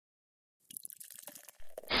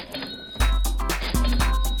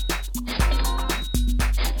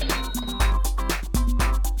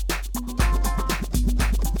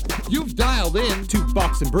Dialed in to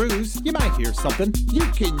Bucks and Brews, you might hear something you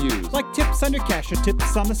can use. like tips on your cash or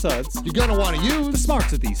tips on the suds. You're gonna want to The use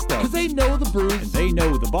smarts of these stuff. because they know the brews. And they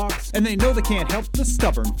know the Bucks, and they know they can't help the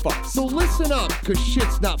stubborn fucks. So listen up, because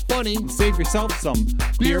shit's not funny. Save yourself some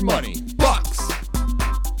Beer money. Bucks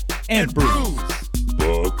and brews.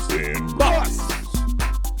 Bucks and Bucks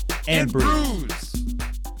Brews. and brews.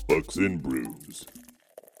 Bucks and Brews.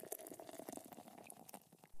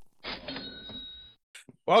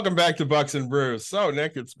 Welcome back to Bucks and Brews. So,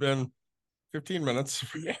 Nick, it's been 15 minutes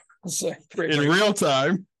in real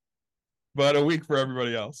time, but a week for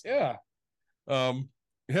everybody else. Yeah.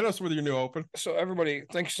 Hit us with your new open. So, everybody,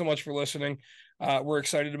 thank you so much for listening. We're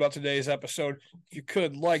excited about today's episode. If you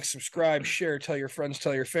could like, subscribe, share, tell your friends,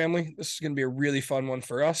 tell your family. This is going to be a really fun one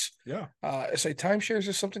for us. Yeah. I say timeshares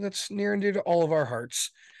is something that's near and dear to all of our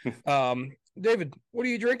hearts. David, what are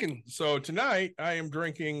you drinking? So, tonight I am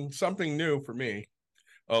drinking something new for me.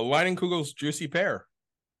 Leinenkugel's Juicy Pear.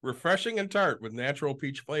 Refreshing and tart with natural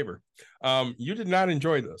peach flavor. You did not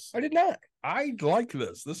enjoy this. I did not. I like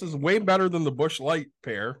this. This is way better than the Busch Light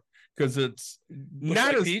pear because it's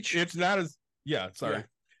not as peach. It's not as Yeah.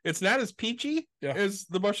 It's not as peachy as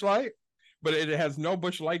the Busch Light, but it has no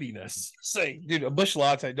Busch Lightiness. Say, dude, a Busch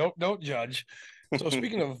Latte. Don't judge. So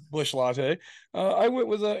speaking of Busch Latte, I went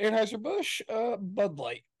with Anheuser-Busch Bud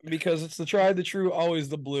Light because it's the tried, the true, always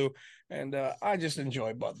the blue, and I just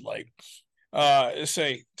enjoy Bud Light.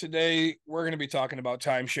 Today we're going to be talking about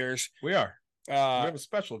timeshares. We are. We Uh, have a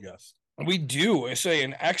special guest. we do.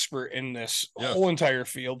 An expert in this whole entire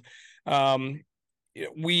field. We're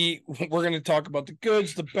going to talk about the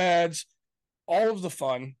goods, the bads, all of the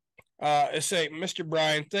fun. Mr.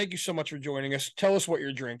 Brian, thank you so much for joining us. Tell us what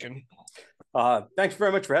you're drinking. Thanks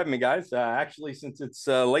very much for having me, guys. Actually, since it's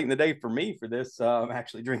late in the day for me for this, I'm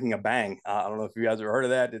actually drinking a Bang. I don't know if you guys have heard of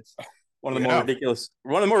that. It's one of the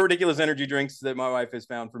more ridiculous energy drinks that my wife has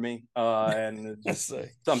found for me. And it's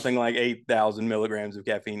something like 8,000 milligrams of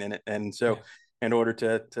caffeine in it. And so in order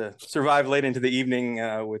to survive late into the evening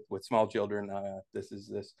with small children, this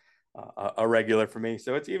is a regular for me.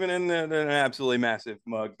 So it's even in an absolutely massive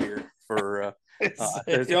mug here for it's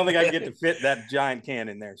the only thing I can get to fit that giant can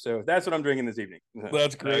in there. So that's what I'm drinking this evening.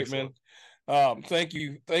 That's great, Excellent. man. Thank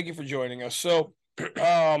you for joining us. So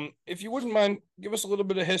if you wouldn't mind, give us a little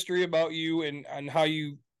bit of history about you and how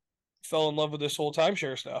you fell in love with this whole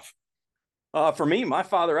timeshare stuff. For me, my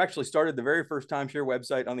father actually started the very first timeshare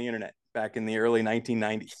website on the internet back in the early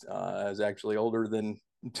 1990s. I was actually older than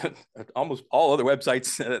almost all other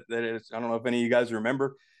websites I don't know if any of you guys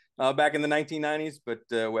remember back in the 1990s, but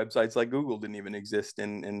websites like Google didn't even exist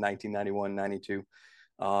in 1991, 92.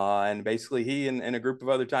 And basically he and a group of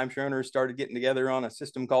other timeshare owners started getting together on a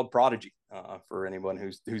system called Prodigy. For anyone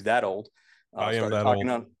who's that old. I am that old.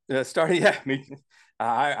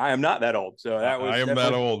 I am not that old. So I am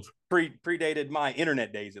that old. Predated my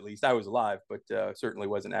internet days, at least. I was alive, but certainly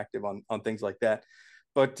wasn't active on things like that.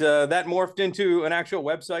 But that morphed into an actual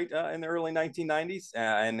website in the early 1990s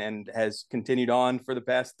and has continued on for the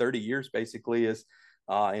past 30 years, basically, as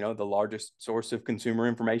the largest source of consumer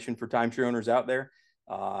information for timeshare owners out there.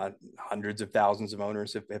 Hundreds of thousands of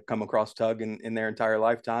owners have come across Tug in their entire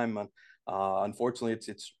lifetime. Unfortunately,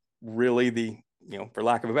 it's really for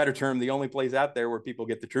lack of a better term, the only place out there where people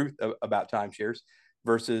get the truth about timeshares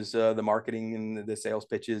versus the marketing and the sales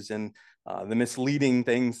pitches and the misleading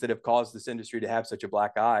things that have caused this industry to have such a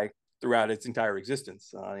black eye throughout its entire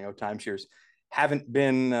existence. Timeshares haven't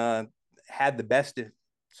been had the best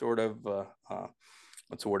sort of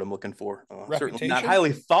what's the word I'm looking for? Certainly not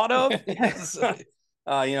highly thought of.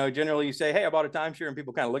 Generally you say, hey, I bought a timeshare, and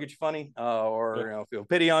people kind of look at you funny or feel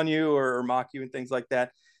pity on you or mock you and things like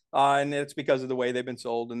that. And it's because of the way they've been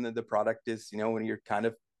sold, and the product is, when you're kind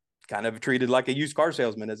of treated like a used car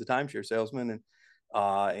salesman as a timeshare salesman. And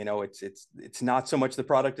it's not so much the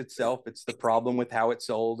product itself, it's the problem with how it's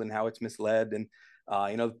sold and how it's misled. And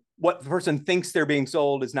what the person thinks they're being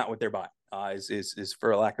sold is not what they're buying. Is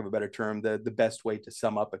for a lack of a better term, the best way to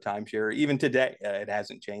sum up a timeshare. Even today, it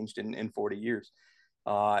hasn't changed in 40 years.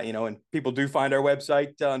 And people do find our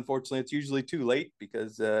website. Unfortunately, it's usually too late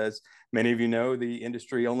because, as many of you know, the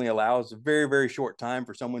industry only allows a very, very short time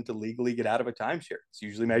for someone to legally get out of a timeshare. It's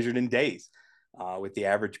usually measured in days, with the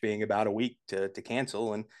average being about a week to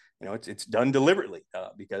cancel. And, it's done deliberately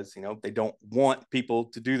because, they don't want people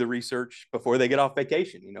to do the research before they get off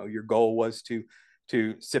vacation. Your goal was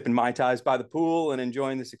to sipping Mai Tais by the pool and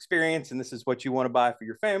enjoying this experience. And this is what you want to buy for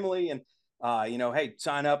your family. And hey,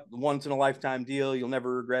 sign up, once in a lifetime deal. You'll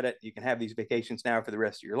never regret it. You can have these vacations now for the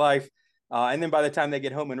rest of your life. And then by the time they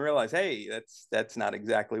get home and realize, hey, that's not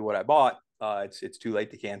exactly what I bought, it's too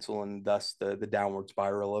late to cancel, and thus the downward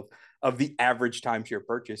spiral of the average timeshare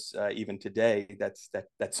purchase, even today.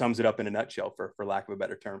 That sums it up in a nutshell, for lack of a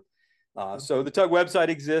better term. So the Tug website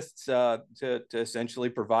exists to essentially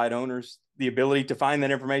provide owners the ability to find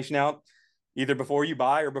that information out either before you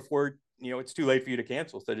buy or before it's too late for you to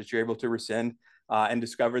cancel, so that you're able to rescind and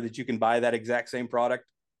discover that you can buy that exact same product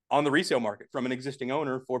on the resale market from an existing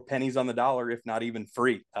owner for pennies on the dollar, if not even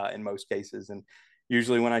free in most cases. And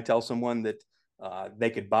usually when I tell someone that they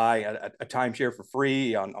could buy a timeshare for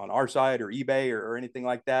free on our site or eBay or anything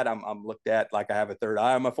like that, I'm looked at like I have a third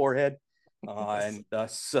eye on my forehead. And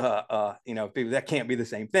thus, people, that can't be the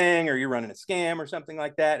same thing, or you're running a scam or something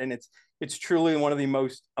like that. And it's truly one of the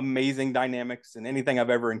most amazing dynamics in anything I've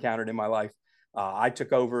ever encountered in my life. I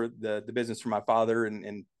took over the business from my father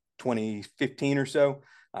in 2015 or so.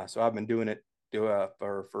 So I've been doing it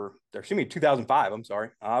for 2005. I'm sorry.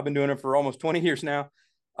 I've been doing it for almost 20 years now.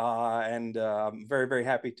 And I'm very, very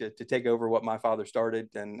happy to take over what my father started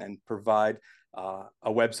and provide a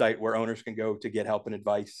website where owners can go to get help and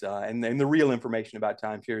advice and the real information about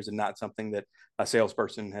timeshares, and not something that a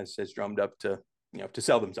salesperson has drummed up to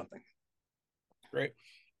sell them something. Great.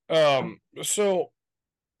 So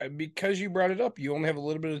because you brought it up, you only have a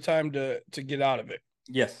little bit of time to get out of it.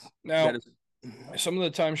 Yes. Now, some of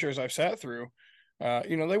the timeshares I've sat through,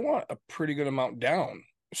 they want a pretty good amount down.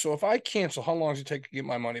 So if I cancel, how long does it take to get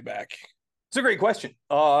my money back? It's a great question.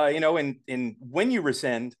 And when you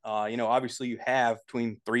rescind, obviously you have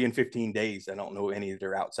between 3 and 15 days. I don't know any that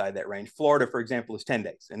are outside that range. Florida, for example, is 10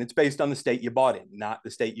 days, and it's based on the state you bought in, not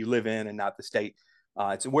the state you live in, and not the state.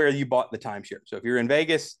 It's where you bought the timeshare. So if you're in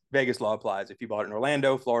Vegas, Vegas law applies. If you bought it in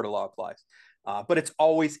Orlando, Florida law applies. But it's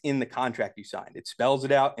always in the contract you signed. It spells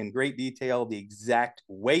it out in great detail, the exact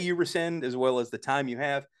way you rescind, as well as the time you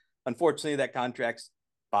have. Unfortunately, that contract's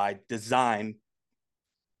by design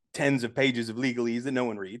tens of pages of legalese that no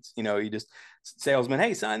one reads. You just salesman,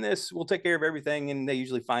 hey, sign this, we'll take care of everything, and they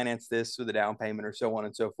usually finance this with a down payment or so on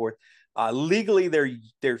and so forth. Legally,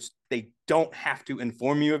 they don't have to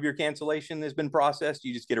inform you of your cancellation has been processed.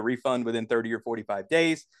 You just get a refund within 30 or 45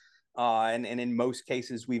 days. And in most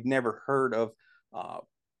cases, we've never heard of,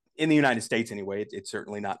 in the United States anyway, it's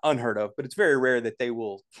certainly not unheard of, but it's very rare that they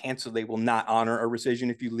will cancel. They will not honor a rescission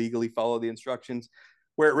if you legally follow the instructions.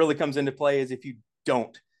 Where it really comes into play is if you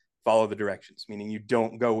don't follow the directions, meaning you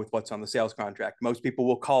don't go with what's on the sales contract. Most people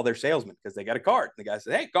will call their salesman because they got a card. The guy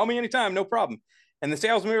says, hey, call me anytime, no problem. And the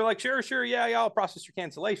salesman were like, sure, yeah, I'll process your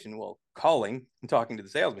cancellation. Well, calling and talking to the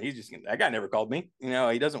salesman, that guy never called me.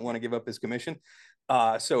 He doesn't want to give up his commission.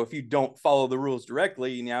 So if you don't follow the rules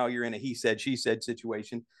directly, now you're in a he said, she said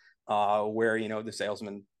situation where, the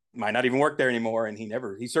salesman might not even work there anymore. And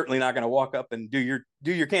he's certainly not going to walk up and do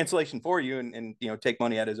your cancellation for you and take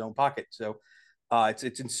money out of his own pocket. So it's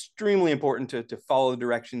extremely important to follow the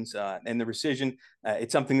directions and the rescission.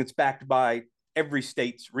 It's something that's backed by every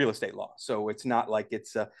state's real estate law. So it's not like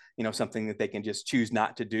it's something that they can just choose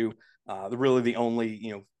not to do. The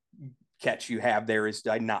only catch you have there is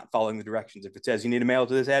not following the directions. If it says you need to mail it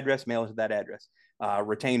to this address, mail it to that address.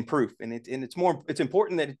 Retain proof, and it's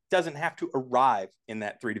important that it doesn't have to arrive in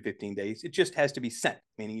that 3 to 15 days. It just has to be sent,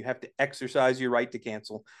 meaning you have to exercise your right to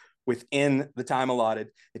cancel within the time allotted.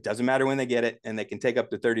 It doesn't matter when they get it, and they can take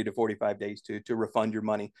up to 30 to 45 days to refund your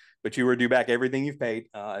money, but you are due back everything you've paid,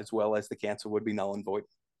 as well as the cancel would be null and void.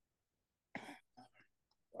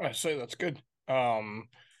 I say that's good. And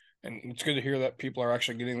it's good to hear that people are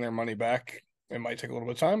actually getting their money back. It might take a little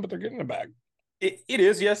bit of time, but they're getting it back. It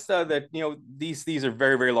is, yes. That these are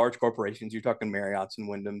very, very large corporations. You're talking Marriott's and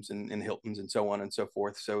Wyndham's and Hilton's and so on and so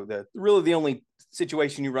forth. So the only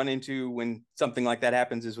situation you run into when something like that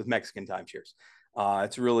happens is with Mexican timeshares.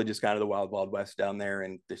 It's really just kind of the wild, wild west down there,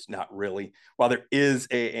 and there's not really. While there is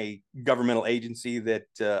a governmental agency that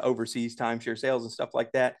oversees timeshare sales and stuff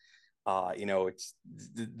like that, it's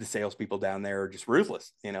the salespeople down there are just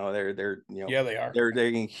ruthless. They're yeah, they are. They're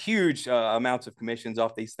getting huge amounts of commissions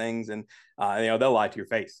off these things, and they'll lie to your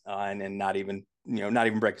face and not even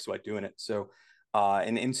break a sweat doing it. So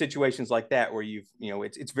in situations like that where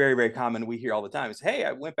it's very, very common, we hear all the time is, hey,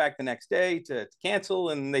 I went back the next day to cancel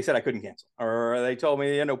and they said I couldn't cancel, or they told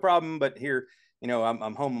me no problem, but here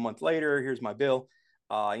I'm home a month later, here's my bill.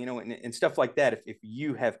 And stuff like that. If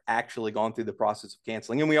you have actually gone through the process of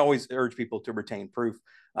canceling, and we always urge people to retain proof,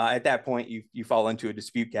 at that point you fall into a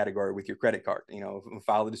dispute category with your credit card.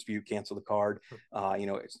 File the dispute, cancel the card.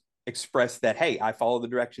 Express that, hey, I follow the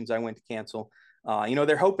directions, I went to cancel.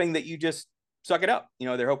 They're hoping that you just suck it up.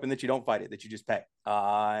 They're hoping that you don't fight it, that you just pay.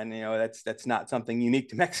 And that's not something unique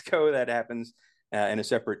to Mexico. That happens in a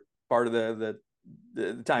separate part of the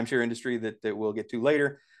timeshare industry that we'll get to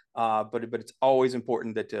later. but it's always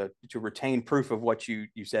important that to retain proof of what you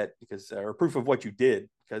said, because or proof of what you did,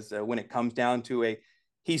 because when it comes down to a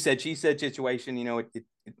he said she said situation,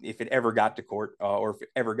 if it ever got to court, or if it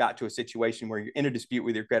ever got to a situation where you're in a dispute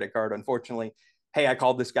with your credit card, unfortunately, hey, I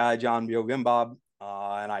called this guy John Biogimbob,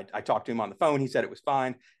 and I talked to him on the phone. He said it was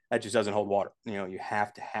fine. That just doesn't hold water. You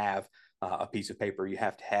have to have a piece of paper. You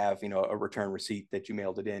have to have, a return receipt that you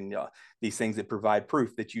mailed it in. These things that provide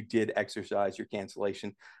proof that you did exercise your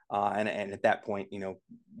cancellation. And at that point,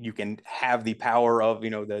 you can have the power of,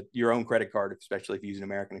 your own credit card, especially if you use an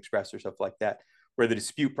American Express or stuff like that, where the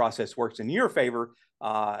dispute process works in your favor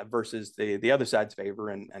versus the other side's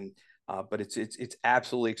favor. But it's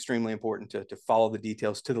absolutely extremely important to follow the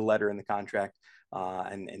details to the letter in the contract,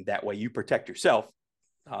 and that way you protect yourself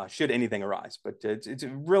should anything arise. But it's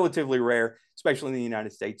relatively rare, especially in the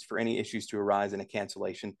United States, for any issues to arise in a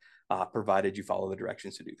cancellation, provided you follow the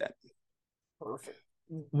directions to do that. Perfect.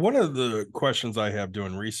 One of the questions I have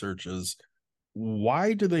doing research is,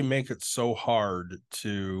 why do they make it so hard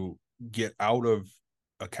to get out of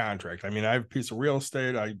a contract? I mean, I have a piece of real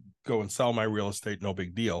estate. I go and sell my real estate, no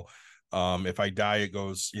big deal. If I die, it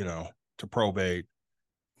goes, to probate.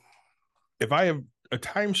 If I have a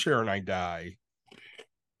timeshare and I die,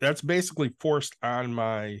 that's basically forced on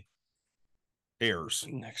my heirs.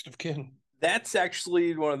 Next of kin. That's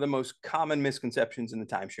actually one of the most common misconceptions in the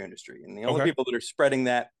timeshare industry. And the only people that are spreading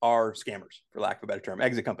that are scammers, for lack of a better term,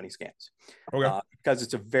 exit company scams. Okay. Because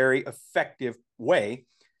it's a very effective way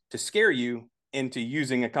to scare you into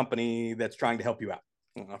using a company that's trying to help you out,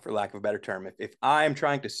 for lack of a better term. If I'm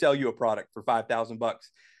trying to sell you a product for $5,000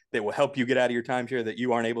 that will help you get out of your timeshare that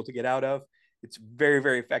you aren't able to get out of, it's very,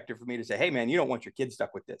 very effective for me to say, hey, man, you don't want your kids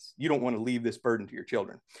stuck with this. You don't want to leave this burden to your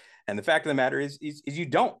children. And the fact of the matter is you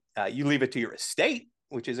don't. You leave it to your estate,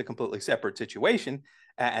 which is a completely separate situation.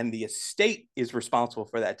 And the estate is responsible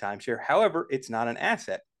for that timeshare. However, it's not an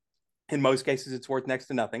asset. In most cases, it's worth next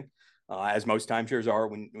to nothing, as most timeshares are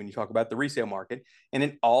when you talk about the resale market. And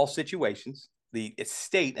in all situations, the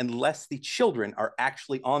estate, unless the children are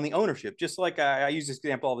actually on the ownership, just like I use this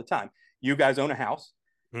example all the time. You guys own a house.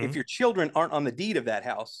 If your children aren't on the deed of that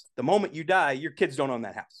house, the moment you die, your kids don't own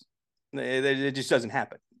that house. It just doesn't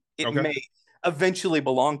happen. It may eventually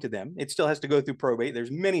belong to them. It still has to go through probate. There's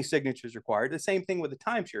many signatures required. The same thing with a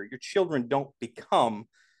timeshare. Your children don't become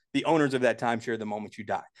the owners of that timeshare the moment you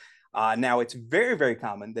die. Now, it's very, very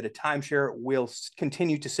common that a timeshare will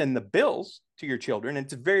continue to send the bills to your children. And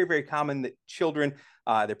it's very, very common that children,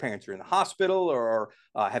 their parents are in the hospital or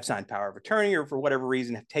have signed power of attorney, or for whatever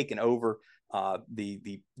reason have taken over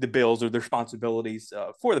the bills or the responsibilities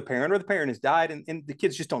for the parent, or the parent has died and the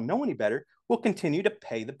kids just don't know any better, will continue to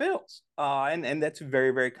pay the bills. And that's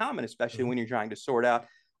very, very common, especially when you're trying to sort out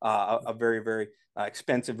a very, very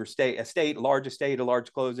expensive large estate, a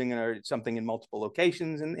large closing, or something in multiple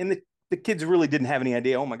locations. And the kids really didn't have any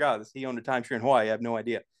idea. Oh my God, he owned a timeshare in Hawaii. I have no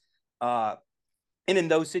idea. And in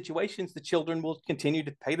those situations, the children will continue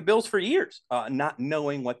to pay the bills for years, not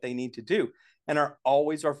knowing what they need to do. And are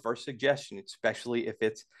always our first suggestion, especially if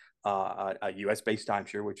it's a US-based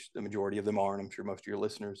timeshare, which the majority of them are, and I'm sure most of your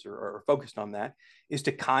listeners are focused on that, is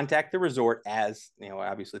to contact the resort as,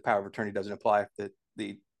 obviously power of attorney doesn't apply if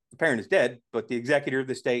the parent is dead, but the executor of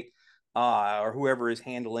the estate or whoever is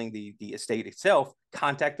handling the estate itself,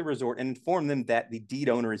 contact the resort and inform them that the deed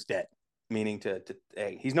owner is dead, meaning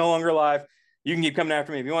hey, he's no longer alive. You can keep coming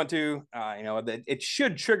after me if you want to. It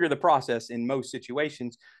should trigger the process in most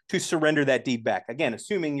situations to surrender that deed back. Again,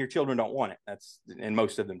 assuming your children don't want it. And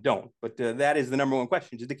most of them don't. But that is the number one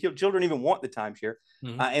question. Do the children even want the timeshare?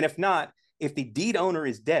 And if not, if the deed owner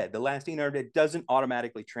is dead, the last deed owner doesn't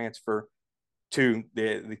automatically transfer to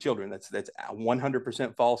the children. That's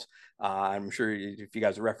 100% false. I'm sure if you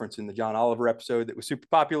guys are referencing the John Oliver episode that was super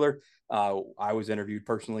popular, I was interviewed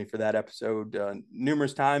personally for that episode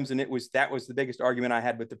numerous times, and that was the biggest argument I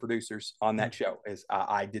had with the producers on that show. Is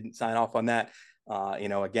I didn't sign off on that.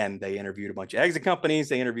 Again, they interviewed a bunch of exit companies,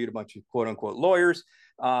 they interviewed a bunch of quote unquote lawyers,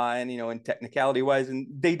 and in technicality wise, and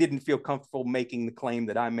they didn't feel comfortable making the claim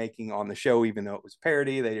that I'm making on the show, even though it was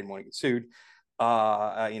parody. They didn't want to get sued.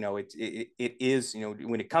 It is,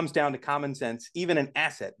 when it comes down to common sense, even an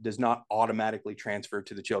asset does not automatically transfer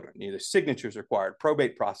to the children. The signatures required,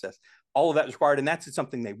 probate process, all of that is required, and that's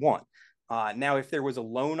something they want. Now, if there was a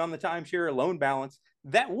loan on the timeshare, a loan balance,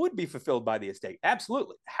 that would be fulfilled by the estate.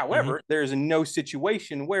 Absolutely. However, there is no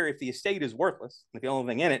situation where if the estate is worthless, if the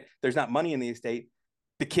only thing in it, there's not money in the estate,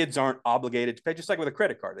 the kids aren't obligated to pay, just like with a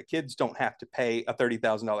credit card. The kids don't have to pay a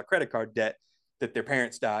 $30,000 credit card debt that their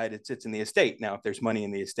parents died. It sits in the estate. Now, if there's money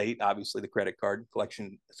in the estate, obviously the credit card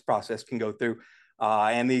collection process can go through.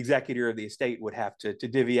 and the executor of the estate would have to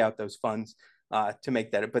divvy out those funds to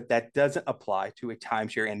make that. But that doesn't apply to a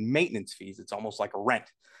timeshare and maintenance fees. It's almost like a rent,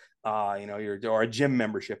 or a gym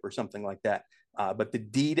membership or something like that. But the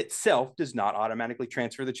deed itself does not automatically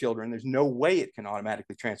transfer the children. There's no way it can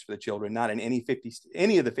automatically transfer the children. Not in any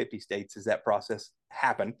of the 50 states does that process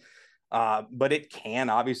happen. But it can,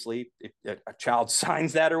 obviously, if a child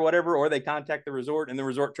signs that or whatever, or they contact the resort and the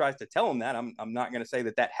resort tries to tell them that. I'm not going to say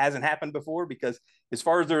that hasn't happened before, because as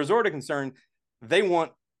far as the resort are concerned, they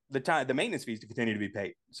want the maintenance fees to continue to be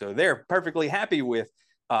paid. So they're perfectly happy with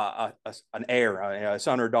an heir, a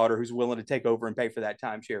son or daughter who's willing to take over and pay for that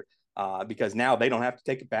timeshare. Because now they don't have to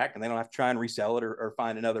take it back, and they don't have to try and resell it or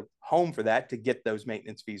find another home for that to get those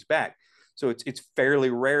maintenance fees back. So it's fairly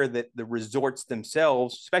rare that the resorts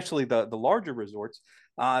themselves, especially the larger resorts,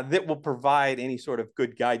 that will provide any sort of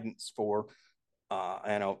good guidance for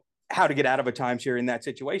how to get out of a timeshare in that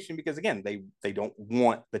situation, because again, they don't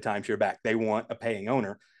want the timeshare back. They want a paying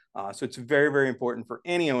owner. So it's very, very important for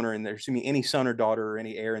any owner in there, assuming any son or daughter or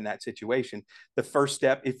any heir in that situation. The first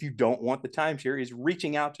step, if you don't want the timeshare, is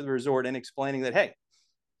reaching out to the resort and explaining that, hey,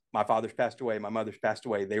 my father's passed away, my mother's passed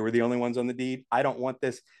away. They were the only ones on the deed. I don't want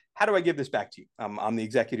this. How do I give this back to you? I'm the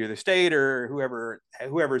executor of the state, or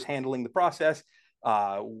whoever's handling the process.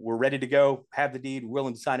 We're ready to go, have the deed,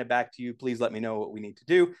 willing to sign it back to you. Please let me know what we need to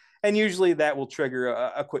do. And usually that will trigger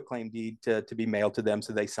a quit claim deed to be mailed to them,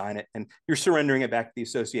 so they sign it, and you're surrendering it back to the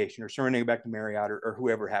association or surrendering it back to Marriott or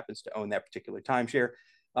whoever happens to own that particular timeshare.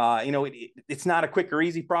 It's not a quick or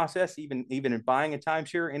easy process, even in buying a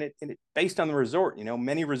timeshare, and it based on the resort.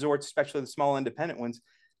 Many resorts, especially the small independent ones,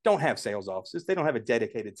 don't have sales offices. They don't have a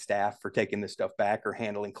dedicated staff for taking this stuff back or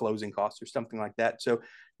handling closing costs or something like that. So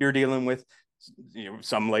you're dealing with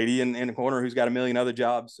some lady in a corner who's got a million other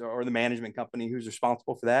jobs, or the management company who's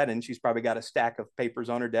responsible for that, and she's probably got a stack of papers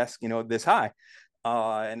on her desk this high,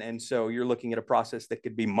 and so you're looking at a process that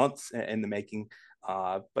could be months in the making,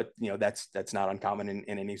 but that's not uncommon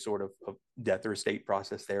in any sort of death or estate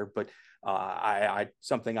process there. But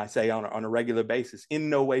something I say on a regular basis: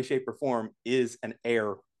 in no way, shape, or form is an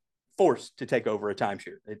heir forced to take over a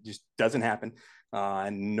timeshare. It just doesn't happen.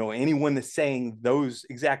 And anyone that's saying those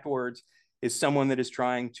exact words is someone that is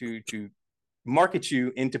trying to market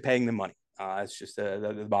you into paying them money. It's just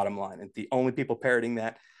the bottom line. And the only people parroting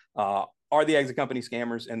that are the exit company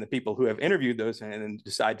scammers and the people who have interviewed those and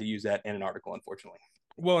decide to use that in an article, unfortunately.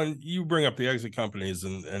 Well, and you bring up the exit companies,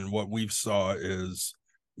 and what we've saw is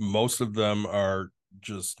most of them are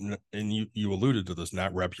just, and you alluded to this,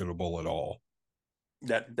 not reputable at all.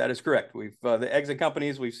 That is correct. We've the exit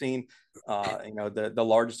companies we've seen, the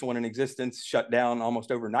largest one in existence shut down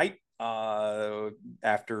almost overnight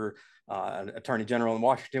after an attorney general in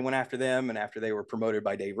Washington went after them, and after they were promoted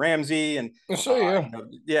by Dave Ramsey. And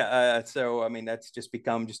so I mean, that's just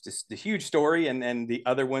become just the huge story. And the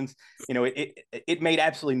other ones, it made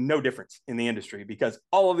absolutely no difference in the industry, because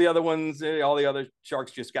all of the other ones, all the other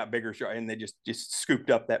sharks just got bigger, and they just scooped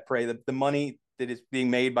up that prey. The money that is being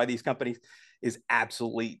made by these companies is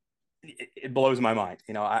absolutely, it blows my mind.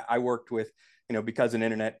 I worked with, because an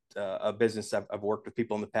internet a business, I've worked with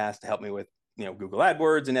people in the past to help me with Google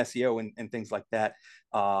AdWords and SEO and things like that.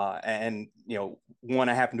 And one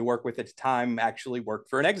I happened to work with at the time actually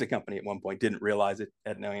worked for an exit company at one point. Didn't realize it.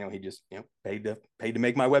 He just paid to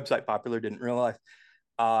make my website popular. Didn't realize.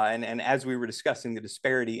 And as we were discussing the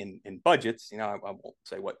disparity in budgets, I won't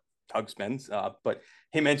say what Tug spends, but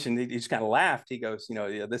he mentioned, he just kind of laughed. He goes,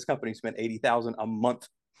 this company spent $80,000 a month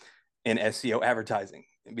in SEO advertising,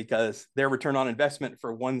 because their return on investment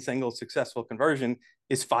for one single successful conversion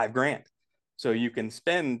is $5,000. So you can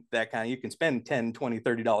spend you can spend $10, $20,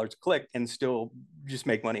 $30 a click and still just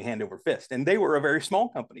make money hand over fist. And they were a very small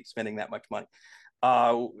company spending that much money.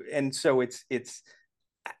 And so it's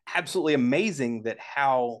absolutely amazing that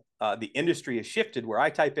how the industry has shifted, where I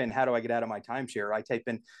type in, how do I get out of my timeshare? I type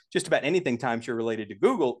in just about anything timeshare related to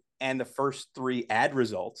Google, and the first 3 ad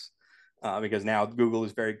results, because now Google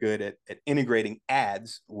is very good at integrating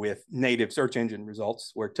ads with native search engine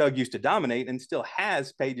results, where Tug used to dominate and still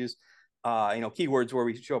has pages, keywords where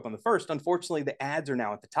we show up on the first. Unfortunately, the ads are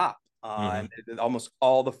now at the top. And almost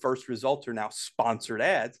all the first results are now sponsored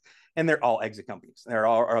ads, and they're all exit companies. They're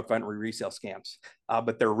all upfront resale scams,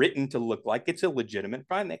 but they're written to look like it's a legitimate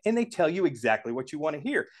brand, and they tell you exactly what you want to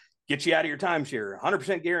hear. Get you out of your timeshare,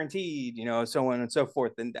 100% guaranteed, so on and so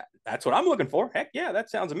forth. And that's what I'm looking for. Heck yeah,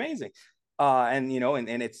 that sounds amazing. And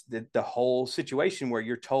it's the whole situation where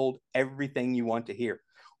you're told everything you want to hear.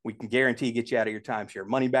 We can guarantee get you out of your timeshare,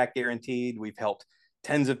 money back guaranteed. We've helped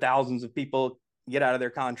tens of thousands of people get out of their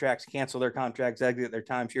contracts, cancel their contracts, exit their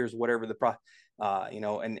timeshares, whatever the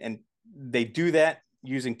and they do that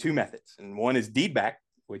using two methods. And one is deed back,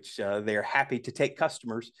 which they are happy to take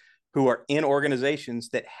customers who are in organizations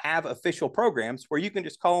that have official programs where you can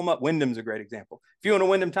just call them up. Wyndham's a great example. If you own a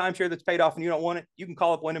Wyndham timeshare that's paid off and you don't want it, you can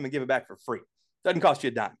call up Wyndham and give it back for free. Doesn't cost you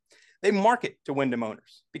a dime. They market to Wyndham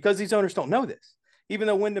owners because these owners don't know this. Even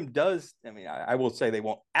though Wyndham does, I mean, I will say they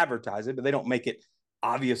won't advertise it, but they don't make it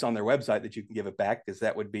obvious on their website that you can give it back because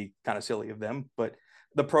that would be kind of silly of them. But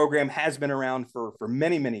the program has been around for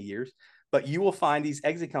many, many years. But you will find these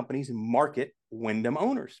exit companies market Wyndham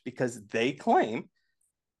owners because they claim,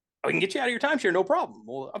 I can get you out of your timeshare, no problem.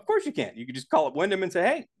 Well, of course you can. You can just call up Wyndham and say,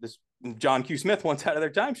 hey, this John Q. Smith wants out of their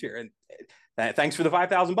timeshare. And thanks for the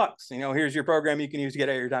 $5,000. You know, here's your program you can use to get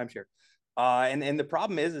out of your timeshare. And the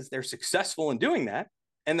problem is they're successful in doing that.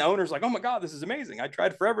 And the owner's like, oh my God, this is amazing. I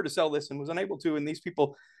tried forever to sell this and was unable to. And these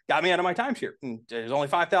people got me out of my timeshare. And there's only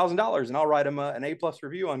 $5,000. And I'll write them an A+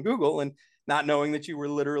 review on Google, and not knowing that you were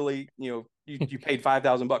literally, you know, you paid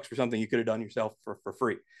 $5,000 for something you could have done yourself for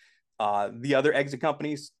free. The other exit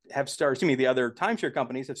companies have started, the other timeshare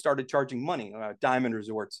companies have started charging money, Diamond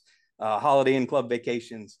Resorts, Holiday Inn Club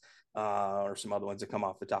Vacations, or some other ones that come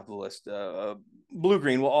off the top of the list. Blue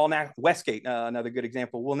Green will all now, Westgate, another good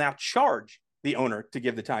example, will now charge the owner to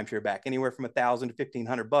give the timeshare back anywhere from $1,000 to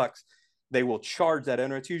 $1,500. They will charge that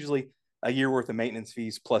owner. It's usually a year worth of maintenance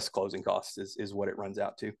fees plus closing costs is what it runs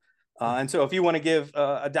out to. And so if you want to give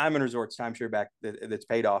a Diamond Resorts timeshare back that's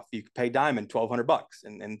paid off, you can pay Diamond $1,200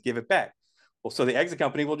 and give it back. Well, so the exit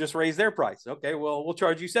company will just raise their price. Okay, well, we'll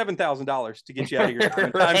charge you $7,000 to get you out of your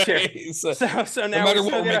timeshare. So now no matter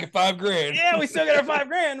what, we'll make it $5,000. Yeah, we still get our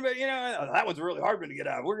 $5,000, but you know that was a really hard one to get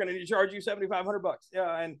out. We're going to need to charge you $7,500.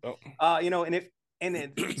 Yeah, and you know,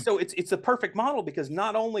 so it's the perfect model because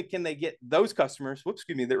not only can they get those customers,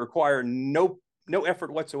 that require no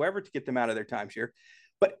effort whatsoever to get them out of their timeshare,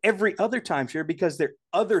 but every other timeshare, because their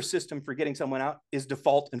other system for getting someone out is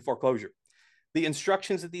default and foreclosure. The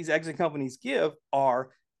instructions that these exit companies give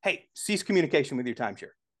are, hey, cease communication with your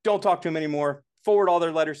timeshare. Don't talk to them anymore. Forward all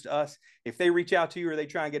their letters to us. If they reach out to you or they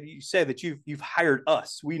try and get you, say that you've hired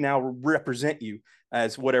us. We now represent you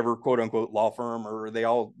as whatever quote unquote law firm, or they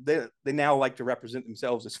now like to represent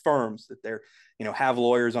themselves as firms that they're, you know, have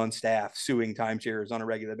lawyers on staff suing timeshares on a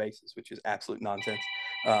regular basis, which is absolute nonsense.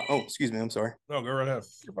 Oh, excuse me. I'm sorry. No, go right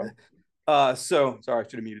ahead. So sorry, I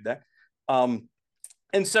should have muted that.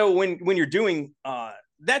 And so when you're doing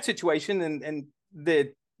that situation and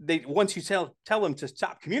they once you tell them to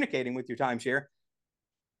stop communicating with your timeshare,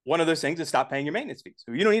 one of those things is stop paying your maintenance fees.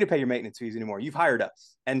 So you don't need to pay your maintenance fees anymore. You've hired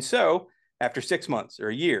us. And so after 6 months or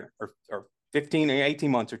a year or 15 or 18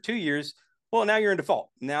 months or 2 years, well, now you're in default.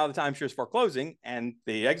 Now the timeshare is foreclosing and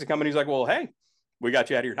the exit company's like, well, hey, we got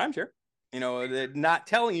you out of your timeshare. You know, they're not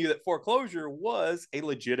telling you that foreclosure was a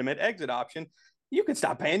legitimate exit option. You can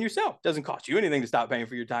stop paying yourself. It doesn't cost you anything to stop paying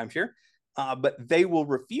for your timeshare. But they will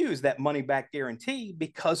refuse that money back guarantee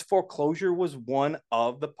because foreclosure was one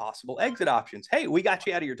of the possible exit options. Hey, we got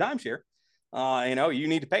you out of your timeshare. You know, you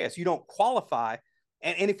need to pay us. You don't qualify.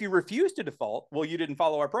 And if you refuse to default, well, you didn't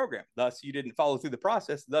follow our program. Thus, you didn't follow through the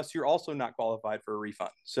process. Thus, you're also not qualified for a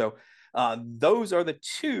refund. So those are the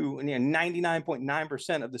two,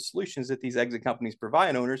 99.9% of the solutions that these exit companies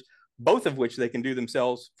provide owners, both of which they can do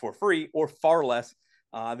themselves for free or far less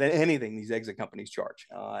than anything these exit companies charge.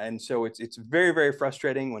 And so it's very, very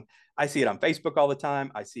frustrating when I see it on Facebook all the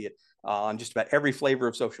time. I see it on just about every flavor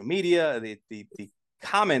of social media, the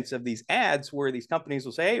comments of these ads where these companies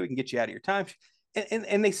will say, hey, we can get you out of your timeshare.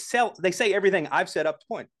 And they say everything I've said up to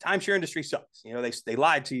point. Timeshare industry sucks. You know, they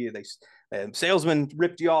lied to you. Salesmen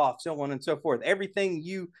ripped you off, so on and so forth. Everything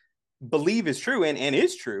you believe is true and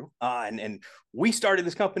is true. And we started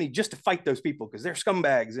this company just to fight those people because they're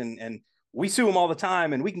scumbags and we sue them all the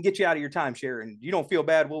time and we can get you out of your timeshare and you don't feel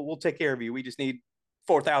bad. We'll take care of you. We just need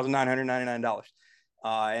 $4,999.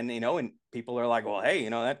 And, you know, and people are like, well, hey, you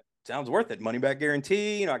know, that sounds worth it. Money back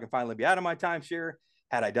guarantee. You know, I can finally be out of my timeshare.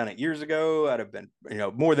 Had I done it years ago, I'd have been, you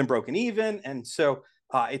know, more than broken even. And so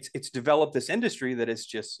it's developed this industry that is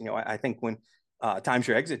just, you know, I think when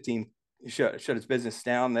timeshare exit team shut its business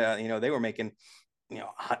down, you know, they were making, you know,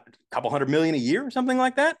 a couple $100 million a year or something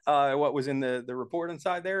like that. What was in the report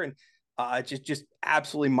inside there. And it's just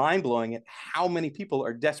absolutely mind blowing at how many people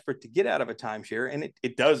are desperate to get out of a timeshare. And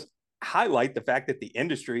it does highlight the fact that the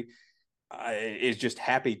industry is just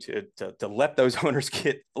happy to let those owners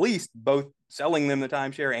get at least both selling them the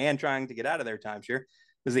timeshare and trying to get out of their timeshare,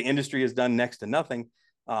 because the industry has done next to nothing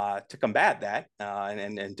to combat that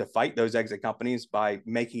and to fight those exit companies by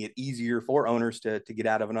making it easier for owners to get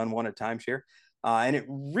out of an unwanted timeshare. And it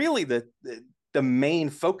really, the main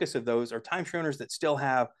focus of those are timeshare owners that still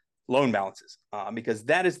have loan balances, because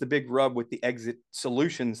that is the big rub with the exit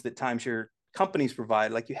solutions that timeshare companies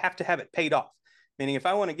provide. Like, you have to have it paid off. Meaning, if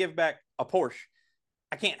I want to give back a Porsche,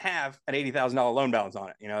 I can't have an $80,000 loan balance on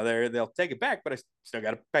it. They'll take it back, but I still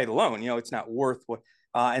got to pay the loan. It's not worth what.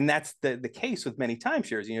 And that's the case with many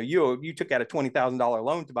timeshares. You took out a $20,000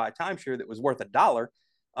 loan to buy a timeshare that was worth $1.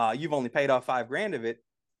 You've only paid off $5,000 of it.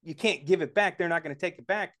 You can't give it back. They're not going to take it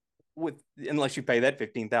back unless you pay that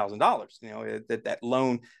 $15,000. That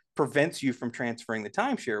loan prevents you from transferring the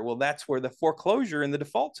timeshare. Well, that's where the foreclosure and the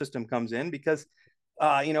default system comes in, because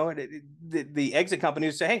the exit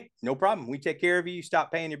companies say, hey, no problem. We take care of you. You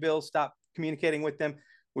stop paying your bills, stop communicating with them.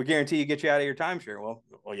 We guarantee you get you out of your timeshare.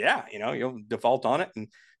 Well, yeah, you'll default on it and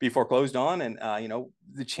be foreclosed on. And,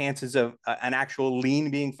 the chances of an actual lien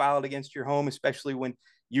being filed against your home, especially when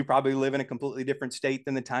you probably live in a completely different state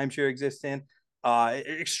than the timeshare exists in,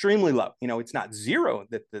 extremely low. It's not zero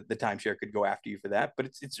that the timeshare could go after you for that, but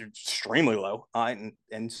it's extremely low.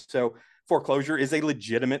 And so foreclosure is a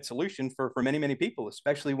legitimate solution for many, many people,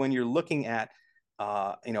 especially when you're looking at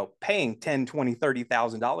paying $10,000, $20,000,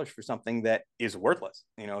 $30,000 for something that is worthless,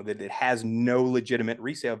 that it has no legitimate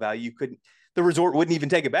resale value. The resort wouldn't even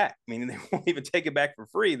take it back. I mean, they won't even take it back for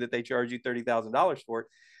free, that they charge you $30,000 for it.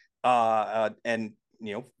 And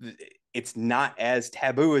it's not as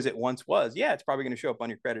taboo as it once was. Yeah, it's probably going to show up on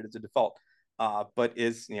your credit as a default. But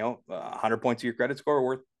is 100 points of your credit score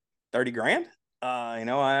worth 30 grand? I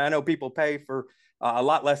know people pay for a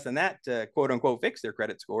lot less than that to quote unquote fix their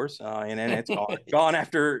credit scores, and then it's gone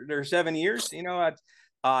after their 7 years.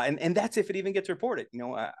 And that's if it even gets reported.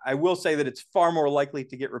 I will say that it's far more likely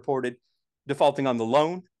to get reported defaulting on the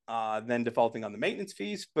loan than defaulting on the maintenance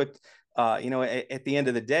fees. But at the end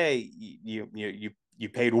of the day, you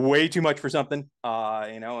paid way too much for something,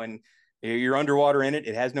 and you're underwater in it.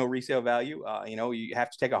 It has no resale value. You have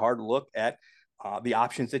to take a hard look at the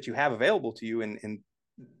options that you have available to you, and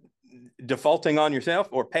defaulting on yourself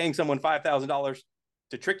or paying someone $5,000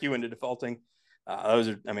 to trick you into defaulting. There's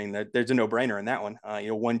a no-brainer in that one.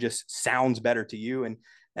 One just sounds better to you,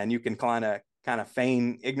 and you can kind of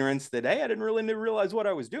feign ignorance that, hey, I didn't really realize what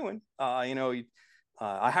I was doing.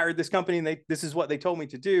 I hired this company and this is what they told me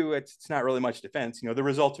to do. It's not really much defense. The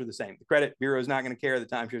results are the same. The credit bureau is not going to care. The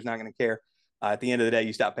timeshare is not going to care. At the end of the day,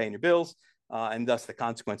 you stop paying your bills, and thus the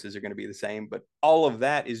consequences are going to be the same. But all of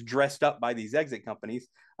that is dressed up by these exit companies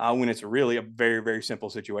when it's really a very, very simple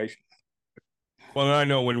situation. Well, I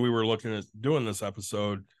know when we were looking at doing this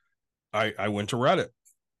episode, I went to Reddit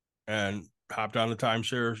and hopped on the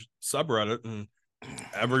timeshare subreddit, and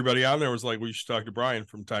everybody on there was like, we should talk to Brian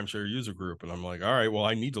from Timeshare User Group. And I'm like, all right, well,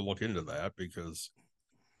 I need to look into that, because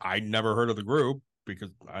I never heard of the group,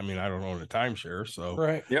 because I don't own a timeshare. So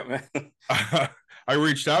right. Yep. I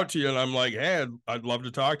reached out to you and I'm like, hey, I'd love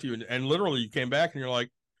to talk to you. And literally you came back and you're like,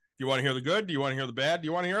 do you want to hear the good? Do you want to hear the bad? Do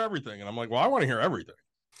you want to hear everything? And I'm like, well, I want to hear everything.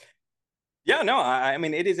 Yeah, no,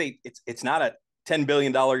 it's not a $10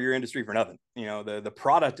 billion a year industry for nothing. The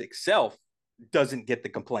product itself doesn't get the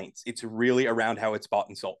complaints. It's really around how it's bought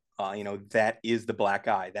and sold. That is the black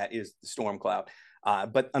eye. That is the storm cloud.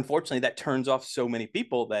 But unfortunately, that turns off so many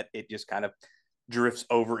people that it just kind of drifts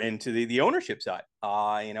over into the ownership side.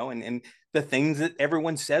 And the things that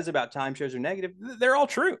everyone says about timeshares are negative, they're all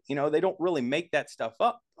true. They don't really make that stuff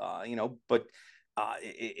up. But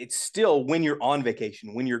it's still, when you're on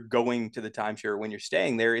vacation, when you're going to the timeshare, when you're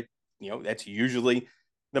staying there, that's usually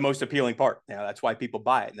the most appealing part. That's why people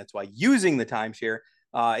buy it. And that's why using the timeshare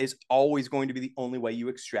is always going to be the only way you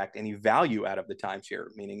extract any value out of the timeshare.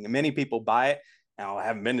 Meaning, many people buy it. Now, I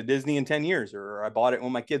haven't been to Disney in 10 years, or I bought it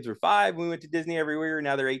when my kids were 5. We went to Disney every year.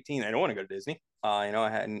 Now they're 18. I don't want to go to Disney.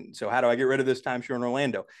 So how do I get rid of this timeshare in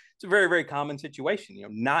Orlando? It's a very, very common situation.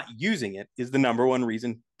 Not using it is the number one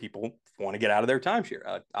reason people want to get out of their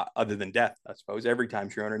timeshare, other than death. I suppose every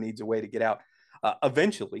timeshare owner needs a way to get out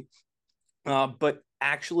eventually. But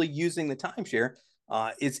actually using the timeshare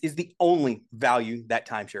is the only value that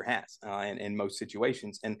timeshare has in most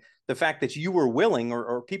situations. And the fact that you were willing,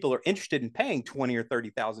 or people are interested in paying $20,000 or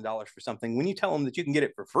 $30,000 for something, when you tell them that you can get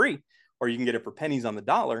it for free, or you can get it for pennies on the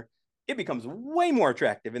dollar, it becomes way more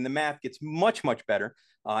attractive, and the math gets much, much better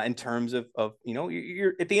in terms of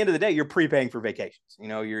you're at the end of the day, you're prepaying for vacations.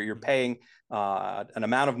 You're paying an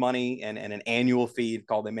amount of money and an annual fee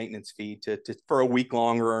called a maintenance fee for a week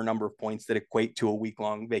long, or a number of points that equate to a week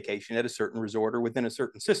long vacation at a certain resort or within a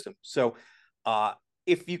certain system. So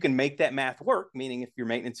if you can make that math work, meaning if your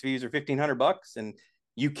maintenance fees are $1,500 and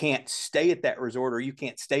you can't stay at that resort, or you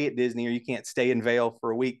can't stay at Disney, or you can't stay in Vail for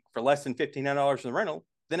a week for less than $1,500 in the rental,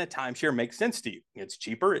 then a timeshare makes sense to you. It's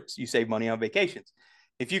cheaper. You save money on vacations.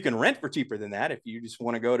 If you can rent for cheaper than that, if you just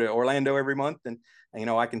want to go to Orlando every month and,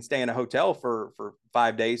 I can stay in a hotel for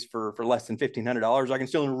 5 days for less than $1,500, I can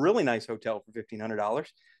still in a really nice hotel for $1,500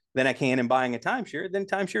 than I can in buying a timeshare, then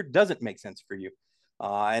timeshare doesn't make sense for you.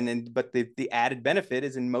 But the added benefit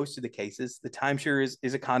is in most of the cases, the timeshare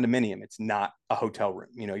is a condominium. It's not a hotel room.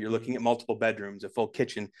 You're looking at multiple bedrooms, a full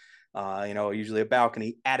kitchen, usually a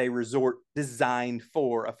balcony at a resort designed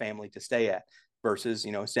for a family to stay at versus,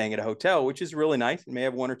 staying at a hotel, which is really nice. It may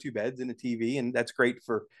have 1 or 2 beds and a TV, and that's great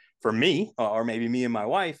for me or maybe me and my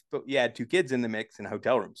wife. But you add 2 kids in the mix, and a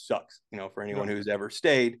hotel room sucks, for anyone who's ever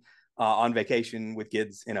stayed on vacation with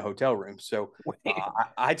kids in a hotel room. So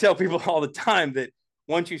I tell people all the time that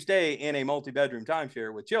once you stay in a multi-bedroom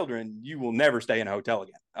timeshare with children, you will never stay in a hotel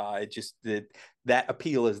again. It just that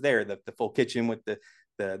appeal is there. The full kitchen with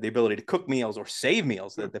the ability to cook meals or save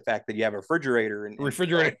meals. The fact that you have a refrigerator and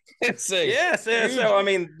refrigerator. Yes. So I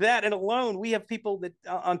mean, that and alone, we have people that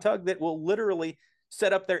on Tug that will literally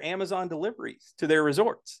set up their Amazon deliveries to their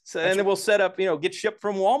resorts. So, and then we'll set up, get shipped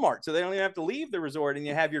from Walmart, so they don't even have to leave the resort, and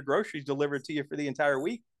you have your groceries delivered to you for the entire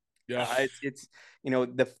week. Yeah, it's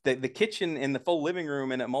the kitchen and the full living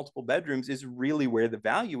room and at multiple bedrooms is really where the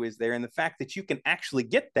value is there, and the fact that you can actually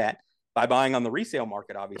get that by buying on the resale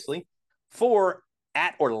market, obviously, for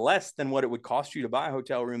at or less than what it would cost you to buy a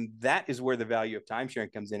hotel room. That is where the value of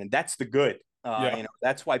timesharing comes in, and that's the good.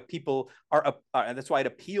 That's why people are. That's why it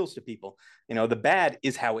appeals to people. The bad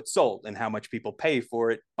is how it's sold and how much people pay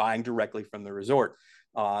for it buying directly from the resort.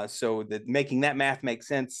 So that making that math make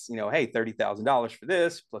sense, hey, $30,000 for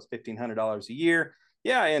this plus $1,500 a year.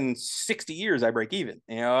 Yeah, in 60 years, I break even,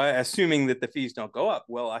 assuming that the fees don't go up.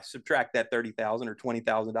 Well, I subtract that $30,000 or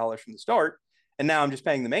 $20,000 from the start, and now I'm just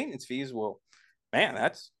paying the maintenance fees. Well, man,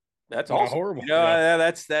 that's awesome. Horrible.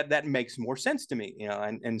 That makes more sense to me,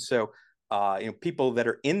 and so, people that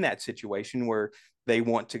are in that situation where they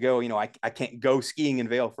want to go, I can't go skiing in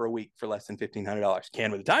Vail for a week for less than $1,500.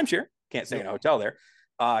 Can with a timeshare, can't stay in a hotel there.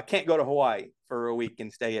 Can't go to Hawaii for a week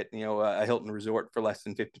and stay at, a Hilton resort for less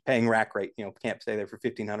than paying rack rate, can't stay there for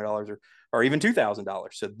 $1,500 or even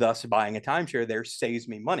 $2,000. So thus buying a timeshare there saves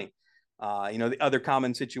me money. The other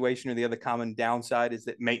common situation or the other common downside is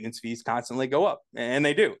that maintenance fees constantly go up, and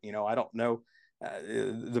they do. I don't know.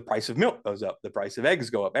 The price of milk goes up, the price of eggs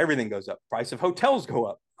go up, everything goes up, price of hotels go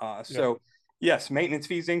up. So yes, maintenance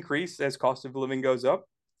fees increase as cost of living goes up,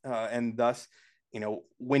 and thus,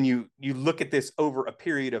 when you look at this over a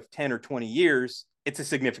period of 10 or 20 years, it's a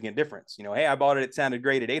significant difference. Hey, I bought it, it sounded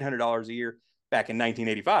great at $800 a year back in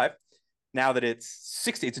 1985. Now that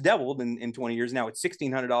it's doubled in 20 years. Now it's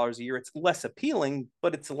 $1,600 a year. It's less appealing,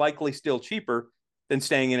 but it's likely still cheaper than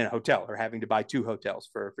staying in a hotel or having to buy 2 hotels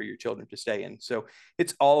for your children to stay in. So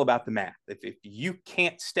it's all about the math. If you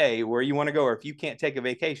can't stay where you want to go, or if you can't take a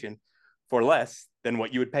vacation for less than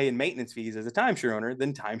what you would pay in maintenance fees as a timeshare owner,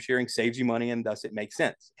 then timesharing saves you money, and thus it makes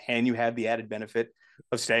sense. And you have the added benefit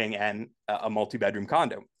of staying in a multi-bedroom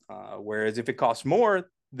condo. Whereas if it costs more,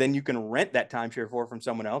 then you can rent that timeshare from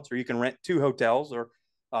someone else, or you can rent 2 hotels, or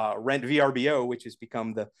rent VRBO, which has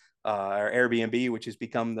become or Airbnb, which has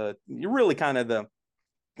become really kind of the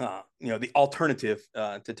alternative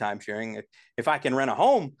to timesharing. If I can rent a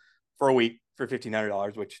home for a week for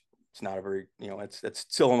 $1,500, which it's not a very, it's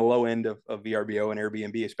still on the low end of VRBO and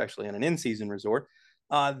Airbnb, especially in an in-season resort.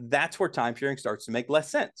 That's where timesharing starts to make less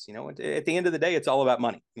sense. At the end of the day, it's all about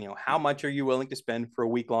money. How much are you willing to spend for a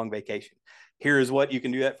week-long vacation? Here's what you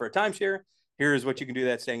can do that for a timeshare. Here's what you can do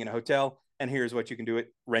that staying in a hotel. And here's what you can do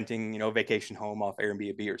it renting, a vacation home off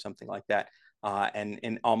Airbnb or something like that. And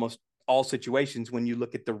in almost all situations, when you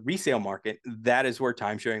look at the resale market, that is where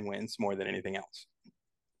timesharing wins more than anything else.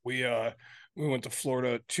 We went to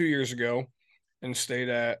Florida 2 years ago and stayed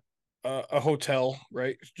at a hotel,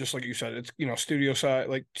 right? Just like you said, it's, studio side,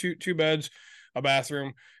 like two beds, a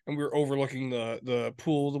bathroom, and we were overlooking the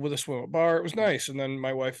pool with a swim bar. It was nice. And then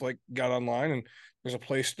my wife got online, and there's a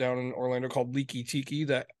place down in Orlando called Leaky Tiki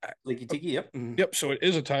Leaky Tiki. Yep. Mm-hmm. Yep. So it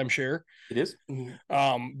is a timeshare. It is.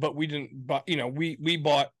 Mm-hmm. But we didn't buy, we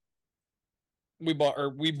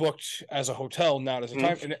booked as a hotel, not as a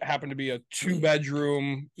time. And it happened to be a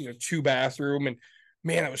 2-bedroom, 2-bathroom. And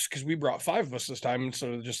man, it was because we brought 5 of us this time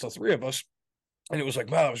instead of just the 3 of us. And it was like,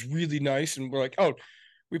 wow, it was really nice. And we're like, oh,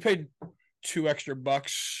 we paid $2 extra,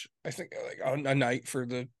 I think, a night for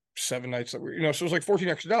the 7 nights that so it was like $14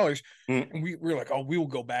 extra. And we were like, oh, we will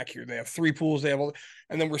go back here. They have 3 pools. They have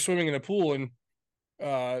and then we're swimming in a pool, and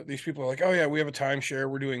these people are like, oh yeah, we have a timeshare.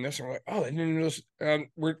 We're doing this. And we're like, oh, they didn't know this. And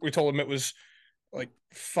we told them it was like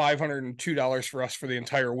 $502 for us for the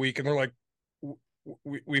entire week. And they're like,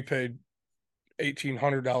 we paid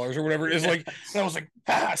 $1,800 or whatever. It's like, and I was like,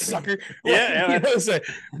 sucker. Yeah, You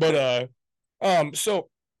know, so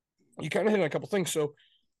you kind of hit on a couple things. So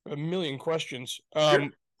a million questions.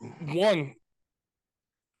 One,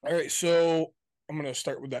 all right, so I'm going to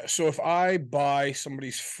start with that. So if I buy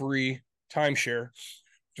somebody's free timeshare,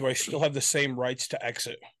 do I still have the same rights to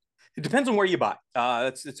exit? It depends on where you buy.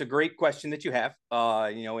 It's a great question that you have.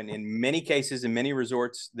 In many cases, in many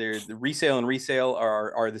resorts, the resale and resale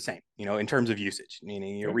are the same, in terms of usage,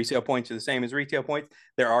 meaning your resale points are the same as retail points.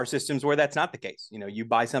 There are systems where that's not the case. You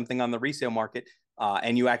buy something on the resale market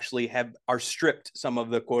and you actually are stripped some of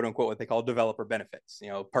the quote unquote, what they call developer benefits,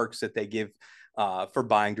 perks that they give for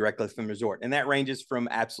buying directly from the resort. And that ranges from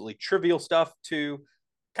absolutely trivial stuff to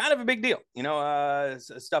kind of a big deal,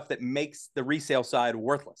 stuff that makes the resale side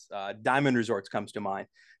worthless. Diamond Resorts comes to mind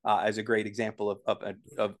as a great example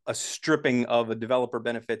of a stripping of a developer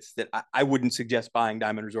benefits that I wouldn't suggest buying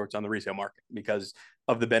Diamond Resorts on the resale market because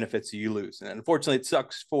of the benefits you lose. And unfortunately, it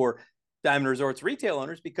sucks for Diamond Resorts retail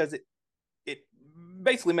owners because it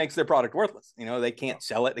basically makes their product worthless. They can't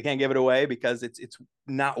sell it, they can't give it away because it's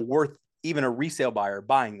not worth even a resale buyer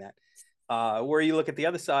buying that. Where you look at the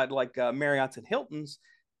other side, like Marriott's and Hilton's,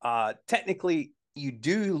 technically you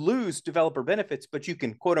do lose developer benefits, but you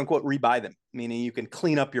can quote unquote rebuy them, meaning you can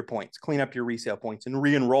clean up your points, clean up your resale points and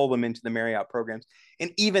re-enroll them into the Marriott programs.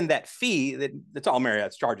 And even that fee that's all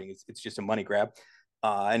Marriott's charging, it's just a money grab,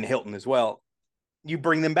 and Hilton as well. You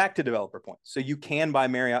bring them back to developer points. So you can buy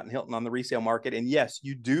Marriott and Hilton on the resale market. And yes,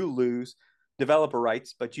 you do lose developer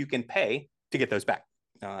rights, but you can pay to get those back,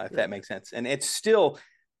 if that makes sense. And it's still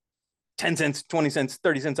 10 cents, 20 cents,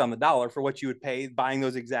 30 cents on the dollar for what you would pay buying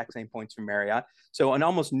those exact same points from Marriott. So in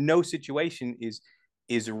almost no situation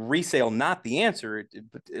is resale not the answer.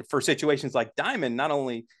 But for situations like Diamond, not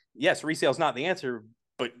only, yes, resale is not the answer,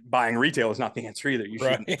 but buying retail is not the answer either. You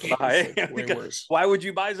shouldn't buy it. Why would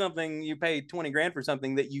you buy something, you pay 20 grand for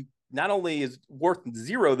something that you not only is worth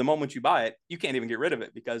zero the moment you buy it, you can't even get rid of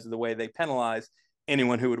it because of the way they penalize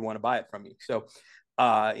anyone who would want to buy it from you. So,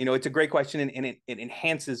 it's a great question, and it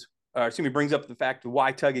enhances, brings up the fact of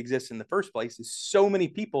why TUG exists in the first place. Is so many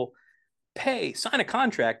people sign a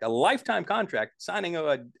contract, a lifetime contract, signing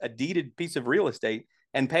a deeded piece of real estate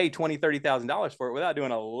and pay $20,000, $30,000 for it without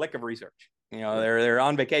doing a lick of research. They're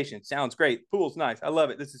on vacation. Sounds great. Pool's nice. I love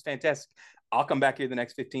it. This is fantastic. I'll come back here the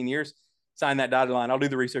next 15 years, sign that dotted line. I'll do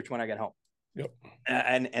the research when I get home. Yep.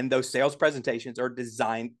 And those sales presentations are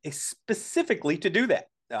designed specifically to do that.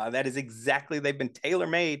 That is exactly, they've been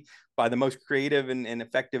tailor-made by the most creative and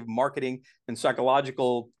effective marketing and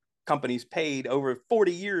psychological companies paid over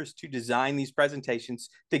 40 years to design these presentations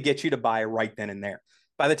to get you to buy right then and there.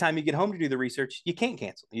 By the time you get home to do the research, you can't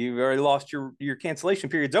cancel. You've already lost your cancellation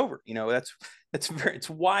period's over. It's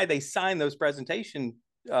why they sign those presentation.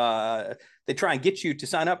 They try and get you to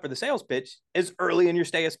sign up for the sales pitch as early in your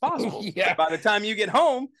stay as possible. Yeah. By the time you get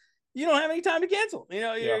home, you don't have any time to cancel.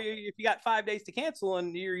 If you got 5 days to cancel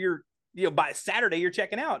and you're by Saturday you're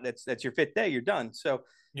checking out, that's your 5th day, you're done. So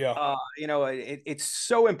it's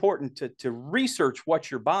so important to research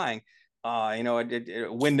what you're buying.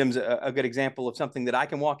 Wyndham's a good example of something that I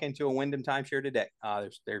can walk into a Wyndham timeshare today.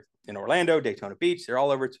 They're in Orlando, Daytona Beach. They're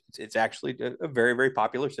all over. It's actually a very, very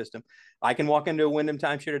popular system. I can walk into a Wyndham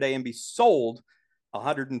timeshare today and be sold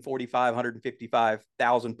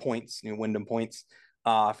 145,000 points, Wyndham points,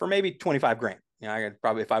 for maybe 25 grand. I could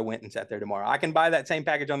probably, if I went and sat there tomorrow, I can buy that same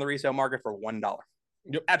package on the resale market for $1.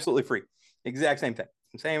 Yep. Absolutely free. Exact same thing.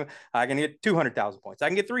 Same. I can get 200,000 points. I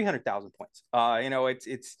can get 300,000 points.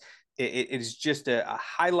 It is just a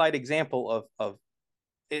highlight example of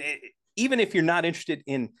even if you're not interested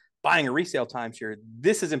in buying a resale timeshare,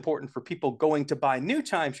 this is important for people going to buy new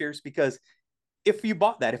timeshares, because if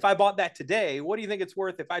I bought that today, what do you think it's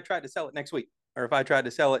worth if I tried to sell it next week or if I tried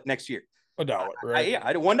to sell it next year? $1, right?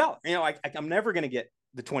 I did $1. I'm never going to get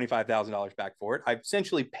the $25,000 back for it. I've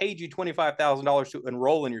essentially paid you $25,000 to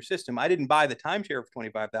enroll in your system. I didn't buy the timeshare for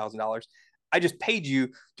 $25,000. I just paid you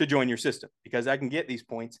to join your system because I can get these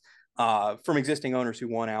points from existing owners who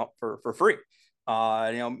want out for free.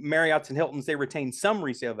 Marriott's and Hilton's, they retain some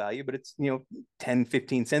resale value, but it's 10,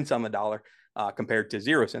 15 cents on the dollar compared to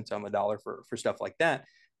 0 cents on the dollar for stuff like that.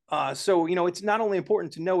 So it's not only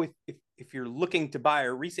important to know if you're looking to buy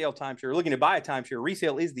a resale timeshare, looking to buy a timeshare,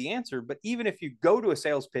 resale is the answer. But even if you go to a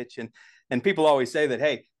sales pitch and people always say that,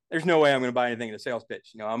 hey, there's no way I'm going to buy anything in a sales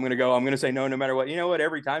pitch. I'm going to say no matter what. You know what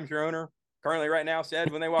every timeshare owner currently right now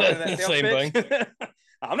said when they walk into that sales pitch?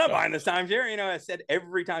 I'm not buying this timeshare. I said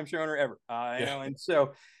every timeshare owner ever. And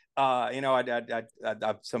so I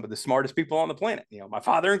some of the smartest people on the planet, my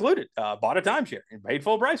father included, bought a timeshare and paid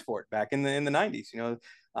full price for it back in the 90s.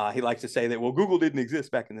 He likes to say that, well, Google didn't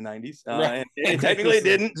exist back in the 90s. Right. And technically it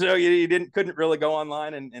didn't. So you couldn't really go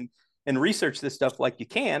online and research this stuff like you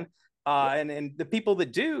can. And the people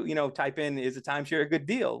that do, type in, is a timeshare a good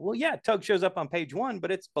deal? Well, yeah, Tug shows up on page 1,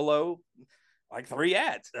 but it's below like 3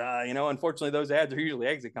 ads. Unfortunately, those ads are usually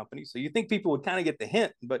exit companies. So you think people would kind of get the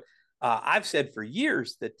hint, but I've said for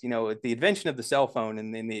years that, at the invention of the cell phone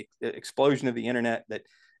and then the explosion of the internet, that,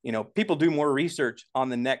 people do more research on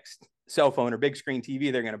the next cell phone or big screen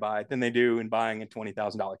TV they're going to buy than they do in buying a $20,000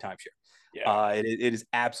 timeshare. Yeah. It is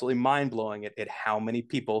absolutely mind blowing at how many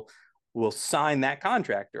people will sign that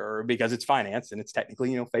contract, or because it's finance and it's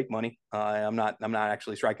technically, fake money. I'm not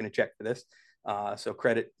actually striking a check for this. So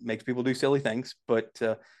credit makes people do silly things, but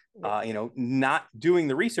not doing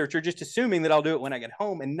the research or just assuming that I'll do it when I get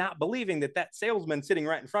home, and not believing that salesman sitting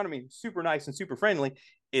right in front of me, super nice and super friendly,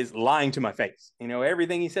 is lying to my face.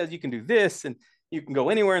 Everything he says, you can do this and you can go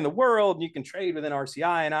anywhere in the world and you can trade within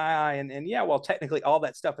RCI and II. And yeah, while technically all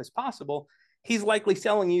that stuff is possible, he's likely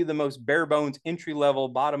selling you the most bare bones entry level,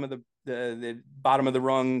 bottom of the bottom of the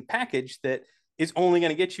rung package that is only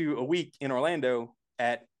going to get you a week in Orlando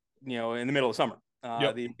at, in the middle of summer.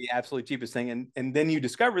 The absolute cheapest thing. And then you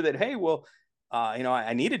discover that, hey, well,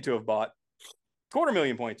 I needed to have bought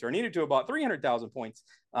 250,000 points, or I needed to have bought 300,000 points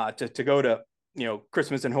to go to,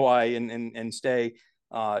 Christmas in Hawaii and stay,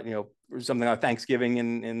 something like Thanksgiving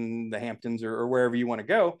in the Hamptons or wherever you want to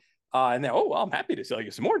go. And then, well, I'm happy to sell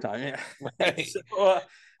you some more time. Yeah. Right. So,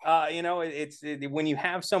 it's when you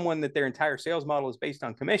have someone that their entire sales model is based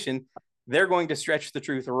on commission, they're going to stretch the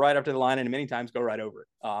truth right up to the line and many times go right over it.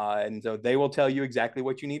 And so they will tell you exactly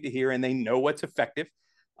what you need to hear, and they know what's effective.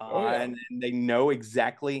 And they know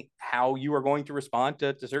exactly how you are going to respond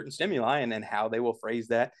to certain stimuli, and how they will phrase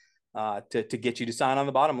that to get you to sign on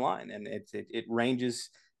the bottom line. And it ranges.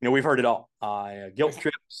 We've heard it all. Guilt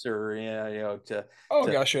trips, or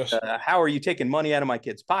Gosh, yes. How are you taking money out of my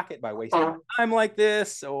kid's pocket by wasting time like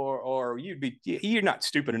this? Or you're not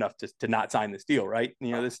stupid enough to not sign this deal, right?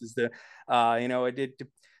 This is there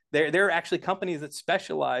are actually companies that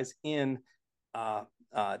specialize in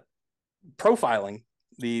profiling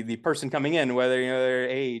the person coming in, whether their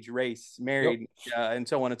age, race, married, and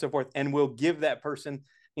so on and so forth, and will give that person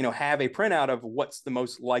have a printout of what's the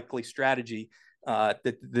most likely strategy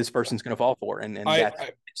that this person's going to fall for, and that's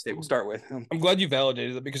what they will start with. I'm glad you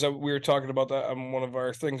validated it, because we were talking about that on one of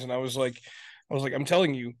our things, and I was like, I'm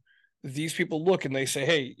telling you, these people look and they say,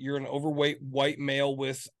 hey, you're an overweight white male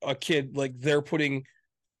with a kid. Like, they're putting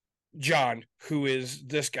John, who is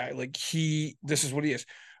this guy, like this is what he is.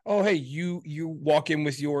 Oh, hey, you walk in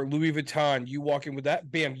with your Louis Vuitton, you walk in with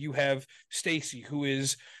that, bam, you have Stacy, who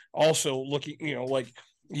is also looking, like,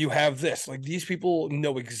 you have this. Like, these people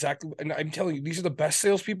know exactly, and I'm telling you, these are the best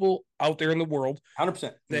salespeople out there in the world.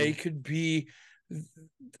 100%. They could be.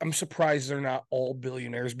 I'm surprised they're not all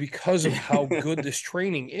billionaires because of how good this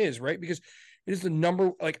training is, right? Because it is the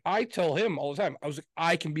number. Like, I tell him all the time, I was like,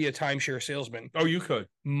 I can be a timeshare salesman. Oh, you could,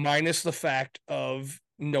 minus the fact of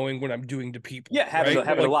knowing what I'm doing to people. Yeah, having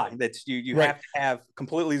right? a lie. That's you right. have to have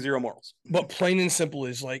completely zero morals. But plain and simple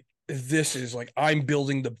is like, this is like, I'm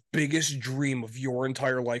building the biggest dream of your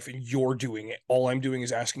entire life, and you're doing it. All I'm doing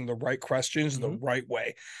is asking the right questions the right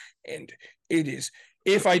way. And it is,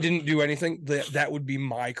 if I didn't do anything, that would be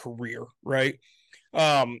my career, right?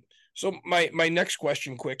 So my next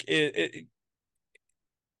question, quick,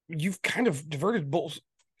 you've kind of diverted both.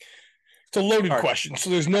 It's a loaded question, so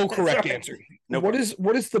there's no correct answer. What is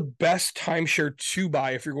the best timeshare to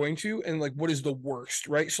buy if you're going to, and like, what is the worst,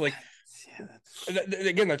 right? So like,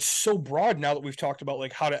 again, that's so broad now that we've talked about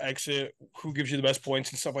like how to exit, who gives you the best points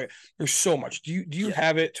and stuff like that. There's so much. Do you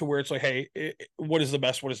have it to where it's like, hey, what is the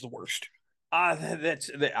best? What is the worst?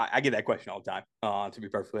 I get that question all the time, to be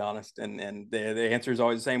perfectly honest. And the answer is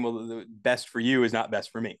always the same. Well, the best for you is not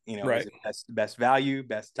best for me. Right. Is it best value,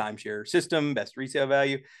 best timeshare system, best resale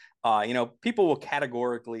value. People will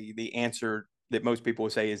categorically, the answer that most people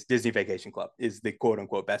would say is Disney Vacation Club is the quote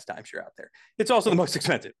unquote best timeshare out there. It's also the most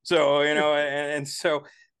expensive. So,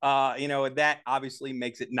 that obviously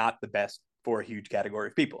makes it not the best for a huge category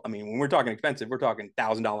of people. I mean, when we're talking expensive, we're talking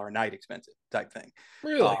 $1,000 a night expensive type thing.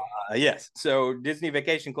 Really? Yes. So Disney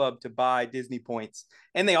Vacation Club to buy Disney points,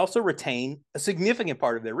 and they also retain a significant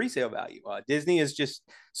part of their resale value. Disney is just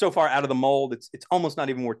so far out of the mold. It's almost not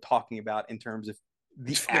even worth talking about in terms of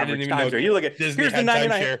the average timeshare. You look at Disney, here's the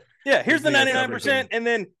 99. Yeah, here's Disney the 99%, and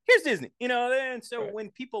then here's Disney. And so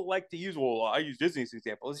when people like to use, I use Disney as an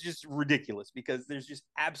example, it's just ridiculous because there's just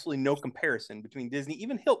absolutely no comparison between Disney,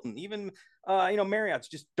 even Hilton, even Marriott's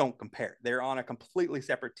just don't compare. They're on a completely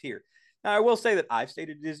separate tier. Now, I will say that I've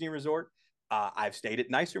stayed at a Disney resort. I've stayed at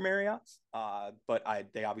nicer Marriotts, but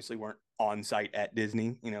they obviously weren't on site at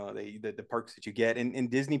Disney. You know, the perks that you get,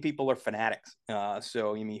 and Disney people are fanatics.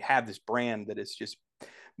 So you have this brand that is just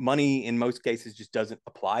money in most cases just doesn't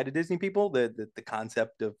apply to Disney people. The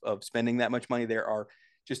concept of spending that much money, there are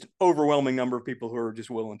just an overwhelming number of people who are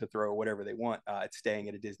just willing to throw whatever they want at staying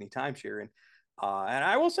at a Disney timeshare. And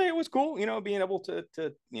I will say it was cool, being able to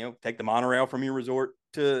take the monorail from your resort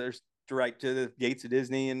to right to the gates of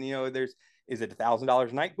Disney. And, is it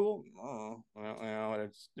 $1,000 a night cool? Oh, well,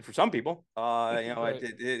 it's for some people. Right.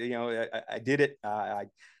 I did it.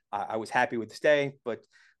 I was happy with the stay, but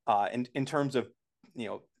in terms of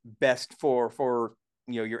best for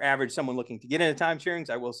your average someone looking to get into timesharings,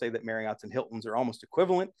 I will say that Marriott's and Hilton's are almost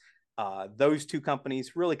equivalent. Those two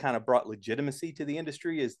companies really kind of brought legitimacy to the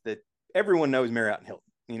industry. Is that everyone knows Marriott and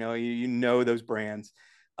Hilton? You know those brands.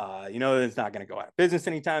 That it's not going to go out of business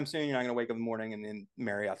anytime soon. You're not going to wake up in the morning and then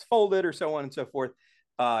Marriott's folded or so on and so forth.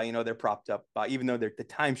 They're propped up, even though the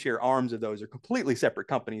timeshare arms of those are completely separate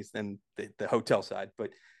companies than the hotel side, but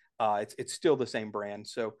it's still the same brand.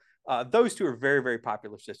 So those two are very, very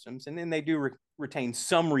popular systems, and then they do retain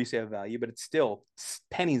some resale value, but it's still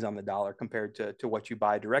pennies on the dollar compared to what you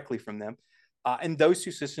buy directly from them. And those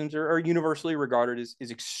two systems are universally regarded as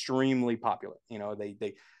extremely popular.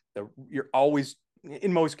 You're always,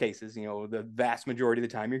 in most cases, the vast majority of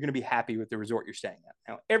the time, you're going to be happy with the resort you're staying at.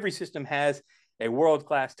 Now, every system has a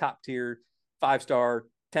world-class, top-tier, 5-star,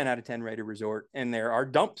 10 out of 10 rated resort, and there are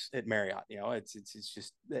dumps at Marriott. It's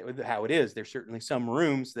just how it is. There's certainly some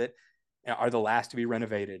rooms that are the last to be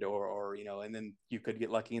renovated, or and then you could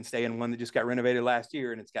get lucky and stay in one that just got renovated last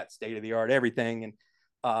year and it's got state-of-the-art everything. And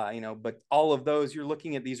but all of those, you're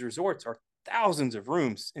looking at these resorts are thousands of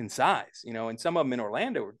rooms in size, and some of them in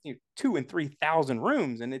Orlando are 2,000 and 3,000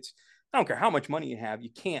 rooms. And I don't care how much money you have, you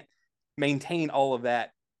can't maintain all of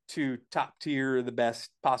that to top tier, the best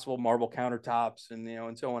possible marble countertops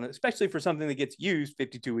and so on, especially for something that gets used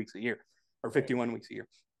 52 weeks a year or 51 weeks a year.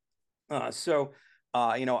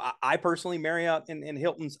 I personally, Marriott and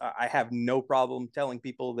Hilton's, I have no problem telling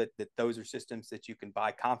people that those are systems that you can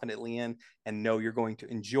buy confidently in and know you're going to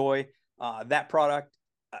enjoy that product.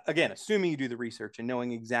 Again, assuming you do the research and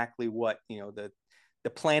knowing exactly what the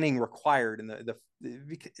planning required, and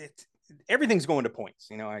everything's going to points.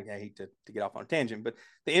 I hate to get off on a tangent, but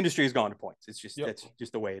the industry has gone to points. It's just that's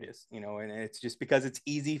just the way it is. And it's just because it's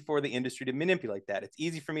easy for the industry to manipulate that. It's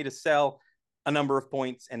easy for me to sell a number of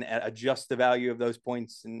points and adjust the value of those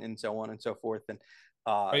points and so on and so forth. And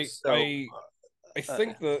I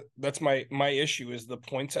think that's my issue is the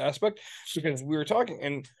points aspect, because we were talking,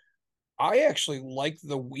 and I actually like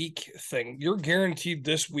the week thing. You're guaranteed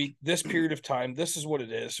this week, this period of time, this is what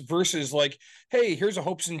it is, versus like, hey, here's a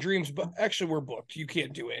hopes and dreams, but actually we're booked, you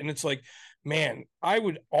can't do it. And it's like, man, I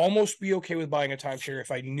would almost be okay with buying a timeshare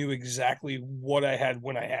if I knew exactly what I had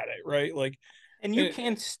when I had it, right? Like, and you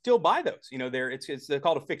can still buy those. They're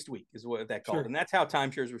called a fixed week is what that called. Sure. And that's how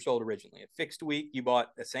timeshares were sold originally. A fixed week, you bought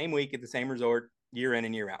the same week at the same resort year in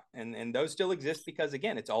and year out. And those still exist because,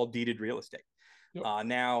 again, it's all deeded real estate. Yep.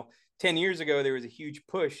 Now, 10 years ago, there was a huge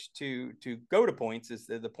push to go to points as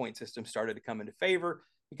the point system started to come into favor,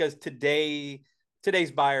 because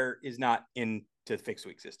today's buyer is not into the fixed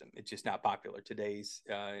week system. It's just not popular. Today's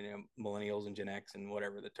millennials and Gen X and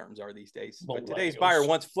whatever the terms are these days. But today's buyer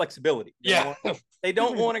wants flexibility. They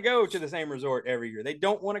don't want to go to the same resort every year. They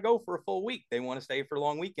don't want to go for a full week. They want to stay for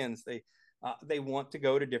long weekends. They want to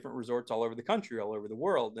go to different resorts all over the country, all over the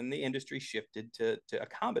world. And the industry shifted to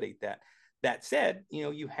accommodate that. That said,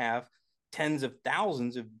 you have tens of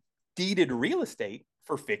thousands of deeded real estate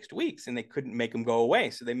for fixed weeks, and they couldn't make them go away.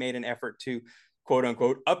 So they made an effort to, quote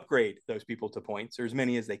unquote, upgrade those people to points, or as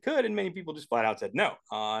many as they could. And many people just flat out said no.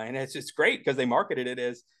 And it's just great because they marketed it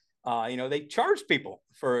as, they charged people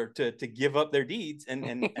to give up their deeds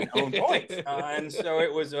and own points. And so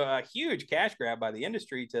it was a huge cash grab by the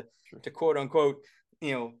industry to quote unquote,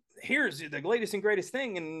 here's the latest and greatest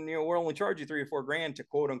thing, and we'll only charge you $3 or $4 to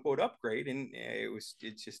quote unquote upgrade. And it's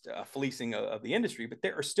just a fleecing of the industry. But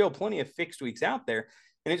there are still plenty of fixed weeks out there,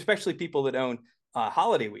 and especially people that own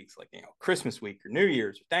holiday weeks like Christmas week or New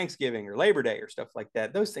Year's or Thanksgiving or Labor Day or stuff like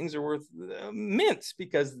that. Those things are worth mints,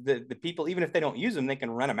 because the people, even if they don't use them, they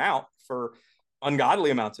can rent them out for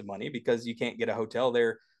ungodly amounts of money, because you can't get a hotel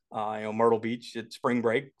there. Myrtle Beach at spring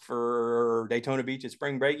break or Daytona Beach at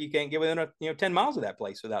spring break, you can't get within 10 miles of that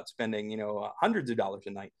place without spending hundreds of dollars a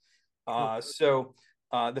night. So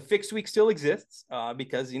the fixed week still exists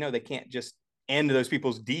because they can't just end those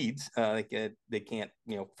people's deeds. They can't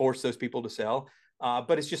force those people to sell.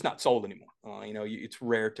 but it's just not sold anymore. It's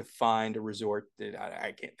rare to find a resort that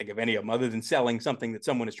I can't think of any of them other than selling something that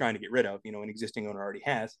someone is trying to get rid of, an existing owner already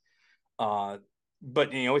has. But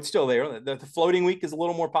it's still there. The floating week is a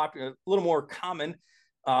little more popular, a little more common,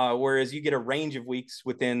 whereas you get a range of weeks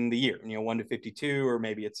within the year, 1 to 52, or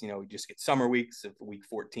maybe it's, you just get summer weeks of week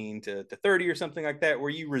 14 to 30 or something like that,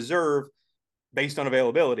 where you reserve based on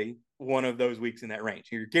availability one of those weeks in that range.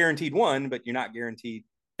 You're guaranteed one, but you're not guaranteed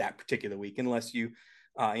that particular week unless you,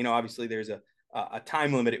 obviously there's a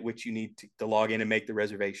time limit at which you need to log in and make the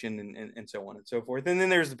reservation and so on and so forth. And then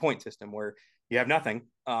there's the point system where you have nothing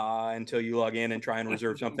until you log in and try and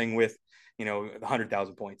reserve something with,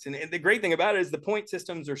 100,000 points. And the great thing about it is the point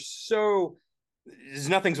systems are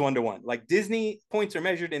nothing's one-to-one. Like Disney points are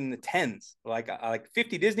measured in the tens. Like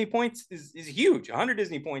 50 Disney points is huge. 100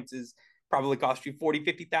 Disney points is probably cost you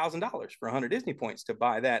 $40,000, $50,000 for 100 Disney points to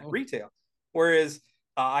buy that retail. Whereas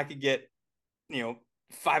I could get,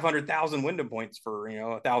 500,000 Wyndham points for,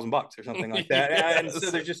 $1,000 or something like that. Yes. And so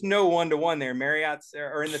there's just no one-to-one there. Marriott's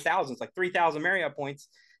are in the thousands, like 3,000 Marriott points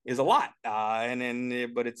is a lot.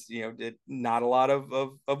 But it's, not a lot of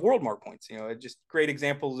WorldMark points, just great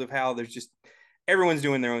examples of how there's just, everyone's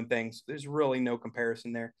doing their own things. There's really no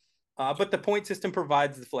comparison there. But the point system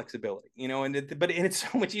provides the flexibility, and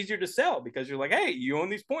it's so much easier to sell because you're like, hey, you own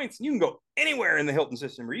these points and you can go anywhere in the Hilton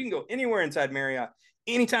system, or you can go anywhere inside Marriott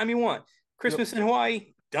anytime you want. Christmas in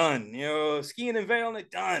Hawaii, done. Skiing in Vail,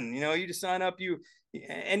 done. You just sign up.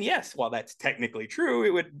 And yes, while that's technically true, it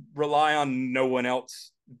would rely on no one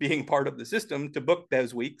else being part of the system to book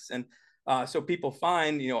those weeks. And so people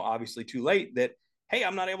find, obviously too late that, hey,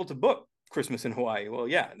 I'm not able to book Christmas in Hawaii. Well,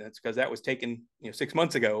 yeah, that's because that was taken 6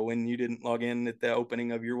 months ago when you didn't log in at the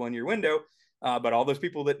opening of your 1-year window. But all those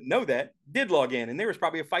people that know that did log in, and there was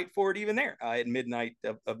probably a fight for it even there at midnight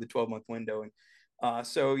of the 12-month window. And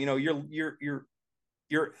so you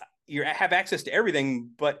have access to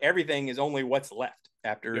everything, but everything is only what's left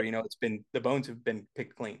after it's been, the bones have been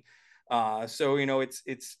picked clean. So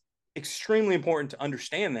it's extremely important to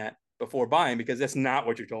understand that before buying, because that's not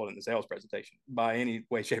what you're told in the sales presentation by any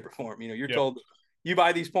way, shape, or form. You're told you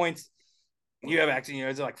buy these points, you have access.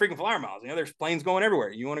 It's like freaking flyer miles. There's planes going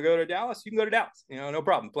everywhere. You want to go to Dallas, you can go to Dallas. No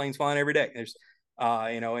problem. Planes flying every day. There's,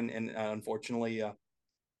 and unfortunately,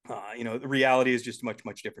 the reality is just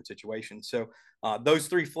much different situation. So those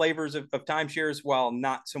three flavors of timeshares, while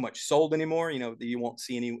not so much sold anymore, you won't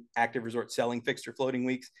see any active resort selling fixed or floating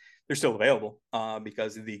weeks. They're still available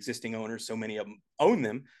because of the existing owners. So many of them own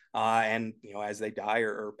them, and as they die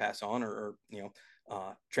or pass on or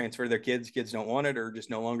transfer to their kids don't want it or just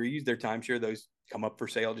no longer use their timeshare, those come up for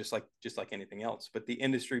sale just like anything else. But the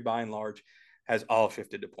industry by and large has all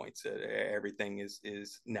shifted to points. Everything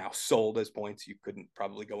is now sold as points. You couldn't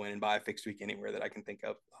probably go in and buy a fixed week anywhere that I can think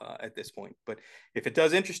of at this point. But if it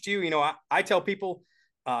does interest you, I tell people,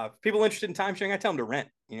 people interested in timesharing, I tell them to rent.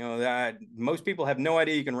 That most people have no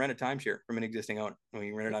idea you can rent a timeshare from an existing owner. You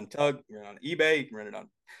can rent it on Tug, you can rent it on eBay, you can rent it on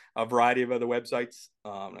a variety of other websites.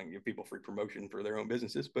 I can give people free promotion for their own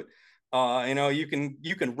businesses, but you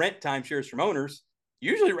can rent timeshares from owners,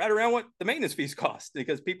 usually right around what the maintenance fees cost,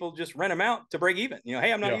 because people just rent them out to break even.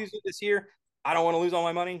 Hey, I'm not using it this year. I don't want to lose all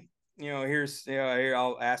my money. Here's, here,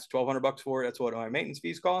 I'll ask $1,200 for it. That's what my maintenance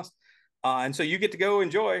fees cost. And so you get to go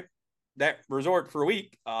enjoy that resort for a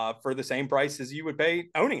week for the same price as you would pay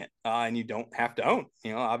owning it. And you don't have to own,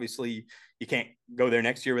 obviously you can't go there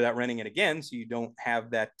next year without renting it again. So you don't have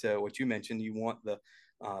that, what you mentioned, you want the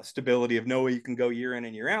stability of knowing you can go year in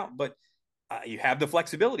and year out, but you have the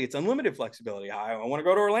flexibility. It's unlimited flexibility. I want to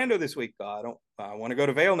go to Orlando this week. I want to go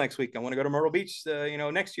to Vail next week. I want to go to Myrtle Beach,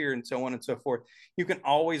 next year, and so on and so forth. You can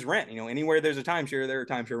always rent. Anywhere there's a timeshare, there are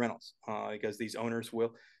timeshare rentals because these owners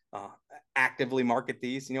will actively market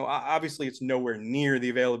these. Obviously, it's nowhere near the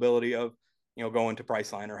availability of going to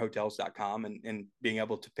Priceline or Hotels.com and being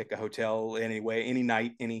able to pick a hotel anyway, any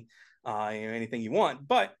night, anything you want.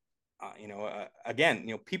 But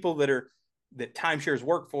again, people that timeshares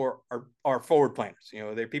work for are forward planners.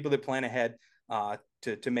 They're people that plan ahead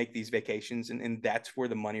to make these vacations, and that's where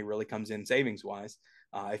the money really comes in savings wise.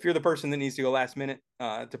 If you're the person that needs to go last minute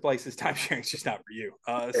to places, timesharing is just not for you.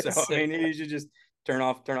 So I mean, you should just turn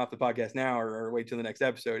off the podcast now or wait till the next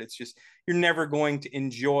episode. It's just, you're never going to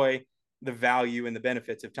enjoy the value and the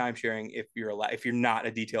benefits of time sharing if you're not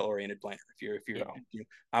a detail oriented planner. If you're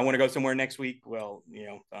I want to go somewhere next week. Well,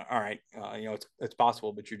 all right, it's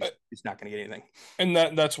possible, but you're just not going to get anything. And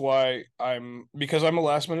that's why because I'm a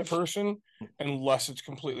last minute person, unless it's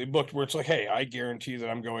completely booked, where it's like, hey, I guarantee that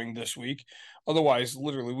I'm going this week. Otherwise,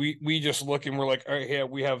 literally, we just look and we're like, all right, yeah,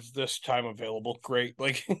 we have this time available. Great,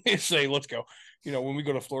 like say, let's go. When we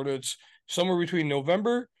go to Florida, it's somewhere between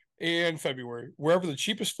November and February, wherever the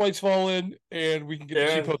cheapest flights fall in, and we can get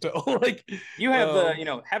a cheap hotel. Like you have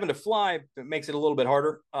having to fly makes it a little bit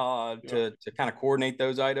harder to kind of coordinate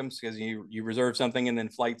those items, because you reserve something and then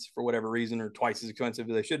flights for whatever reason are twice as expensive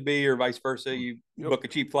as they should be, or vice versa. You book a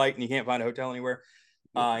cheap flight and you can't find a hotel anywhere.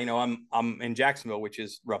 I'm in Jacksonville, which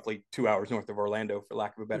is roughly 2 hours north of Orlando, for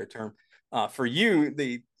lack of a better term. For you,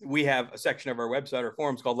 we have a section of our website or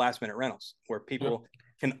forums called Last Minute Rentals, where people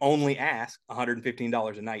can only ask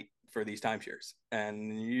 $115 a night for these timeshares,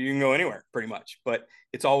 and you can go anywhere pretty much, but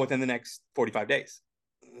it's all within the next 45 days.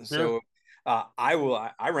 So I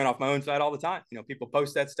rent off my own site all the time. People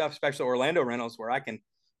post that stuff, especially Orlando rentals, where I can,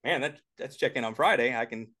 that's check in on Friday. I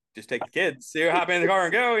can just take the kids, hop in the car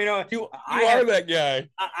and go. You are that guy.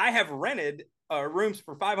 I have rented rooms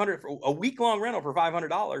for $500 for a week-long rental for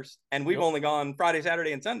 $500, and we've only gone Friday,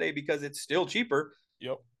 Saturday, and Sunday because it's still cheaper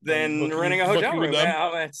than renting a hotel room.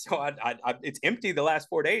 So it's empty the last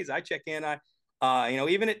 4 days. I check in.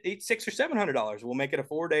 Even at $600 or $700, we'll make it a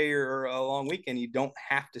 4-day or a long weekend. You don't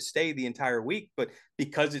have to stay the entire week, but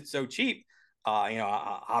because it's so cheap, I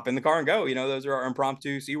hop in the car and go. Those are our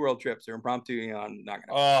impromptu SeaWorld trips, or impromptu. I'm not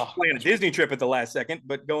gonna plan a Disney trip at the last second,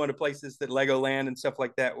 but going to places that Legoland and stuff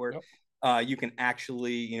like that, where you can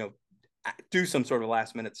actually do some sort of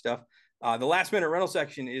last minute stuff. The last minute rental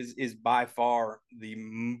section is by far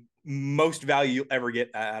the most value you'll ever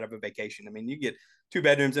get out of a vacation. I mean, you get 2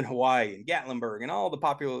 bedrooms in Hawaii and Gatlinburg and all the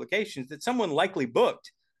popular locations that someone likely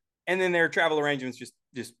booked, and then their travel arrangements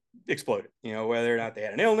just exploded. Whether or not they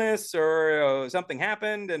had an illness or something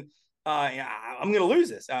happened, and I'm going to lose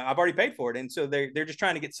this. I've already paid for it, and so they're just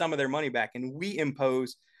trying to get some of their money back. And we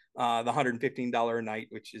impose the $115 a night,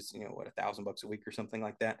 which is $1,000 a week or something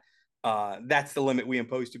like that. That's the limit we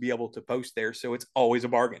impose to be able to post there. So it's always a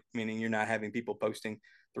bargain, meaning you're not having people posting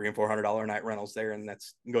 $300 and $400 a night rentals there, and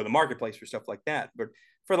that's go to the marketplace for stuff like that. But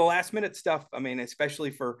for the last minute stuff, I mean,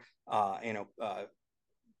 especially for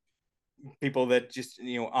people that just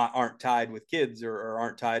aren't tied with kids or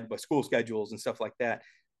aren't tied by school schedules and stuff like that,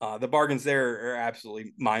 the bargains there are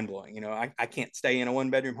absolutely mind-blowing. I can't stay in a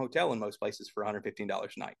 1-bedroom hotel in most places for $115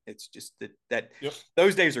 a night. It's just that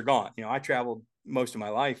those days are gone. I traveled most of my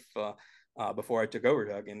life before I took over,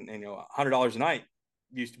 Doug, and $100 a night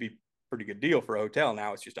used to be a pretty good deal for a hotel.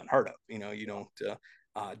 Now it's just unheard of. You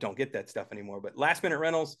don't get that stuff anymore. But last minute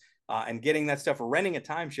rentals and getting that stuff, renting a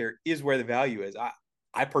timeshare, is where the value is.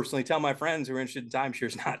 I personally tell my friends who are interested in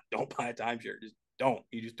timeshares, don't buy a timeshare. Just don't.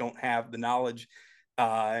 You just don't have the knowledge.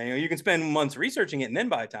 You can spend months researching it and then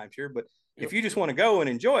buy a timeshare, but if you just want to go and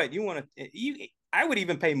enjoy it, I would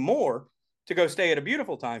even pay more to go stay at a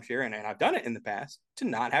beautiful timeshare, and I've done it in the past, to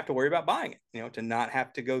not have to worry about buying it, to not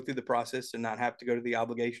have to go through the process and not have to go to the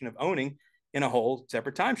obligation of owning in a whole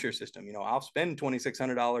separate timeshare system. I'll spend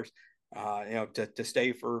 $2,600, to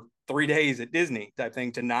stay for 3 days at Disney type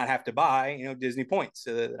thing, to not have to buy, Disney points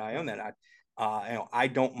so that I own that. I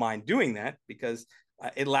don't mind doing that because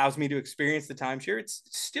it allows me to experience the timeshare. It's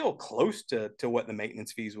still close to what the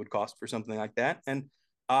maintenance fees would cost for something like that. And,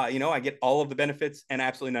 I get all of the benefits and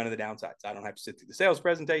absolutely none of the downsides. I don't have to sit through the sales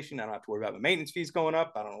presentation. I don't have to worry about the maintenance fees going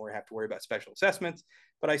up. I don't have to worry about special assessments,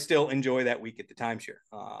 but I still enjoy that week at the timeshare.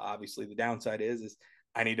 Obviously the downside is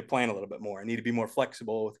I need to plan a little bit more. I need to be more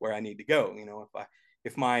flexible with where I need to go.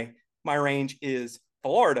 If my range is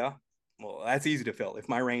Florida, well, that's easy to fill. If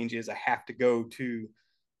my range is I have to go to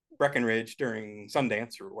Breckenridge during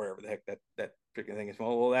Sundance or wherever the heck that particular thing is,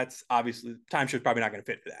 well, that's obviously timeshare is probably not going to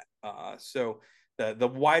fit for that. So the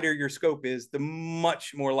wider your scope is, the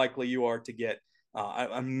much more likely you are to get an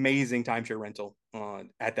amazing timeshare rental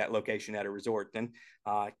at that location at a resort. And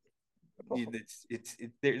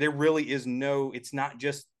there really is no. It's not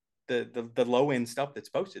just the low end stuff that's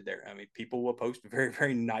posted there. I mean, people will post very,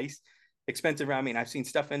 very nice, expensive. I mean, I've seen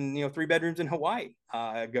stuff in 3 bedrooms in Hawaii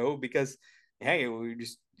go because, hey,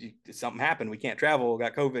 something happened. We can't travel. We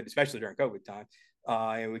got COVID, especially during COVID time.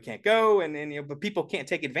 And we can't go. But people can't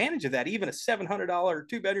take advantage of that. Even a $700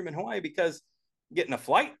 2-bedroom in Hawaii, because getting a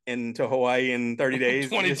flight into Hawaii in 30 days.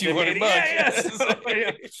 $2,200 Yeah,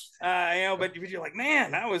 so, but you're like,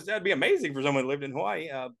 man, that'd be amazing for someone who lived in Hawaii.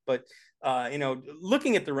 But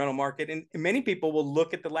looking at the rental market, and many people will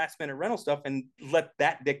look at the last minute rental stuff and let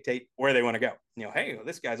that dictate where they want to go. Hey,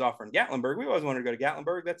 this guy's offering Gatlinburg. We always wanted to go to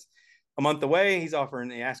Gatlinburg. That's a month away. He's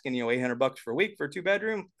asking $800 for a week for a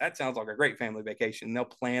 2-bedroom. That sounds like a great family vacation. They'll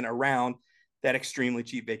plan around that extremely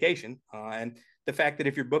cheap vacation. And the fact that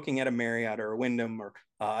if you're booking at a Marriott or a Wyndham or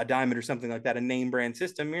a Diamond or something like that, a name brand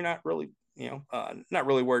system, you're not really, not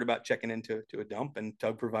really worried about checking into a dump. And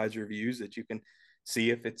Tug provides reviews that you can see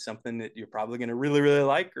if it's something that you're probably going to really, really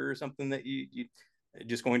like, or something that you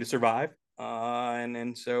just going to survive.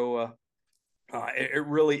 So it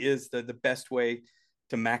really is the best way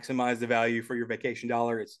to maximize the value for your vacation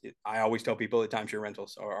dollar. I always tell people that timeshare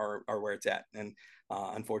rentals are where it's at. And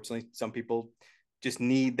unfortunately, some people just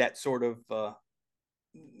need that sort of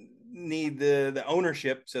need the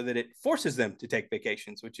ownership so that it forces them to take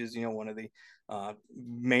vacations, which is one of the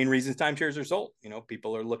main reasons timeshares are sold.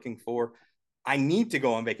 People are looking for, I need to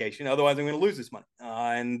go on vacation, otherwise I'm going to lose this money,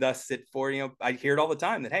 and thus I hear it all the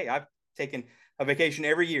time that, hey, I've taken a vacation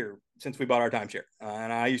every year since we bought our timeshare,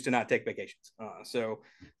 and I used to not take vacations. So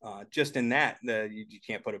just in that, you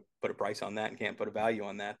can't put a price on that and can't put a value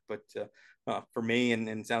on that. But for me, and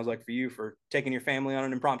it sounds like for you, for taking your family on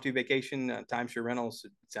an impromptu vacation, timeshare rentals,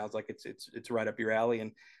 it sounds like it's right up your alley.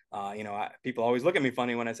 And people always look at me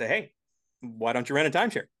funny when I say, hey, why don't you rent a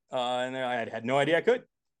timeshare? And I had no idea I could.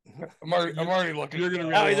 I'm already looking. You're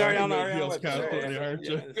gonna he's already on the the constantly, aren't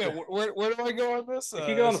you? Yeah, where do I go on this? If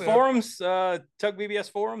you go on the forums, Tug BBS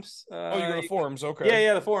forums. You go to forums, okay.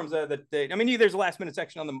 Yeah, the forums. There's a last minute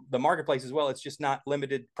section on the marketplace as well. It's just not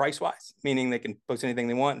limited price wise, meaning they can post anything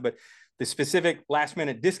they want. But the specific last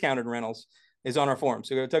minute discounted rentals is on our forums.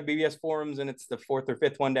 So go to Tug BBS forums, and it's the 4th or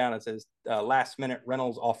 5th one down. It says last minute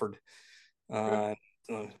rentals offered.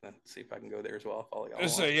 Let's see if I can go there as well. I'll follow y'all.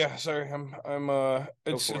 Yeah, sorry.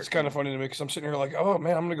 It's kind of funny to me because I'm sitting here like, oh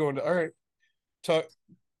man, I'm gonna go into all right.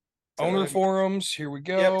 Owner forums. Here we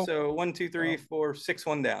go. Yep. So 1, 2, 3, 4, 6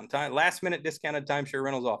 one down. Last minute discounted timeshare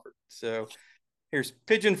rentals offered. So here's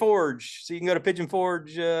Pigeon Forge. So you can go to Pigeon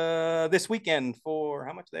Forge this weekend for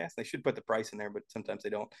how much they ask. They should put the price in there, but sometimes they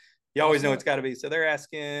don't. You always know it's got to be. So they're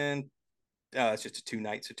asking. It's just a 2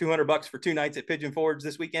 nights. So $200 for 2 nights at Pigeon Forge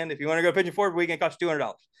this weekend. If you want to go to Pigeon Forge, weekend costs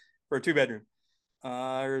 $200 for a 2-bedroom.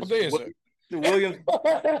 What day is it? Williams.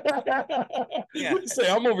 Yeah.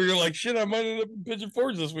 Say I'm over here like shit. I might end up in Pigeon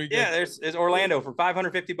Forge this weekend. Yeah, there's Orlando for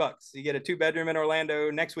 $550. You get a 2-bedroom in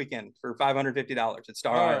Orlando next weekend for $550 at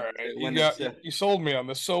Star Island. All right. You sold me on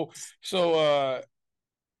this. So all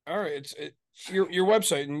right, it's your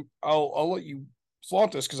website, and I'll let you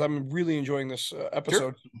flaunt this because I'm really enjoying this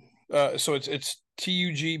episode. Sure. So it's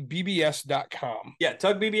tugbbs.com. Yeah,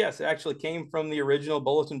 Tug BBS. It actually came from the original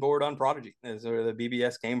bulletin board on Prodigy. That's where the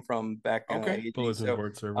BBS came from back. Bulletin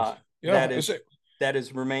board service. That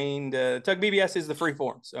has remained. Tug BBS is the free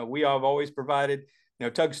forum. So we have always provided.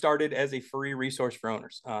 Tug started as a free resource for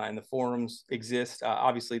owners, and the forums exist.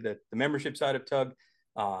 Obviously, the membership side of Tug.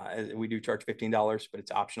 We do charge $15, but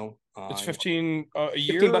it's optional. It's $15 a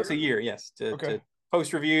year. $15 a year, yes. To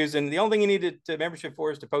post reviews, and the only thing you need to membership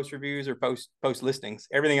for is to post reviews or post listings.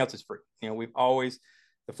 Everything else is free.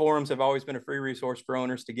 The forums have always been a free resource for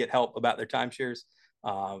owners to get help about their timeshares.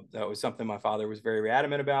 That was something my father was very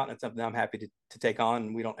adamant about, and it's something I'm happy to take on.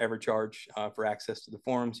 And we don't ever charge for access to the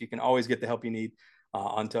forums. You can always get the help you need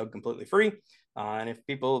on Tug completely free. And if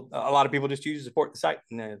a lot of people just choose to support the site,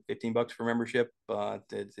 and $15 for membership,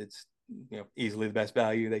 it's easily the best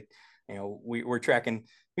value. We're tracking.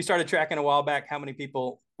 We started tracking a while back how many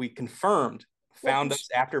people we confirmed found us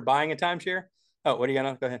after buying a timeshare. Oh, what are you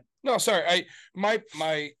gonna go ahead? No, sorry. I'm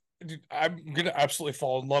gonna absolutely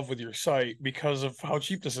fall in love with your site because of how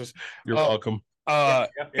cheap this is. You're welcome.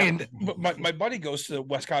 And my buddy goes to the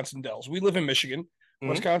Wisconsin Dells. We live in Michigan. Mm-hmm.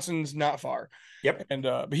 Wisconsin's not far. Yep. And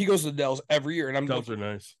but he goes to the Dells every year, and Dells are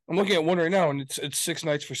nice. I'm looking at one right now, and it's 6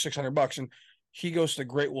 nights for $600, and he goes to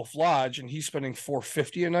Great Wolf Lodge, and he's spending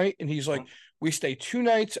 $450 a night, and he's like, we stay 2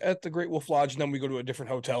 nights at the Great Wolf Lodge, and then we go to a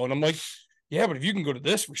different hotel. And I'm like, yeah, but if you can go to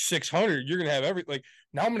this for $600, you're gonna have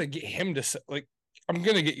now I'm gonna get him to I'm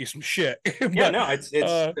gonna get you some shit. But, it's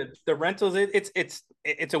the rentals.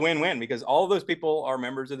 It's a win-win because all of those people are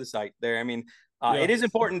members of the site. There, it is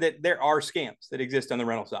important that there are scams that exist on the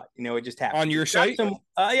rental side. It just happens on your site. There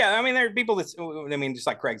are people that just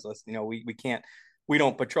like Craigslist. We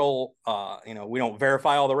don't patrol. We don't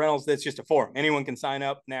verify all the rentals. That's just a forum. Anyone can sign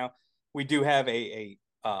up. Now we do have a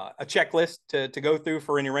checklist to go through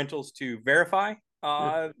for any rentals to verify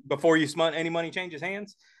before any money changes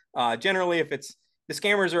hands. Generally, if it's the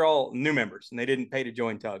scammers are all new members and they didn't pay to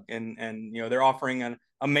join Tug, and they're offering an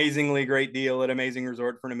amazingly great deal at Amazing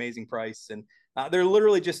Resort for an amazing price, and they're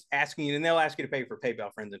literally just asking you, and they'll ask you to pay for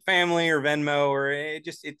PayPal, friends and family, or Venmo, or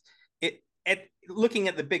at looking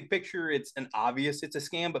at the big picture, it's a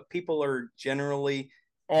scam, but people are generally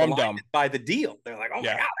I'm dumb by the deal. They're like, oh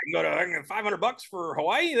my God, I can get $500 for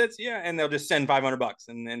Hawaii. And they'll just send $500.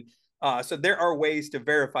 And then, so there are ways to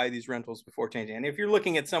verify these rentals before changing. And if you're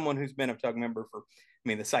looking at someone who's been a Tug member for,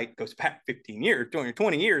 the site goes back 15 years,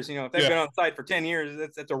 20 years, if they've been on the site for 10 years,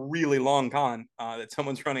 that's a really long con that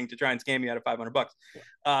someone's running to try and scam you out of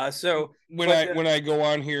 $500. So when I go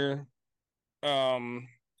on here,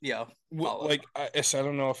 yeah, I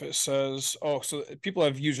don't know if it says, so people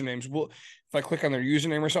have usernames. If I click on their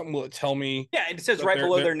username or something, will it tell me? Yeah, it says right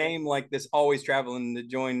below their name, like this always traveling that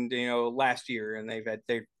joined, last year, and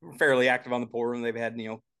they're fairly active on the forum. They've had,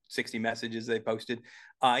 60 messages they posted.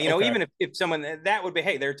 Even if someone that would be,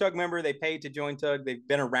 hey, they're a Tug member, they paid to join Tug, they've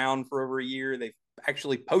been around for over a year, they've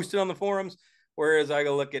actually posted on the forums. Whereas I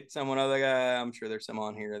go look at someone other guy, I'm sure there's some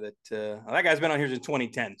on here that that guy's been on here since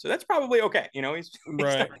 2010, so that's probably okay.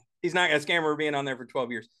 He's not a scammer being on there for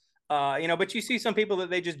 12 years. But you see some people that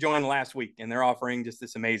they just joined last week and they're offering just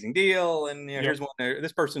this amazing deal. And here's one.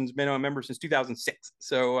 This person's been a member since 2006,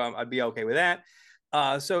 so I'd be okay with that.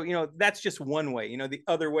 So that's just one way. The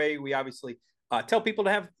other way, we obviously tell people to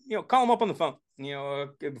have call them up on the phone.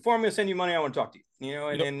 Before I'm going to send you money, I want to talk to you.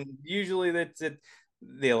 And usually that's it.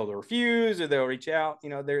 They'll refuse or they'll reach out.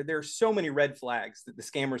 There's so many red flags that the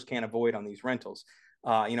scammers can't avoid on these rentals.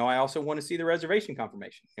 I also want to see the reservation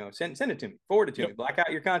confirmation. Send it to me, forward it to me, black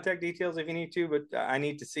out your contact details if you need to, but I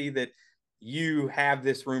need to see that you have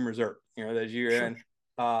this room reserved. That you're in.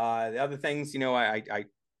 The other things,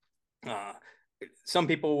 some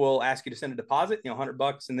people will ask you to send a deposit,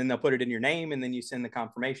 $100, and then they'll put it in your name, and then you send the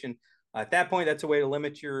confirmation. At that point, that's a way to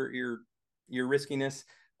limit your riskiness.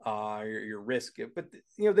 Your risk, but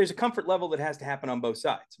there's a comfort level that has to happen on both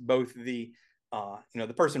sides, both the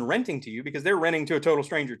the person renting to you, because they're renting to a total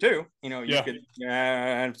stranger too. You could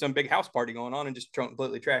have some big house party going on and just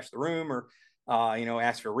completely trash the room, or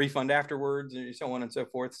ask for a refund afterwards, and so on and so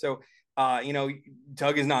forth. So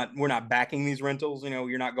Tug is not, we're not backing these rentals.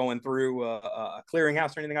 You're not going through a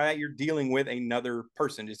clearinghouse or anything like that. You're dealing with another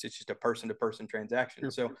person. It's just a person to person transaction.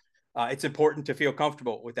 So it's important to feel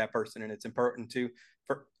comfortable with that person, and it's important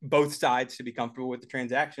for both sides to be comfortable with the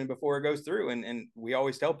transaction before it goes through. And we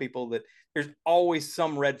always tell people that there's always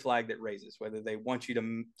some red flag that raises, whether they want you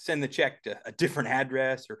to send the check to a different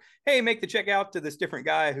address, or, hey, make the check out to this different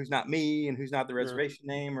guy who's not me and who's not the reservation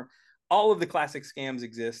name, or all of the classic scams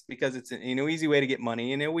exist because it's an easy way to get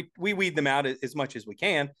money. We weed them out as much as we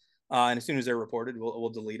can. And as soon as they're reported, we'll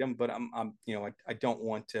delete them. But I don't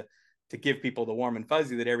want to give people the warm and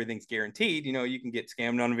fuzzy that everything's guaranteed. You can get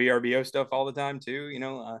scammed on VRBO stuff all the time too.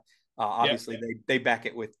 Obviously they back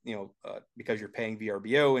it with, because you're paying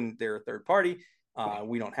VRBO and they're a third party.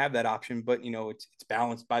 We don't have that option, but it's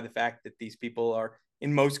balanced by the fact that these people are,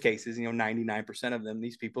 in most cases, 99% of them,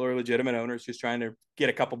 these people are legitimate owners just trying to get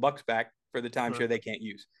a couple bucks back for the timeshare they can't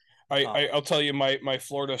use. I'll tell you my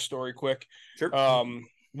Florida story quick. Sure.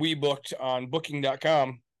 We booked on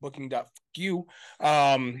booking.com, booking.fu.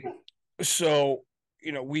 So,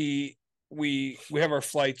 we have our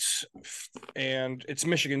flights, and it's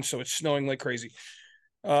Michigan, so it's snowing like crazy.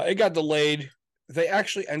 It got delayed. They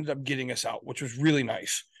actually ended up getting us out, which was really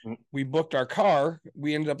nice. We booked our car.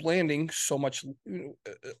 We ended up landing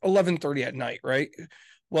 11:30 at night, right?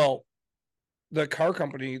 Well, the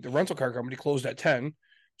rental car company closed at 10.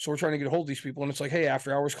 So we're trying to get a hold of these people, and it's like, hey,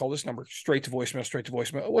 after hours, call this number, straight to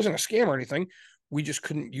voicemail. It wasn't a scam or anything. We just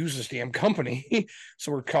couldn't use this damn company.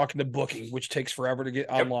 So we're talking to booking, which takes forever to get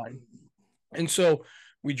online. And so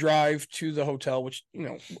we drive to the hotel, which,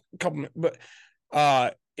 a couple minutes, but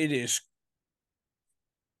it is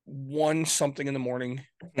 1-something in the morning.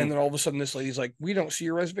 And then all of a sudden this lady's like, we don't see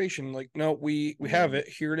your reservation. Like, no, we have it.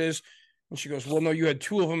 Here it is. And she goes, well, no, you had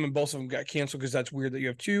 2 of them and both of them got canceled because that's weird that you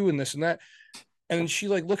have 2 and this and that. And then she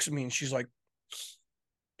looks at me and she's like,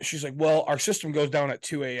 well, our system goes down at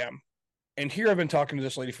 2 a.m. And here I've been talking to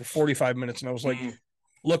this lady for 45 minutes. And I was like,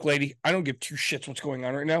 look, lady, I don't give 2 shits what's going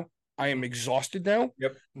on right now. I am exhausted now.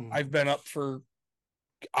 Yep. I've been up for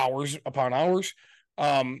hours upon hours.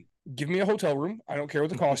 Give me a hotel room. I don't care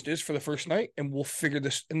what the cost is for the first night, and we'll figure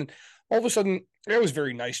this. And then all of a sudden, I was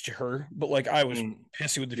very nice to her, but I was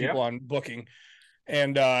pissy with the people on booking.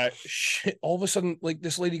 And all of a sudden,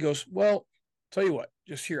 this lady goes, well, tell you what,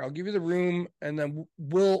 just here, I'll give you the room, and then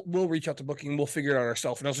we'll reach out to booking. We'll figure it out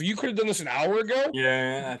ourselves. And I was like, you could have done this an hour ago.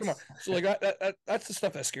 Yeah, Come on. So like that's the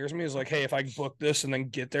stuff that scares me. Is like, hey, if I book this and then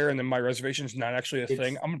get there, and then my reservation is not actually a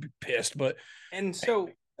thing, I'm gonna be pissed. But so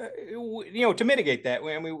to mitigate that,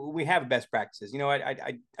 we have best practices.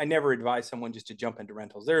 I never advise someone just to jump into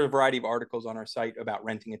rentals. There are a variety of articles on our site about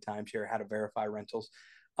renting a timeshare, how to verify rentals.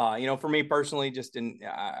 For me personally, just again,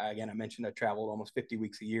 I mentioned I traveled almost 50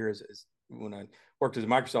 weeks a year as when I worked as a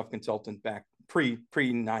Microsoft consultant back pre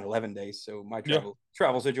 9/11 days. So my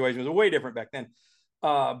travel situation was way different back then.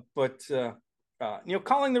 But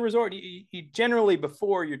calling the resort, you generally,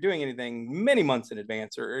 before you're doing anything, many months in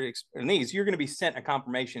advance or in these, you're going to be sent a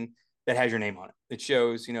confirmation that has your name on it. It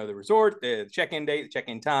shows, the resort, the check-in date, the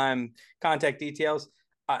check-in time, contact details.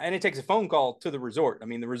 And it takes a phone call to the resort. I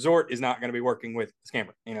mean, the resort is not going to be working with the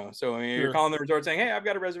scammer, So you're calling the resort saying, hey, I've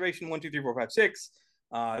got a reservation 1, 2, 3, 4, 5, 6.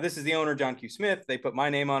 This is the owner, John Q. Smith. They put my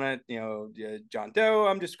name on it, John Doe.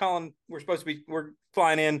 I'm just calling. We're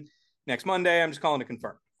flying in next Monday. I'm just calling to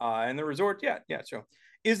confirm. And the resort, yeah. So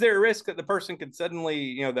is there a risk that the person could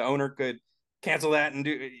suddenly, the owner could cancel that and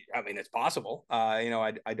do? I mean, it's possible.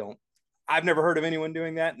 I don't. I've never heard of anyone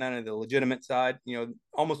doing that. None of the legitimate side.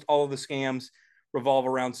 Almost all of the scams revolve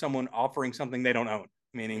around someone offering something they don't own,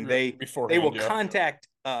 meaning they will contact.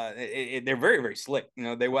 They're very, very slick.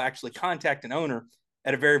 They will actually contact an owner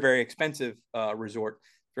at a very, very expensive resort.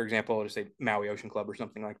 For example, I'll just say Maui Ocean Club or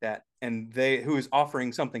something like that, and who is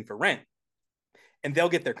offering something for rent, and they'll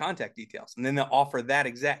get their contact details, and then they'll offer that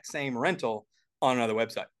exact same rental on another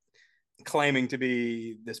website, claiming to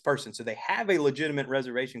be this person. So they have a legitimate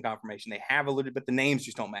reservation confirmation. They have but the names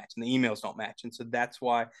just don't match and the emails don't match, and so that's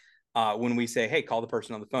why. When we say, hey, call the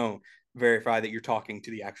person on the phone, verify that you're talking to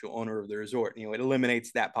the actual owner of the resort, it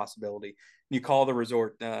eliminates that possibility. You call the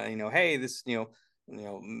resort, hey, this,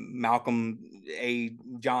 Malcolm A.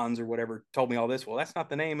 Johns or whatever told me all this. Well, that's not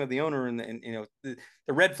the name of the owner. And the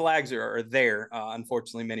red flags are there.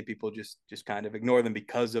 Unfortunately, many people just kind of ignore them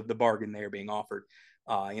because of the bargain they are being offered.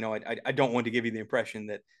 I don't want to give you the impression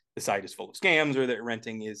that the site is full of scams or that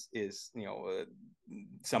renting is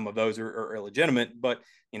some of those are illegitimate, but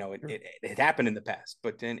it happened in the past.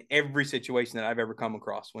 But in every situation that I've ever come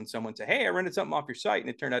across, when someone say, hey, I rented something off your site and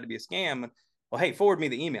it turned out to be a scam, and well, hey, forward me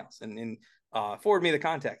the emails and forward me the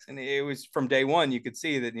contacts. And it was from day one, you could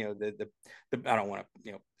see that, the I don't want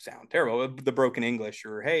to, sound terrible, the broken English,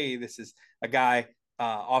 or, hey, this is a guy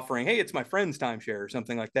offering, hey, it's my friend's timeshare or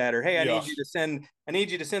something like that. Or, hey, I need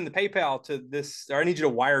you to send the PayPal to this, or I need you to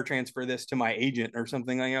wire transfer this to my agent or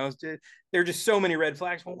something. There are just so many red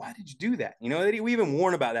flags. Well, why did you do that? We even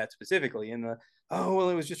warn about that specifically in oh, well,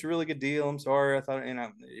 it was just a really good deal. I'm sorry. I thought,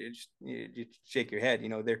 you shake your head,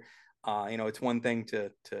 it's one thing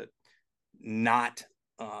to not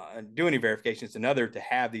do any verification. It's another to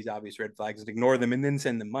have these obvious red flags and ignore them and then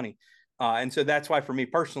send them money. And so that's why, for me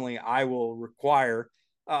personally, I will require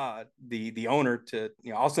the owner to,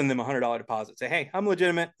 I'll send them $100 deposit. Say, hey, I'm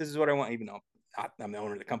legitimate. This is what I want, even though I'm the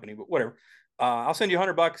owner of the company, but whatever. I'll send you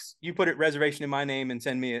 $100. You put it reservation in my name and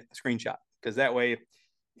send me a screenshot, because that way,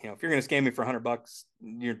 if you're going to scam me for $100,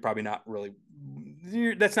 you're probably not really.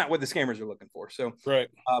 That's not what the scammers are looking for. So, right.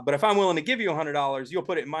 But if I'm willing to give you $100, you'll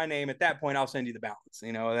put it in my name. At that point, I'll send you the balance.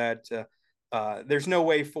 There's no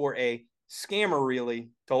way for a scammer really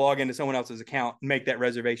to log into someone else's account, make that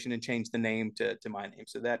reservation, and change the name to my name.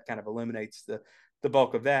 So that kind of eliminates the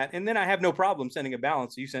bulk of that. And then I have no problem sending a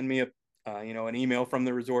balance. You send me an email from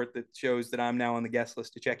the resort that shows that I'm now on the guest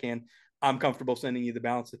list to check in. I'm comfortable sending you the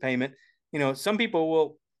balance of payment. Some people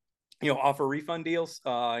will offer refund deals.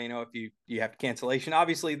 If you have cancellation,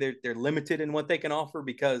 obviously they're limited in what they can offer,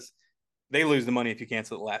 because they lose the money if you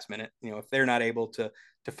cancel at the last minute. If they're not able to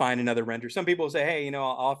find another renter. Some people say, hey, I'll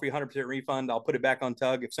offer you 100% refund. I'll put it back on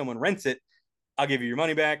Tug. If someone rents it, I'll give you your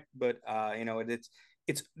money back. But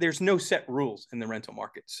there's no set rules in the rental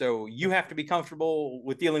market. So you have to be comfortable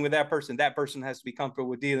with dealing with that person. That person has to be comfortable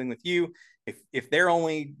with dealing with you. If they're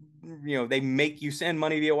only, they make you send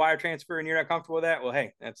money via wire transfer and you're not comfortable with that, well,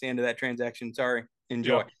 hey, that's the end of that transaction. Sorry,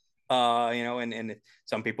 enjoy. And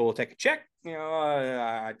some people will take a check.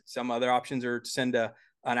 Some other options are to send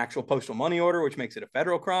an actual postal money order, which makes it a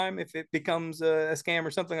federal crime if it becomes a scam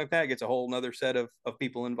or something like that. It gets a whole nother set of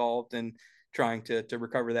people involved in trying to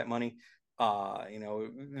recover that money.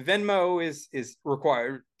 Venmo is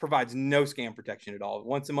required, provides no scam protection at all.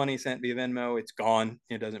 Once the money is sent via Venmo, it's gone.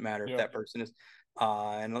 It doesn't matter if that person is.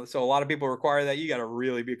 And so a lot of people require that. You got to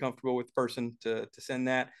really be comfortable with the person to send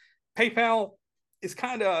that. PayPal is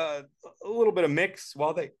kind of a little bit of mix.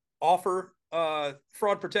 While they offer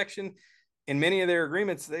fraud protection, in many of their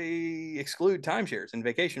agreements, they exclude timeshares and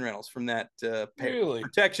vacation rentals from that Really?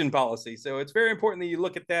 protection policy. So it's very important that you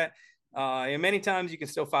look at that. And many times you can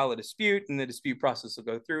still file a dispute, and the dispute process will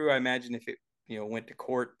go through. I imagine if it went to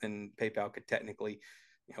court, then PayPal could technically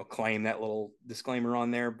claim that little disclaimer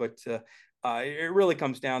on there. But it really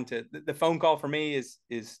comes down to the phone call for me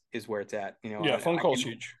is where it's at. Yeah, phone call's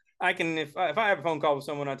huge. I can if I have a phone call with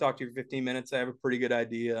someone I talk to for 15 minutes, I have a pretty good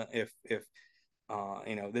idea if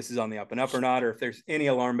this is on the up and up or not, or if there's any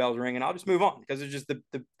alarm bells ringing, I'll just move on, because it's just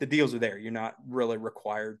the deals are there. You're not really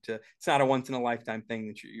required to. It's not a once in a lifetime thing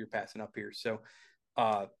that you're passing up here. So,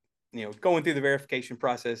 going through the verification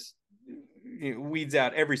process weeds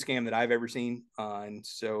out every scam that I've ever seen, and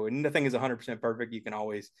so nothing is 100% perfect. You can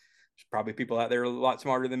always. There's probably people out there a lot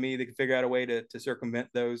smarter than me that can figure out a way to circumvent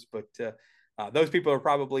those, but those people are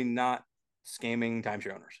probably not scamming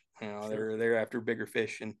timeshare owners. Sure. They're after bigger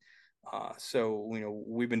fish, and so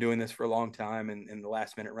we've been doing this for a long time, and the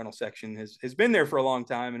last minute rental section has been there for a long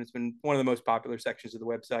time, and it's been one of the most popular sections of the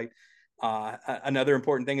website. Another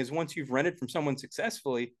important thing is once you've rented from someone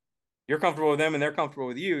successfully, you're comfortable with them and they're comfortable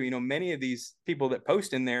with you. Many of these people that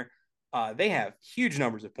post in there, they have huge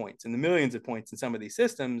numbers of points and the millions of points in some of these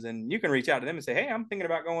systems. And you can reach out to them and say, hey, I'm thinking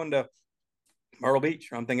about going to Myrtle Beach,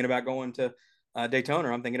 or I'm thinking about going to Daytona,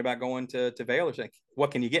 or I'm thinking about going to Vail, or like,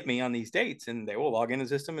 what can you get me on these dates? And they will log into the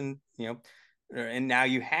system, and, and now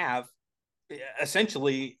you have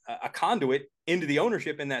essentially a conduit into the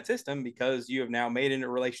ownership in that system, because you have now made in a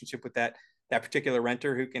relationship with that particular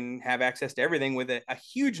renter who can have access to everything with a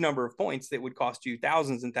huge number of points that would cost you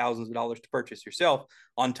thousands and thousands of dollars to purchase yourself,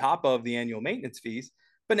 on top of the annual maintenance fees.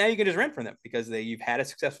 But now you can just rent from them because you've had a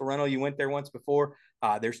successful rental. You went there once before.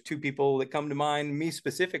 There's two people that come to mind, me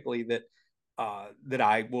specifically, that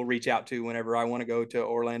I will reach out to whenever I want to go to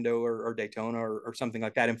Orlando or Daytona or something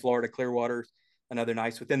like that. In Florida, Clearwater, another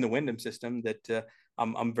nice within the Wyndham system that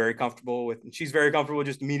I'm very comfortable with. And she's very comfortable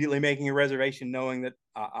just immediately making a reservation, knowing that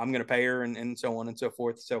I'm going to pay her, and so on and so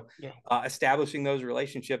forth. So establishing those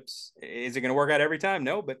relationships, is it going to work out every time?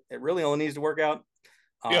 No, but it really only needs to work out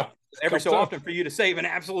every so often for you to save an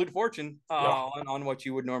absolute fortune on what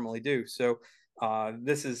you would normally do. So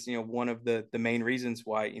this is one of the main reasons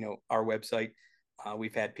why our website,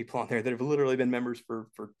 we've had people on there that have literally been members for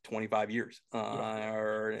 25 years.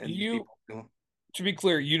 To be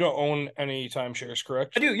clear, you don't own any timeshares,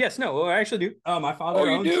 correct? I do. Yes. No, I actually do. My father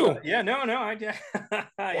owns. You do? Yeah. No. I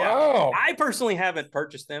Wow. I personally haven't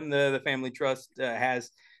purchased them. The family trust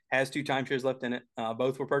has 2 timeshares left in it.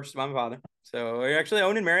 Both were purchased by my father. So we actually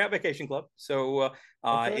own in Marriott Vacation Club. So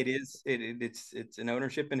okay. It's an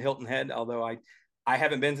ownership in Hilton Head. Although I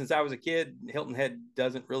haven't been since I was a kid. Hilton Head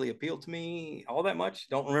doesn't really appeal to me all that much.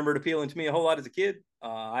 Don't remember it appealing to me a whole lot as a kid.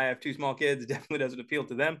 I have 2 small kids. It definitely doesn't appeal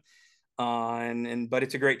to them. But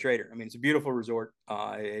it's a great trader. I mean, it's a beautiful resort.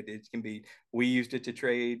 It can be. We used it to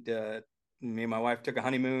trade. Me and my wife took a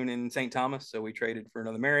honeymoon in St. Thomas, so we traded for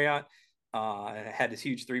another Marriott. And it had this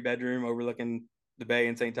huge 3-bedroom overlooking the bay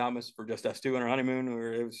in St. Thomas for just us 2 on our honeymoon.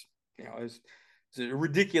 It was a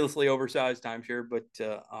ridiculously oversized timeshare, but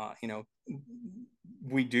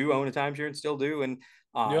we do own a timeshare and still do, and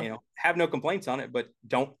have no complaints on it, but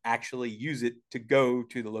don't actually use it to go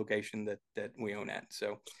to the location that we own at.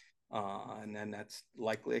 So. And then that's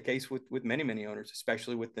likely a case with many owners,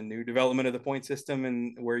 especially with the new development of the point system,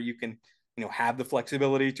 and where you can have the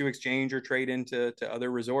flexibility to exchange or trade into other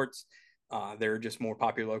resorts. There are just more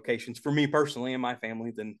popular locations for me personally and my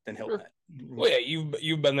family than Hilton Head. Well, yeah,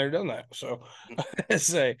 you've been there, done that. So I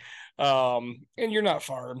say, and you're not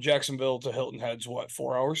far. Jacksonville to Hilton Head's what,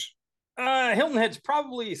 4 hours? Hilton Head's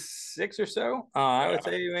probably 6 or so. I would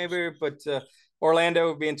say maybe, but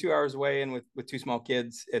Orlando being 2 hours away, and with 2 small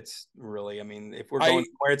kids, it's really, if we're going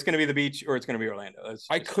somewhere, it's going to be the beach or it's going to be Orlando.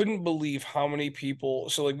 I couldn't believe how many people.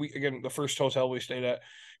 So like the first hotel we stayed at,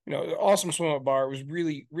 awesome swim up bar. It was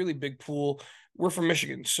really, really big pool. We're from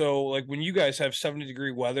Michigan. So like when you guys have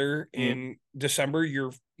 70-degree weather in December,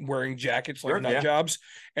 you're wearing jackets like nut jobs.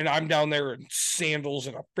 And I'm down there in sandals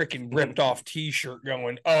and a freaking ripped off t-shirt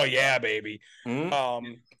going, oh yeah, baby.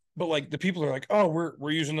 But like the people are like, oh,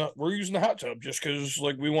 we're using the hot tub just because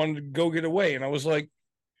like we wanted to go get away. And I was like,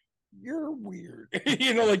 you're weird,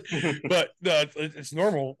 but it's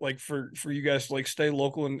normal like for you guys to like stay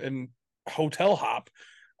local and hotel hop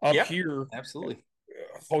up here. Absolutely.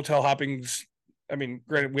 Hotel hopping's,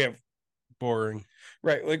 granted we have boring,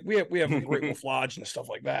 right? Like we have Great Wolf Lodge and stuff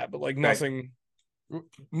like that, but like nothing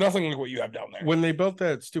like what you have down there. When they built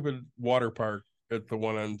that stupid water park at the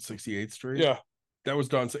one on 68th Street, that was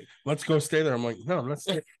done. Let's go stay there. I'm like, no, let's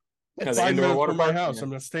stay. 5 minutes from my house.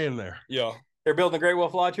 I'm not staying there. Yeah. They're building a Great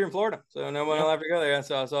Wolf Lodge here in Florida, so no one will have to go there.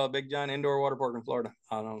 So I saw a big giant indoor water park in Florida.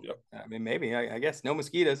 I don't. I mean, maybe I guess no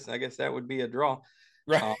mosquitoes. I guess that would be a draw.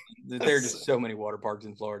 Right. There are just so many water parks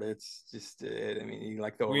in Florida. It's just, I mean, you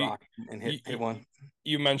like throw a rock and hit one.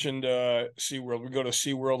 You mentioned SeaWorld. We go to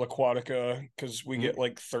SeaWorld Aquatica because we get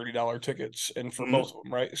like $30 tickets, and for most of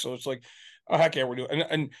them, right? So it's like, oh heck yeah, we're doing.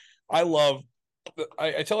 And I love.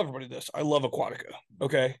 I tell everybody this. I love Aquatica.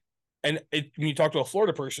 Okay. And when you talk to a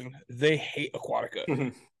Florida person, they hate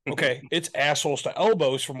Aquatica. Okay, it's assholes to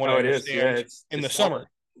elbows from what I understand it's in the summer.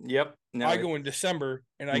 Yep. No, I go in December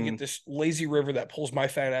and I get this lazy river that pulls my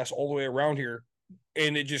fat ass all the way around here,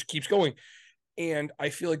 and it just keeps going. And I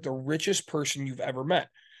feel like the richest person you've ever met,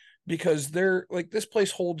 because they're like, this place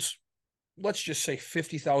holds, let's just say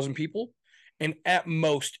 50,000 people, and at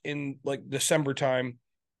most in like December time,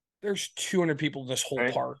 there's 200 people in this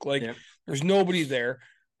whole park. Like there's nobody there.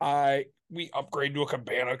 We upgrade to a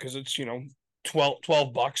cabana because it's, you know,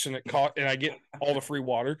 $12 and it cost, and I get all the free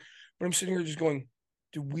water. But I'm sitting here just going,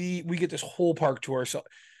 do we get this whole park to ourselves?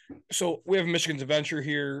 So we have Michigan's Adventure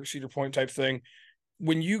here, Cedar Point type thing.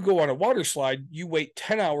 When you go on a water slide, you wait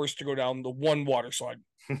 10 hours to go down the one water slide.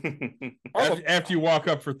 After you walk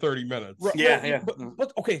up for 30 minutes. Right,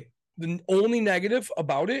 but okay, the only negative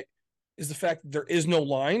about it is the fact that there is no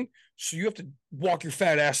line, so you have to walk your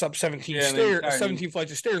fat ass up 17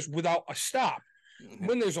 flights of stairs without a stop.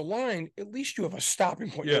 When there's a line, at least you have a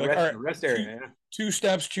stopping point. Yeah, like, all right, rest area. Two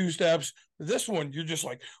steps. This one, you're just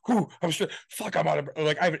like, whoo, I'm out of,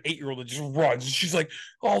 like, I have an 8-year-old that just runs. And she's like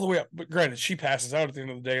all the way up. But granted, she passes out at the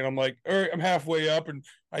end of the day, and I'm like, all right, I'm halfway up, and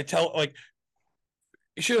I tell, like,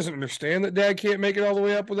 she doesn't understand that dad can't make it all the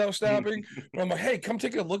way up without stopping. But I'm like, hey, come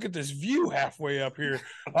take a look at this view halfway up here.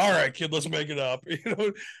 All right, kid, let's make it up. You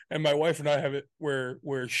know, and my wife and I have it where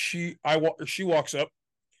she walks up,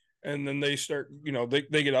 and then they start, you know,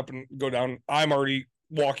 they get up and go down. I'm already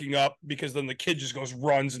walking up because then the kid just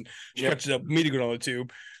runs and catches up me to go down the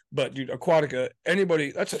tube. But dude, Aquatica,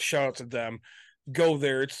 anybody, that's a shout out to them. Go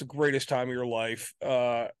there. It's the greatest time of your life.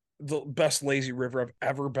 The best lazy river I've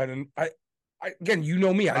ever been in. Again, you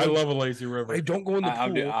know me. I love a lazy river. I don't go in the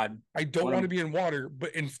pool. I don't want to be in water,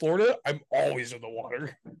 but in Florida, I'm always in the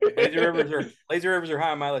water. Lazy rivers are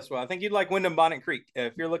high on my list. Well, I think you'd like Wyndham Bonnet Creek.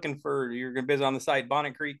 If you're looking for, you're going to visit on the site.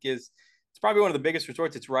 Bonnet Creek it's probably one of the biggest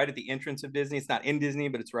resorts. It's right at the entrance of Disney. It's not in Disney,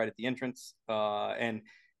 but it's right at the entrance. And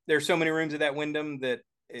there's so many rooms at that Wyndham that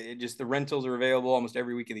the rentals are available almost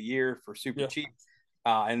every week of the year for super cheap.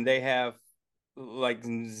 And they have like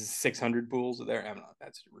 600 pools there. I don't know,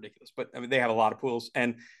 that's ridiculous, but I mean, they have a lot of pools,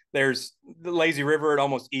 and there's the lazy river at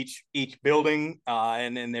almost each building,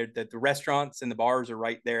 and then the restaurants and the bars are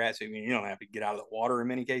right there. So you don't have to get out of the water in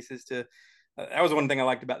many cases to that was one thing I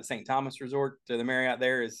liked about the St. Thomas Resort to the Marriott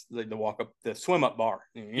there is the walk up, the swim up bar.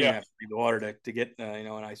 You don't have to leave the water to get a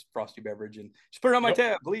nice frosty beverage and just put it on my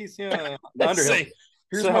tab, please. The Underhill.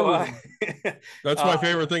 Here's that's my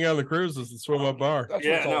favorite thing on the cruise is the swim up bar.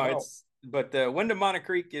 But Wyndham Bonnet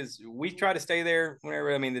Creek we try to stay there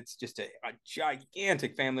whenever. I mean, it's just a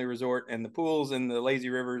gigantic family resort, and the pools and the lazy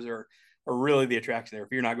rivers are really the attraction there.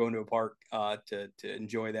 If you're not going to a park to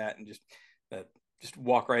enjoy that and just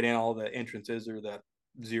walk right in all the entrances or the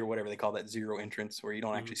zero, whatever they call that, zero entrance, where you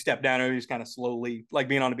don't actually step down, you just kind of slowly, like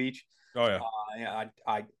being on a beach. Oh yeah.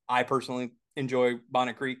 I personally enjoy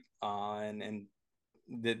Bonnet Creek, and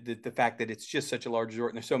the fact that it's just such a large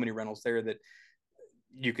resort and there's so many rentals there that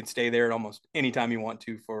you can stay there at almost any time you want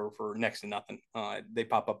to for next to nothing. They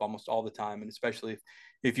pop up almost all the time. And especially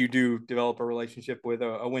if you do develop a relationship with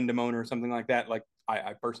a Wyndham owner or something like that, like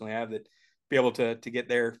I personally have, that be able to get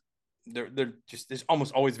there, there's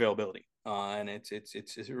almost always availability. And it's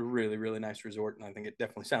a really, really nice resort. And I think it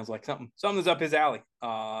definitely sounds like something that's up his alley,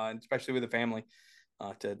 especially with a family.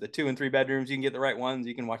 To the 2 and 3 bedrooms, you can get the right ones.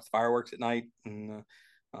 You can watch the fireworks at night. And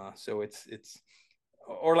so it's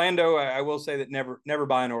Orlando. I will say that never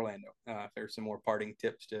buy in Orlando. If there's some more parting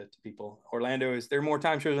tips to people, Orlando there are more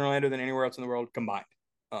timeshares in Orlando than anywhere else in the world combined.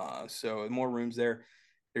 So more rooms there.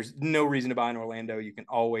 There's no reason to buy in Orlando. You can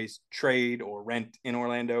always trade or rent in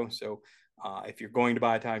Orlando. So if you're going to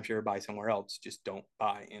buy a timeshare, buy somewhere else. Just don't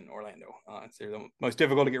buy in Orlando. They're the most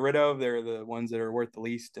difficult to get rid of. They're the ones that are worth the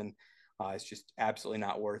least, and it's just absolutely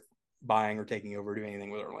not worth buying or taking over, doing anything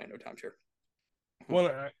with Orlando timeshare.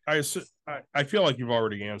 Well, I feel like you've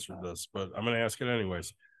already answered this, but I'm going to ask it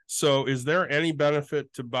anyways. So is there any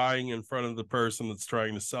benefit to buying in front of the person that's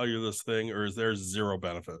trying to sell you this thing, or is there zero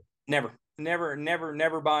benefit?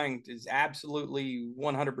 Never buying is absolutely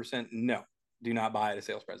 100% no. Do not buy at a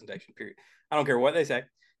sales presentation, period. I don't care what they say.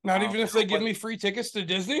 Not even if they give me free tickets to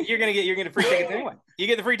Disney? You're gonna get free tickets anyway. You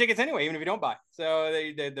get the free tickets anyway, even if you don't buy. So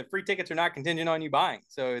the free tickets are not contingent on you buying.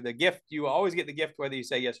 So the gift, you always get the gift whether you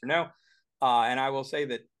say yes or no. And I will say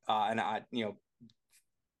that,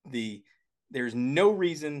 there's no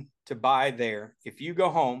reason to buy there. If you go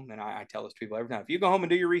home, and I tell this to people every time, if you go home and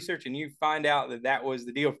do your research and you find out that was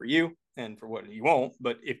the deal for you, and for what you won't,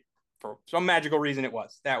 but if for some magical reason it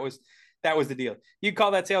was, that was the deal. You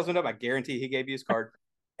call that salesman up, I guarantee he gave you his card.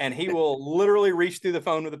 And he will literally reach through the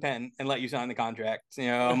phone with a pen and let you sign the contract,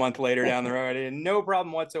 a month later down the road, and no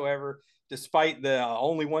problem whatsoever. Despite the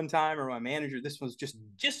only one time, or my manager, this was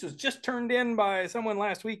just turned in by someone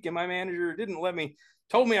last week, and my manager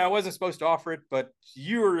told me I wasn't supposed to offer it, but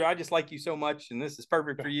I just like you so much, and this is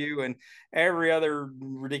perfect for you, and every other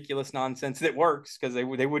ridiculous nonsense that works, because they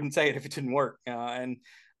wouldn't say it if it didn't work.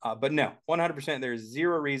 But no, 100%, there's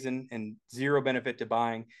zero reason and zero benefit to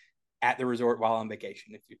buying at the resort while on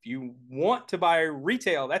vacation. If you want to buy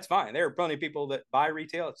retail, that's fine. There are plenty of people that buy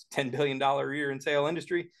retail. It's a $10 billion a year in sale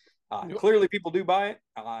industry. Clearly people do buy it.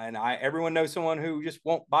 And everyone knows someone who just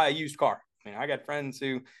won't buy a used car. I mean, I got friends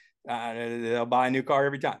who they'll buy a new car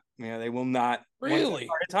every time. They will not. Really?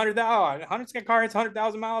 It's 100,000 car. It's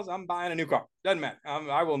 100,000 miles. I'm buying a new car. Doesn't matter.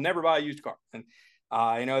 I will never buy a used car. And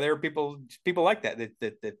there are people like that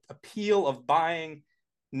appeal of buying,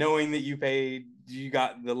 knowing that you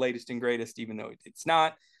got the latest and greatest, even though it's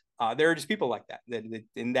not. There are just people like that,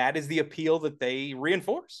 and that is the appeal that they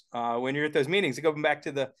reinforce when you're at those meetings. Going back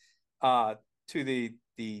to the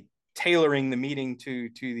tailoring the meeting to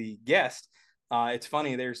the guest. It's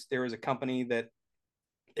funny. There was a company that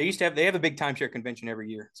they have a big timeshare convention every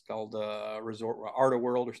year. It's called Resort Art of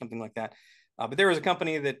World or something like that. But there was a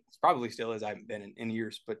company that probably still is. I haven't been in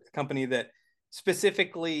years, but a company that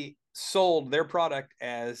specifically sold their product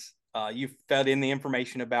as you fed in the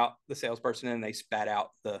information about the salesperson, and they spat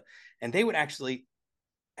out and they would actually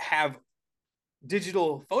have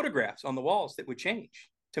digital photographs on the walls that would change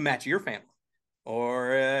to match your family.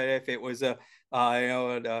 Or if it was a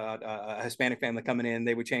Hispanic family coming in,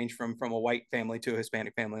 they would change from a white family to a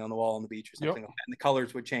Hispanic family on the wall on the beach or something like that. And the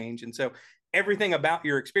colors would change. And so everything about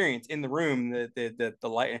your experience in the room, the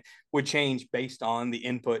light would change based on the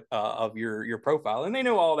input of your profile. And they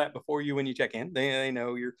know all that before you when you check in. They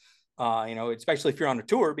know you're, especially if you're on a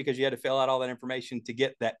tour, because you had to fill out all that information to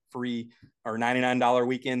get that free or $99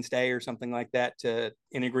 weekend stay or something like that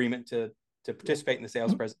in agreement to participate in the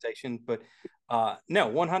sales presentation. But no,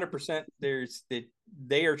 100%,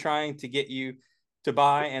 they are trying to get you to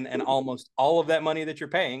buy, and almost all of that money that you're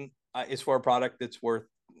paying is for a product that's worth,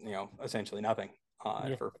 essentially nothing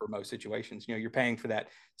for most situations. You're paying for that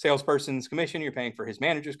salesperson's commission, you're paying for his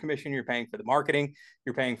manager's commission, you're paying for the marketing,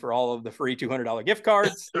 you're paying for all of the free $200 gift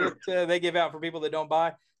cards that they give out for people that don't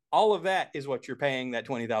buy. All of that is what you're paying that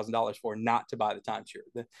 $20,000 for, not to buy the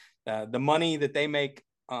timeshare. The money that they make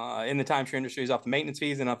in the timeshare industry is off the maintenance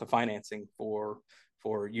fees and off the financing for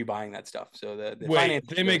you buying that stuff. So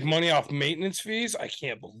they make money off maintenance fees? I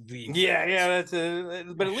can't believe. Yeah,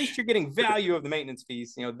 but at least you're getting value of the maintenance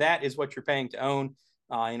fees. That is what you're paying to own.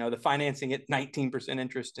 The financing at 19%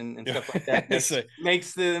 interest and stuff like that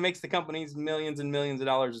makes the companies millions and millions of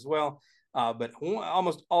dollars as well. But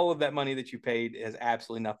almost all of that money that you paid has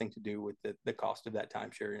absolutely nothing to do with the cost of that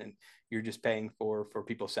timeshare, and you're just paying for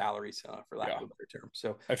people's salaries, for lack of a better term.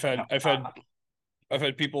 So I've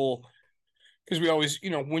had people, because we always,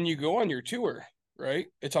 when you go on your tour, right,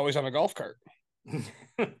 it's always on a golf cart,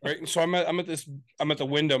 right? And so I'm at the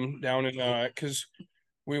Wyndham down in because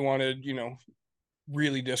we wanted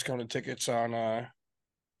really discounted tickets on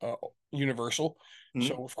Universal,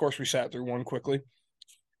 so of course we sat through one quickly.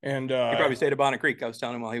 And he probably stayed at Bonnet Creek. I was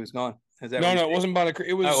telling him while he was gone. No, it wasn't Bonnet Creek.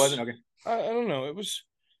 It was. Oh, it wasn't? Okay. I don't know. It was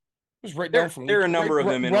right down from. There are a number of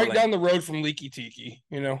them right down the road from Leaky Tiki.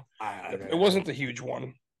 It wasn't the huge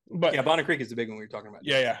one, but yeah, Bonnet Creek is the big one we were talking about.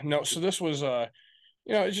 Yeah. No, so this was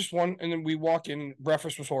it's just one, and then we walk in.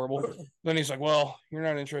 Breakfast was horrible. Then he's like, "Well, you're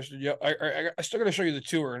not interested yet. I still got to show you the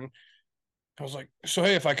tour." And I was like, "So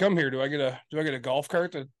hey, if I come here, do I get a golf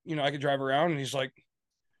cart that I could drive around?" And he's like,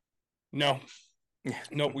 "No."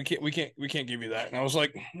 No, we can't give you that. And I was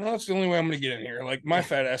like, no, that's the only way I'm going to get in here. Like, my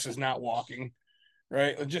fat ass is not walking,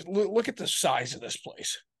 right? Just look at the size of this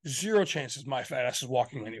place. Zero chances my fat ass is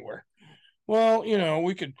walking anywhere. Well,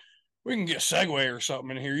 we can get a Segway or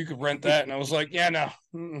something in here. You could rent that. And I was like, yeah, no,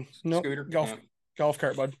 Scooter, golf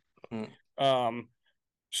cart, bud.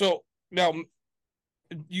 So now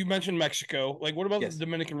you mentioned Mexico. Like, what about the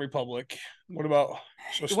Dominican Republic? What about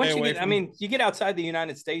you get outside the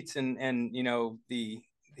United States, and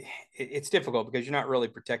it's difficult because you're not really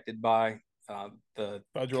protected by the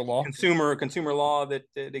federal law, consumer law that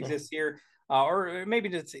exists here. Or maybe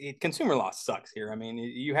consumer law sucks here. I mean,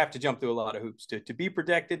 you have to jump through a lot of hoops to be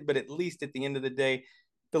protected, but at least at the end of the day,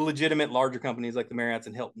 the legitimate larger companies like the Marriotts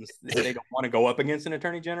and Hiltons, they don't want to go up against an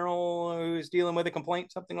attorney general who's dealing with a complaint,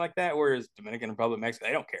 something like that. Whereas Dominican Republic, Mexico,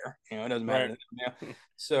 they don't care. It doesn't matter. Right. Yeah.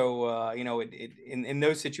 So, in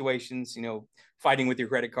those situations, fighting with your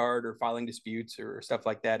credit card or filing disputes or stuff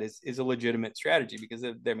like that is a legitimate strategy because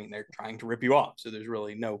they're trying to rip you off. So there's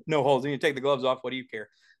really no holes. And you take the gloves off. What do you care?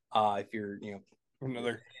 If you're,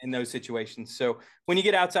 in those situations. So when you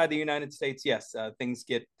get outside the United States, yes, things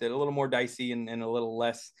get a little more dicey and a little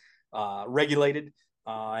less regulated.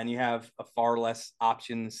 And you have far less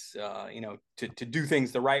options, to do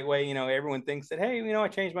things the right way. Everyone thinks that, hey, I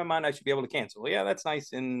changed my mind, I should be able to cancel. Well, yeah, that's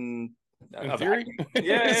nice in theory.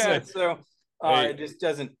 Yeah. So it just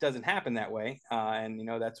doesn't happen that way. And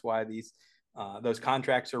that's why those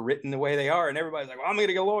contracts are written the way they are, and everybody's like, well, I'm going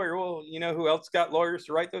to get a lawyer. Well, who else got lawyers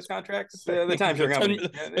to write those contracts? The timeshare company.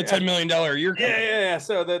 The $10 million a year company. Yeah.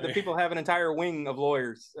 So the people have an entire wing of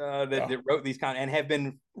lawyers that wrote these and have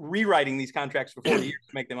been rewriting these contracts for 40 years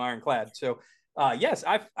to make them ironclad. So yes,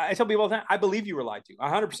 I tell people all the time, I believe you were lied to.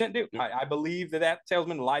 I 100% do. Yeah. I believe that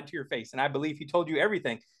salesman lied to your face, and I believe he told you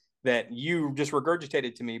everything that you just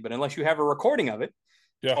regurgitated to me. But unless you have a recording of it,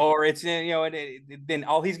 yeah. Or it's, then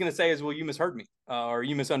all he's going to say is, well, you misheard me or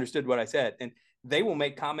you misunderstood what I said. And they will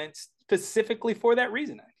make comments specifically for that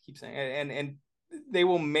reason. I keep saying, and they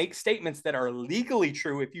will make statements that are legally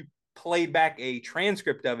true if you played back a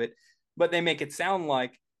transcript of it, but they make it sound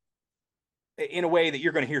like in a way that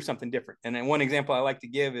you're going to hear something different. And then one example I like to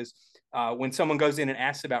give is when someone goes in and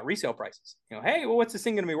asks about resale prices, hey, well, what's this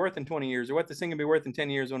thing going to be worth in 20 years? Or what's this thing going to be worth in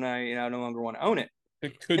 10 years when I no longer want to own it?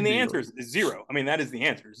 And the answer is zero. I mean, that is the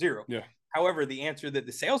answer, zero. Yeah. However, the answer that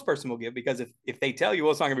the salesperson will give, because if they tell you,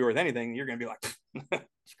 well, it's not going to be worth anything, you're going to be like,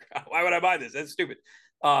 why would I buy this? That's stupid.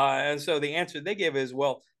 And so the answer they give is,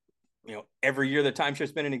 well, every year the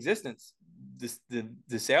timeshare's been in existence,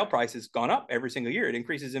 the sale price has gone up every single year. It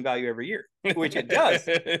increases in value every year, which it does.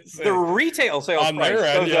 The retail sales price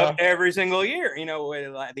goes up every single year.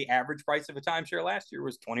 The average price of a timeshare last year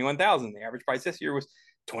was $21,000. The average price this year was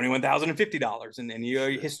 $21,050. And then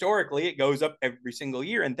historically it goes up every single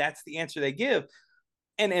year. And that's the answer they give.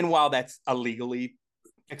 And while that's a legally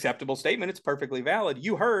acceptable statement, it's perfectly valid.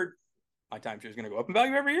 You heard my timeshare is going to go up in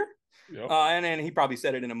value every year. Yep. And he probably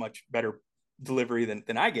said it in a much better delivery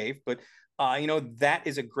than I gave. But, that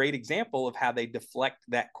is a great example of how they deflect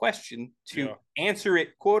that question to answer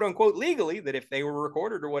it, quote unquote, legally, that if they were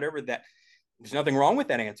recorded or whatever, that there's nothing wrong with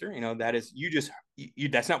that answer. That is,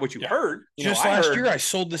 that's not what you heard. Just last year, I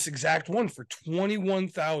sold this exact one for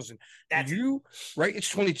 $21,000. That's right. It's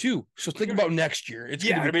 22. So think about next year. It's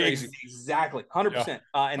going to be crazy. Exactly. 100%.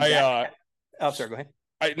 Sorry, go ahead.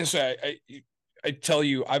 I tell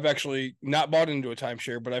you, I've actually not bought into a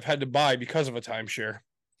timeshare, but I've had to buy because of a timeshare.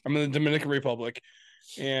 I'm in the Dominican Republic,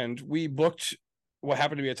 and we booked what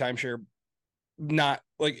happened to be a timeshare. Not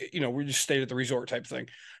like, we just stayed at the resort type thing.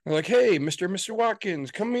 They're like, hey, Mr. Watkins,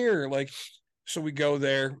 come here. So we go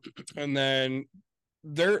there, and then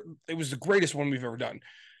it was the greatest one we've ever done.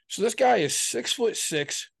 So this guy is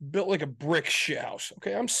 6'6", built like a brick shit house.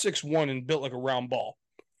 Okay. I'm 6'1" and built like a round ball.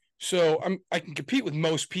 So I can compete with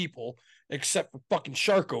most people except for fucking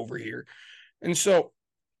Shark over here. And so,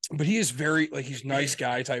 but he is very he's nice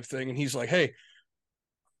guy type thing. And he's like, hey,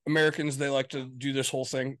 Americans, they like to do this whole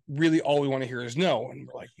thing. Really, all we want to hear is no. And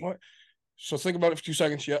we're like, what? So think about it for 2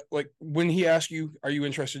 seconds. Yeah. When he asks you, are you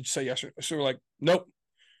interested? Say yes. So we're like, nope.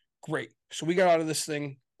 Great. So we got out of this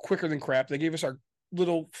thing quicker than crap. They gave us our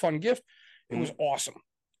little fun gift. It was awesome.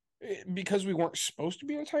 Because we weren't supposed to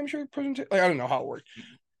be in a timeshare presentation. I don't know how it worked.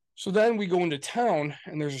 So then we go into town,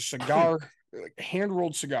 and there's a cigar,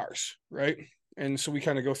 hand-rolled cigars, right? And so we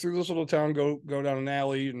kind of go through this little town, go down an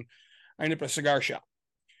alley, and I end up at a cigar shop.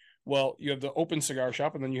 Well, you have the open cigar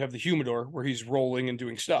shop, and then you have the humidor where he's rolling and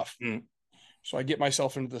doing stuff. So I get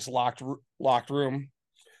myself into this locked room.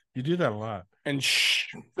 You do that a lot. And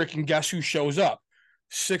freaking guess who shows up?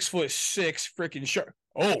 6'6" freaking shark.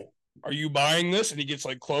 Oh, are you buying this? And he gets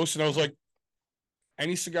close, and I was like,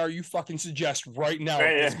 any cigar you fucking suggest right now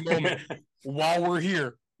at this moment while we're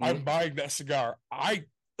here, I'm buying that cigar.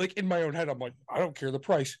 In my own head, I'm like, I don't care the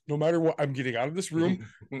price. No matter what, I'm getting out of this room.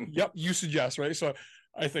 Yep, you suggest, right? So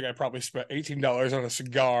I think I probably spent $18 on a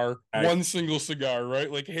cigar, one single cigar,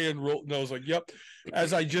 right? Hand rolled. And I was like, yep.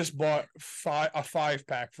 As I just bought a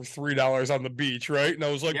 5-pack for $3 on the beach, right? And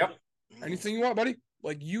I was like, yep. Anything you want, buddy?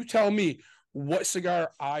 You tell me what cigar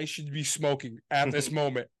I should be smoking at this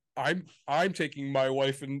moment. I'm taking my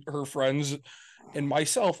wife and her friends and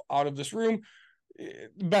myself out of this room.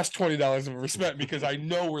 Best $20 I've ever spent, because I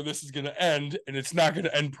know where this is going to end, and it's not going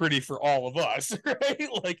to end pretty for all of us, right?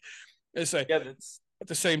 Like I say, Yeah, that's at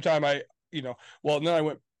the same time, well, and then I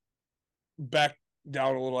went back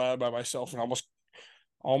down a little out by myself and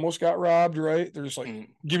almost got robbed, right? They're just like,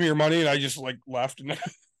 give me your money, and I just like left and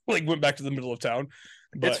like went back to the middle of town.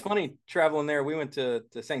 But it's funny traveling there. We went to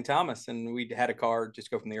St. Thomas, and we had a car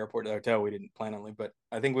just go from the airport to the hotel. We didn't plan on it, but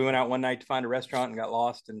I think we went out one night to find a restaurant and got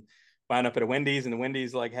lost and wound up at a Wendy's, and the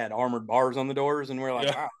Wendy's like had armored bars on the doors, and we're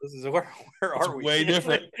like, wow, this is where are we? Way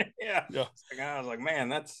different. yeah. I was like, man,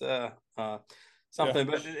 that's something.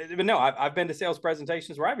 Yeah. But no, I've been to sales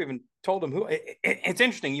presentations where I've even told them it's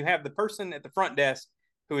interesting. You have the person at the front desk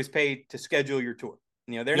who is paid to schedule your tour.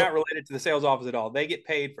 They're not related to the sales office at all. They get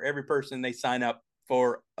paid for every person they sign up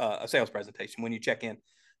for a sales presentation when you check in.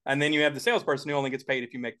 And then you have the salesperson who only gets paid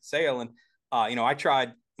if you make the sale. And, I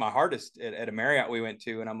tried my hardest at a Marriott we went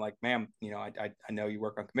to, and I'm like, ma'am, I know you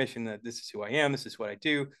work on commission, that this is who I am. This is what I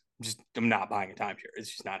do. I'm not buying a timeshare. It's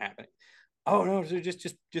just not happening. Oh no. So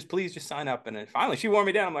just please just sign up. And then finally she wore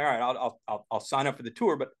me down. I'm like, all right, I'll sign up for the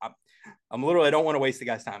tour, but I'm literally, I don't want to waste the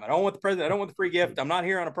guy's time. I don't want the present. I don't want the free gift. I'm not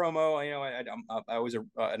here on a promo. I was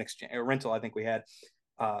an exchange, a rental, I think we had.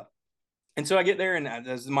 And so I get there, and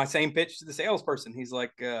this is my same pitch to the salesperson. He's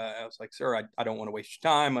like, I was like, sir, I don't want to waste your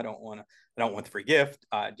time. I don't want the free gift.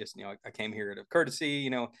 I just, I came here out of courtesy,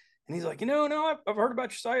 and he's like, no, I've heard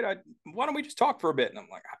about your site. Why don't we just talk for a bit? And I'm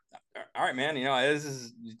like, all right, man, this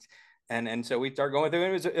is, and so we start going through,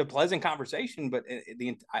 and it was a pleasant conversation, but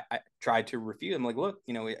I tried to refute. I'm like, look,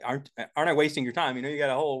 aren't I wasting your time? You got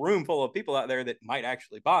a whole room full of people out there that might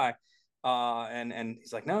actually buy. And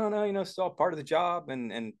he's like, no, it's all part of the job.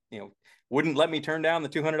 And wouldn't let me turn down the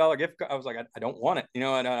 $200 gift card. I was like, I don't want it.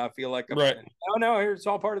 And I feel like, right. No, it's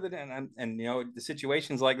all part of it. And the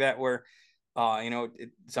situations like that where,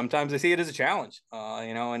 sometimes I see it as a challenge,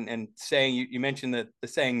 and saying, you mentioned that the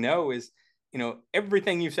saying no is,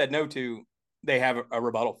 everything you've said no to, they have a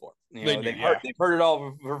rebuttal for. They've heard it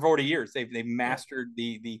all for 40 years. They've mastered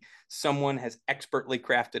the someone has expertly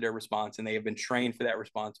crafted a response, and they have been trained for that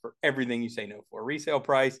response for everything you say no for. Resale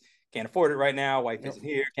price, can't afford it right now. Wife isn't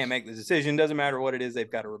here, can't make the decision. Doesn't matter what it is, they've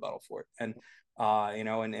got a rebuttal for it. And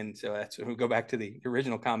and so that's, we go back to the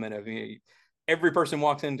original comment of every person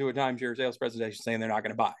walks into a timeshare sales presentation saying they're not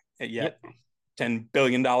going to buy it yet. $10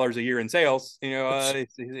 billion a year in sales.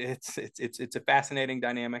 It's a fascinating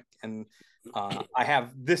dynamic, and I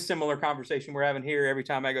have this similar conversation we're having here every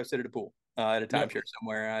time I go sit at a pool at a timeshare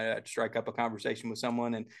somewhere. I strike up a conversation with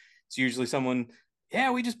someone, and it's usually someone,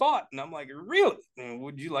 we just bought, and I'm like, really?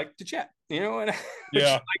 Would you like to chat? And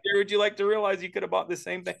would you like to realize you could have bought the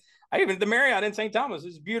same thing? The Marriott in St. Thomas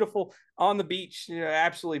is beautiful on the beach,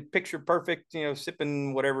 absolutely picture perfect,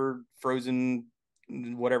 sipping whatever frozen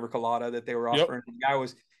whatever colada that they were offering. The guy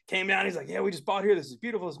came down, he's like, we just bought here, this is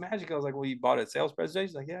beautiful, it's magic. I was like, well, you bought it at sales presentation?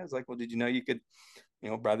 He's like, yeah. I was like, well, did you know you could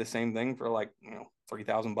buy the same thing for like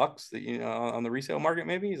 $3,000 that on the resale market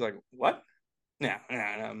maybe? He's like, what? No,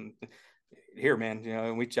 here, man.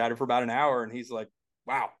 And we chatted for about an hour, and he's like,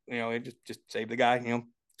 wow, it just saved the guy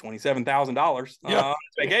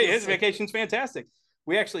 $27,000. His vacation's fantastic.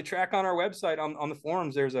 We actually track on our website on the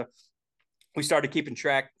forums. We started keeping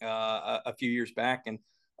track a few years back, and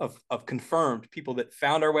of confirmed people that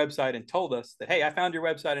found our website and told us that, hey, I found your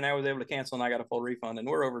website and I was able to cancel and I got a full refund, and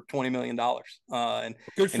we're over $20 million. And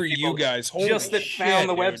good for you guys. Holy just that shit, found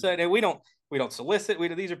the dude. website, and we don't solicit.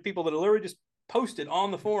 These are people that are literally just posted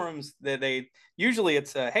on the forums that they usually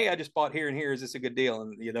it's hey, I just bought here and here, is this a good deal?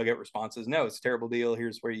 And they'll get responses, no, it's a terrible deal,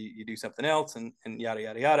 here's where you do something else, and yada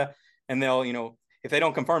yada yada. And they'll if they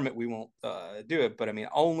don't confirm it, we won't do it. But I mean,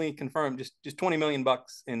 only confirm just $20 million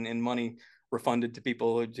in money refunded to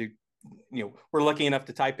people who were lucky enough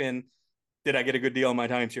to type in, did I get a good deal on my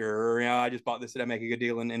timeshare? Or I just bought this, did I make a good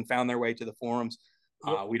deal? And found their way to the forums.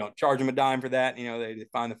 We don't charge them a dime for that. They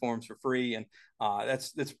find the forums for free, and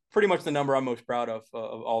that's pretty much the number I'm most proud of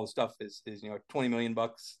all the stuff is $20 million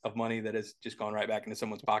of money that has just gone right back into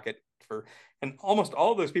someone's pocket and almost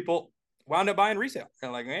all of those people wound up buying resale.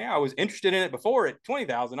 They're like, I was interested in it before at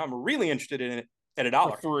 20,000. I'm really interested in it at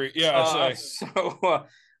 $1. Free. Yeah.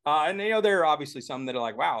 And there are obviously some that are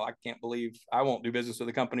like, wow, I can't believe I won't do business with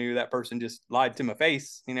a company who that person just lied to my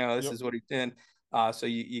face. This is what he did. So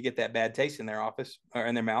you get that bad taste in their office or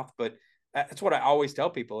in their mouth. But that's what I always tell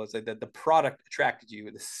people is that the product attracted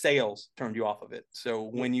you, the sales turned you off of it. So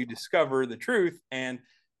when you discover the truth and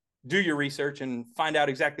do your research and find out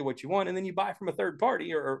exactly what you want, and then you buy from a third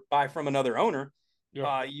party or buy from another owner,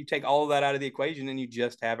 you take all of that out of the equation, and you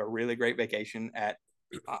just have a really great vacation at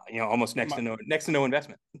almost next to no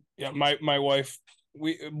investment. Yeah, my wife,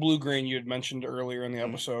 Blue Green, you had mentioned earlier in the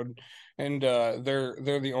episode, and they're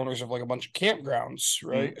the owners of like a bunch of campgrounds,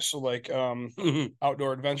 right? So like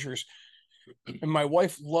outdoor adventures. And my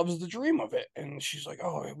wife loves the dream of it, and she's like,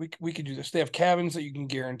 "Oh, we could do this. They have cabins that you can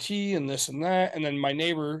guarantee, and this and that." And then my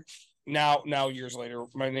neighbor, now years later,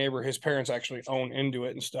 my neighbor, his parents actually own into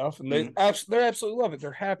it and stuff, and they absolutely love it.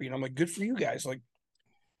 They're happy, and I'm like, "Good for you guys!" Like,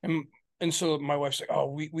 and so my wife's like, "Oh,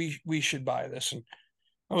 we should buy this," and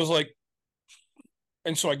I was like,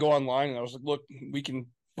 and so I go online and I was like, "Look, we can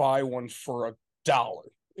buy one for $1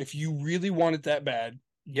 if you really want it that bad."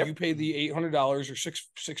 Yep. You pay the $800 or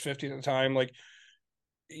 $650 at the time, like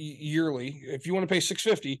yearly. If you want to pay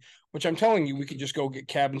 $650, which I'm telling you, we could just go get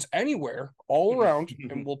cabins anywhere all around,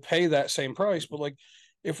 and we'll pay that same price. But like,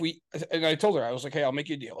 and I told her, I was like, "Hey, I'll make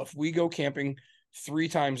you a deal. If we go camping 3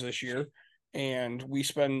 times this year, and we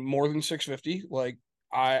spend more than $650, like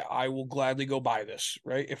I will gladly go buy this.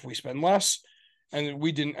 Right? If we spend less." And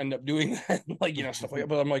we didn't end up doing that, like, stuff like that.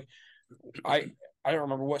 But I'm like, I don't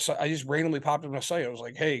remember what site. I just randomly popped on a site. I was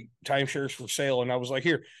like, "Hey, timeshares for sale," and I was like,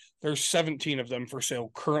 "Here, there's 17 of them for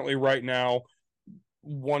sale currently right now.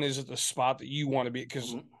 One is at the spot that you want to be,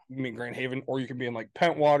 because you mean Grand Haven, or you could be in like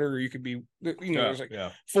Pentwater, or you could be, there's like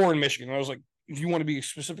 4 in Michigan." And I was like, "If you want to be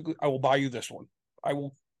specifically, I will buy you this one. I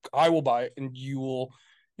will buy it, and you'll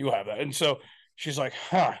have that." And so she's like,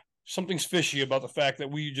 "Huh. Something's fishy about the fact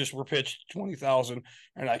that we just were pitched 20,000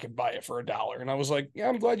 and I could buy it for $1." And I was like, "Yeah,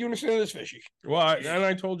 I'm glad you understand it's fishy." Well,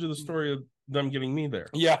 I told you the story of them getting me there.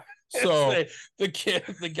 Yeah. So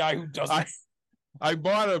the guy who doesn't. I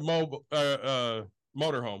bought a motorhome.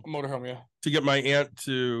 Motorhome, yeah. To get my aunt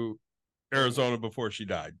to Arizona before she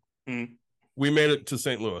died. We made it to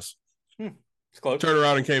St. Louis. It's close. Turned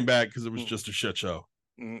around and came back because it was just a shit show.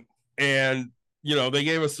 And they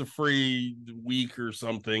gave us a free week or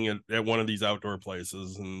something at one of these outdoor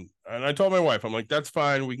places. And I told my wife, I'm like, "That's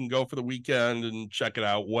fine. We can go for the weekend and check it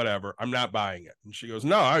out, whatever. I'm not buying it." And she goes,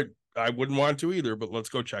 "No, I wouldn't want to either, but let's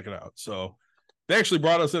go check it out." So they actually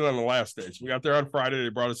brought us in on the last day. So we got there on Friday. They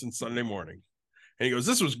brought us in Sunday morning. And he goes,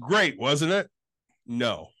 "This was great, wasn't it?"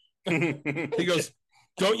 No. He goes,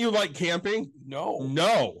 "Don't you like camping?"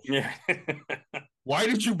 No. Yeah. "Why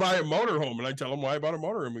did you buy a motorhome?" And I tell him why I bought a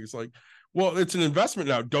motorhome. He's like, "Well, it's an investment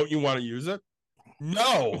now. Don't you want to use it?"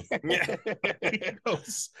 No. He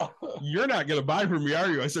goes, "You're not going to buy from me, are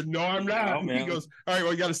you?" I said, "No, I'm not." He goes, "All right,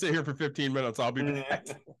 well, you got to stay here for 15 minutes. I'll be back."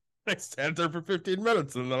 I stand there for 15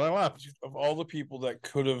 minutes and then I left. Of all the people that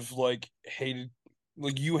could have like hated,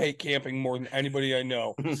 like, you hate camping more than anybody I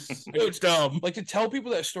know. It's dumb. Like, to tell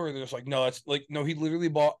people that story, they're just like, "No, that's like, no, he literally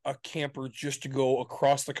bought a camper just to go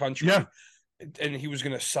across the country." Yeah. And he was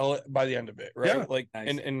going to sell it by the end of it. Right. Yeah. Like,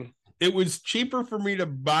 nice. and it was cheaper for me to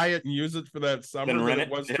buy it and use it for that summer than it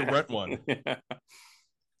was to rent one.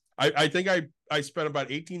 I think I spent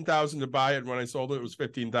about 18,000 to buy it. And when I sold it, it was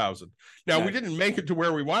 15,000. Now we didn't make it to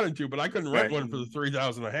where we wanted to, but I couldn't rent one for the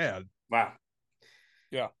 3,000 I had. Wow.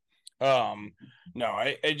 Yeah. No,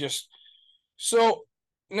 I just, so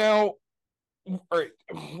now, all right,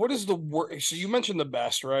 what is the worst? So you mentioned the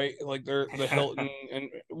best, right? Like, they're the Hilton, and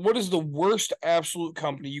what is the worst absolute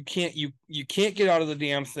company? You can't get out of the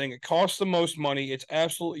damn thing. It costs the most money. It's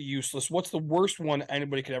absolutely useless. What's the worst one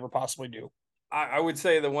anybody could ever possibly do? I would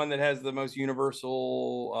say the one that has the most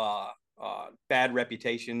universal bad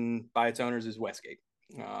reputation by its owners is Westgate.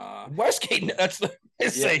 Westgate, that's the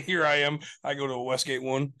say. Here I am. I go to a Westgate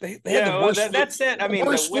one. They yeah, have the worst. That's it. I mean,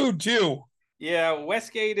 worst food too. Yeah,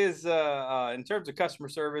 Westgate is in terms of customer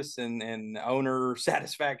service and owner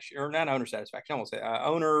satisfaction, or not owner satisfaction, I won't say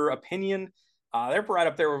owner opinion. They're right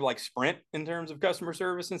up there with like Sprint in terms of customer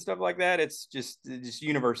service and stuff like that. It's just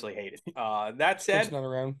universally hated. That said, It's not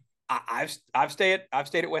around. I've stayed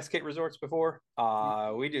at Westgate resorts before.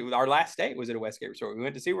 We do. Our last stay was at a Westgate resort. We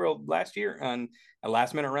went to SeaWorld last year on a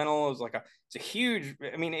last minute rental. It was like it's a huge.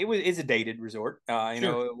 I mean, it's a dated resort. You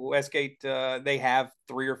know, Westgate. They have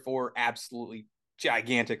 3 or 4 absolutely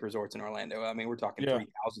gigantic resorts in Orlando. I mean, we're talking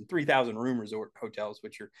 3,000 room resort hotels,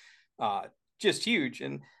 which are just huge.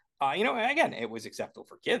 And you know, again, it was acceptable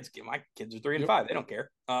for kids. My kids are 3 and 5; they don't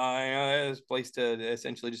care. It's a place to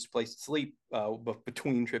essentially just a place to sleep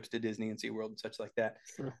between trips to Disney and SeaWorld and such like that.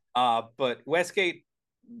 Sure. But Westgate,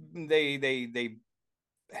 they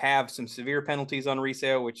have some severe penalties on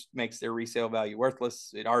resale, which makes their resale value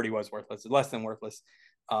worthless. It already was worthless, less than worthless.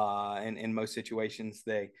 In most situations,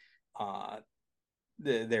 their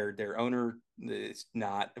owner is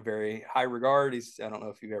not a very high regard. I don't know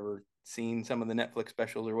if you've ever seen some of the Netflix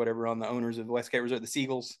specials or whatever on the owners of Westgate Resort, the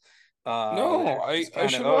Seagulls. No, I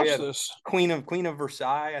should watch this. Queen of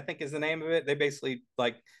Versailles, I think is the name of it. They basically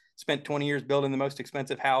like spent 20 years building the most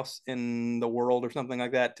expensive house in the world or something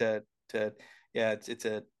like that yeah, it's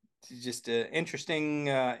just a interesting,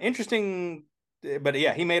 but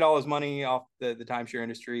yeah, he made all his money off the timeshare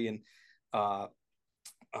industry, and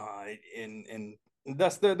and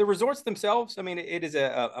thus the resorts themselves. I mean, it is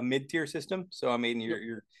a mid-tier system, so I mean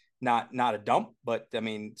you're not a dump, but I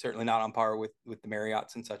mean certainly not on par with the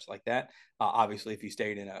Marriotts and such like that. Obviously, if you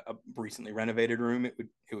stayed in a recently renovated room, it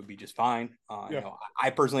would be just fine. You know,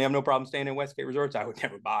 I personally have no problem staying in Westgate resorts. I would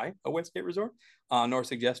never buy a Westgate resort, nor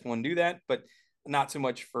suggest one do that, but not so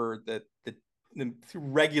much for the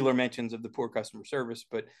regular mentions of the poor customer service,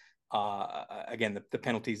 but again, the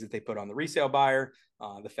penalties that they put on the resale buyer,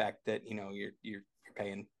 the fact that you know you're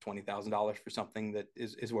paying $20,000 for something that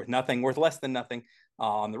is worth nothing, worth less than nothing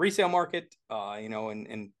on the resale market, you know,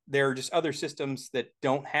 and there are just other systems that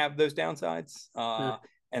don't have those downsides,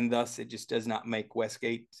 and thus it just does not make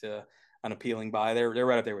Westgate an appealing buy. They're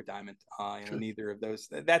right up there with Diamond. You know, neither of those.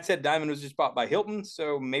 That said, Diamond was just bought by Hilton,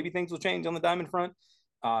 so maybe things will change on the Diamond front.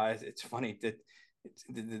 It's funny that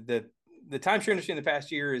the timeshare industry in the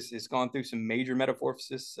past year has gone through some major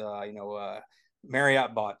metamorphosis. You know,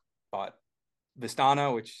 Marriott bought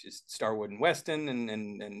Vistana, which is Starwood and Westin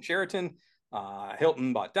and Sheraton.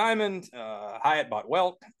 Hilton bought Diamond. Hyatt bought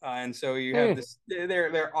Welk, and so you have this.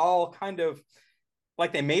 They're all kind of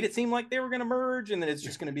like they made it seem like they were going to merge, and then it's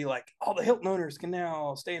just going to be like all the Hilton owners can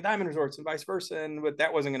now stay in Diamond resorts and vice versa. And but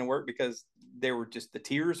that wasn't going to work because they were just the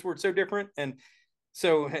tiers were so different. And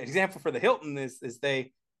so an example for the Hilton is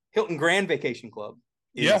Hilton Grand Vacation Club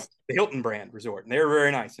is the Hilton brand resort, and they're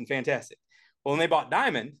very nice and fantastic. Well, when they bought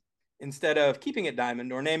Diamond, instead of keeping it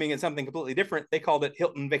Diamond or naming it something completely different, they called it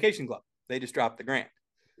Hilton Vacation Club. They just dropped the Grand.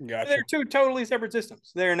 Gotcha. They're two totally separate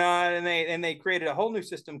systems. They're not, and they created a whole new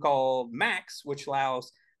system called Max, which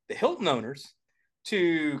allows the Hilton owners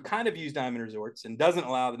to kind of use Diamond resorts and doesn't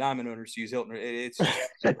allow the Diamond owners to use Hilton. It's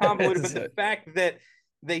so convoluted, but the fact that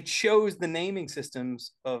they chose the naming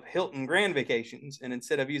systems of Hilton Grand Vacations, and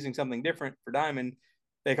instead of using something different for Diamond,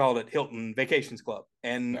 they called it Hilton Vacations Club.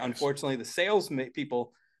 And unfortunately, the sales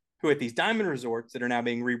people who at these Diamond resorts that are now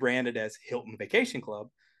being rebranded as Hilton Vacation Club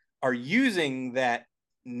are using that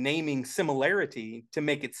naming similarity to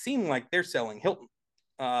make it seem like they're selling Hilton.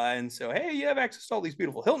 And so, hey, you have access to all these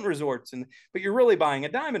beautiful Hilton resorts, but you're really buying a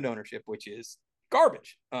Diamond ownership, which is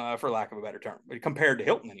garbage, for lack of a better term, but compared to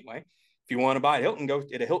Hilton anyway. If you want to buy Hilton, go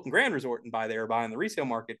to a Hilton Grand Resort and buy there or buy in the resale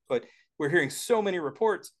market. But we're hearing so many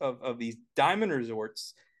reports of these Diamond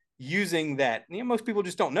resorts using that. You know, most people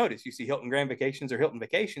just don't notice. You see Hilton Grand Vacations or Hilton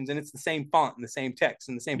Vacations, and it's the same font and the same text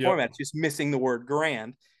and the same format. It's just missing the word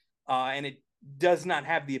Grand. And it does not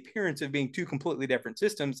have the appearance of being two completely different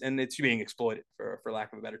systems, and it's being exploited for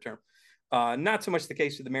lack of a better term. Not so much the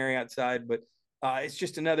case with the Marriott side, but it's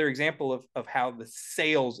just another example of how the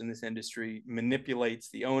sales in this industry manipulates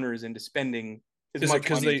the owners into spending as much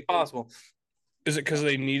money as possible. Is it because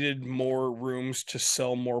they needed more rooms to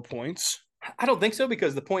sell more points? I don't think so,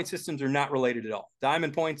 because the point systems are not related at all.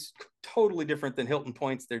 Diamond points, totally different than Hilton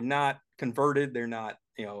points. They're not converted. They're not,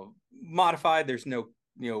 you know, modified. There's no,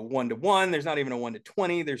 you know, 1-to-1. There's not even a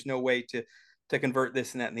 1-to-20. There's no way to convert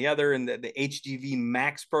this and that and the other. And the HGV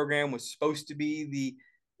Max program was supposed to be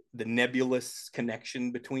the nebulous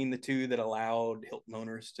connection between the two that allowed Hilton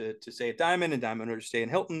owners to stay at Diamond and Diamond owners to stay in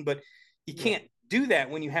Hilton. But you can't do that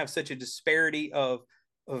when you have such a disparity of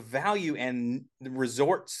value and the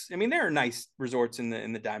resorts. I mean, there are nice resorts in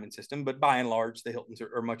the Diamond system, but by and large, the Hiltons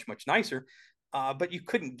are much, much nicer. But you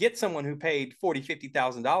couldn't get someone who paid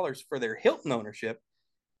 $40,000-$50,000 for their Hilton ownership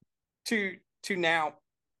to now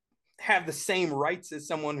have the same rights as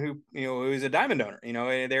someone who, you know, who's a Diamond owner. You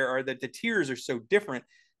know, there are the tiers are so different,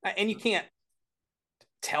 and you can't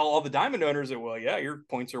tell all the Diamond owners that, well, yeah, your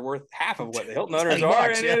points are worth half of what the Hilton owners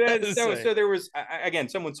are. So there was, again,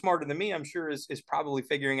 someone smarter than me, I'm sure, is probably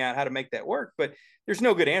figuring out how to make that work, but there's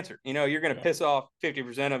no good answer. You know, you're going to piss off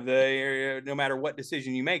 50% of the area, no matter what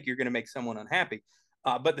decision you make, you're going to make someone unhappy.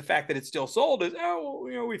 But the fact that it's still sold is, oh,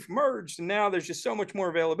 well, you know, we've merged and now there's just so much more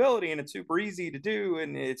availability and it's super easy to do.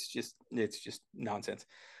 And it's just nonsense.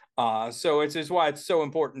 So it's just why it's so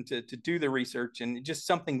important to do the research, and just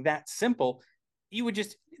something that simple. You would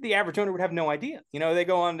just, the average owner would have no idea. You know,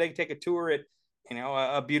 they take a tour at, you know,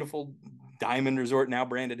 a beautiful Diamond resort now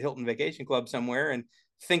branded Hilton Vacation Club somewhere, and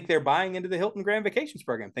think they're buying into the Hilton Grand Vacations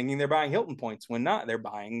program, thinking they're buying Hilton points, when not. They're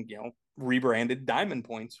buying, you know, rebranded Diamond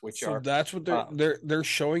points, which are. That's what they're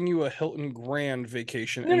showing you a Hilton Grand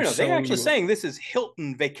Vacation. No. They're actually saying this is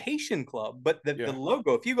Hilton Vacation Club, but the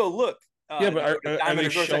logo, if you go look, Yeah, but are they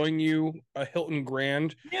Resorts showing you a Hilton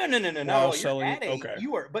Grand? No. while You're selling it? adding, Okay.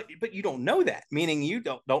 you are, but you don't know that. Meaning you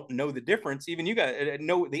don't know the difference. Even you got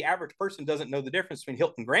know the average person doesn't know the difference between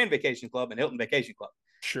Hilton Grand Vacation Club and Hilton Vacation Club.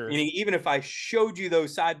 Sure. Meaning even if I showed you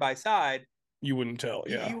those side by side, you wouldn't tell.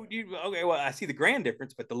 Yeah. You okay? Well, I see the grand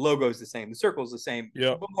difference, but the logo is the same. The circle is the same.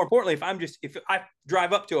 Yeah. But more importantly, if I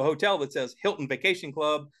drive up to a hotel that says Hilton Vacation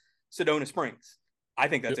Club, Sedona Springs, I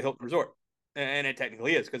think that's a Hilton resort, and it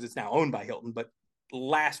technically is because it's now owned by Hilton. But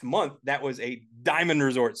last month that was a Diamond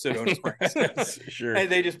Resort, Sedona Springs. Sure.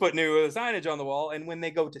 And they just put new signage on the wall. And when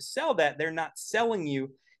they go to sell that, they're not selling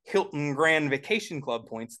you Hilton Grand Vacation Club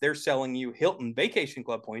points. They're selling you Hilton Vacation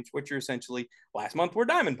Club points, which are essentially last month were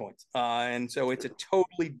Diamond points. And so it's a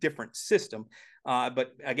totally different system.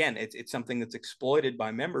 But again, it's something that's exploited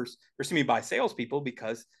by members, or excuse me, by salespeople,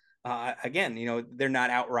 because again, they're not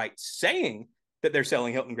outright saying that they're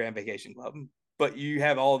selling Hilton Grand Vacation Club, but you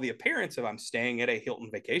have all the appearance of I'm staying at a Hilton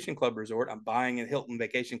Vacation Club resort. I'm buying a Hilton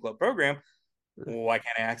Vacation Club program. Why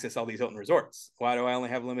can't I access all these Hilton resorts? Why do I only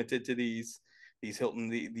have limited to these Hilton,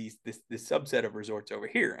 this subset of resorts over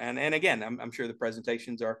here? And again, I'm sure the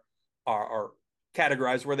presentations are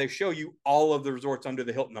categorized where they show you all of the resorts under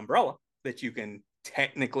the Hilton umbrella that you can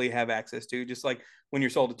technically have access to, just like when you're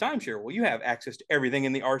sold a timeshare. Well, you have access to everything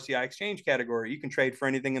in the RCI exchange category. You can trade for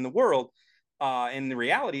anything in the world. And the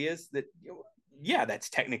reality is that, yeah, that's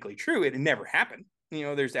technically true. It never happened.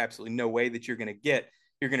 There's absolutely no way that you're going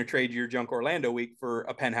to trade your junk Orlando week for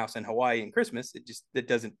a penthouse in Hawaii and Christmas.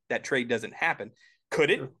 That trade doesn't happen.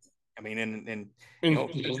 Could it? I mean, and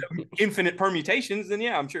infinite permutations, then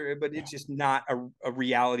yeah, I'm sure, but it's just not a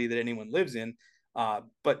reality that anyone lives in.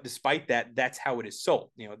 But despite that, that's how it is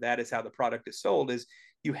sold. That is how the product is sold. Is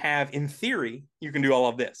you have, in theory, you can do all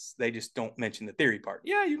of this. They just don't mention the theory part.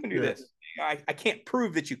 Yeah, you can do this. I can't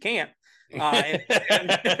prove that you can't. But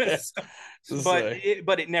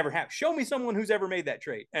it never happened. Show me someone who's ever made that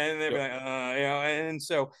trade, and they're like, and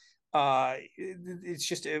so it's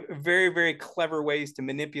just a very, very clever ways to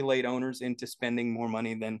manipulate owners into spending more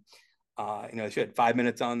money than they should. 5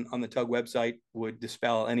 minutes on the Tug website would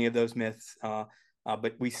dispel any of those myths.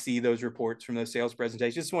 But we see those reports from those sales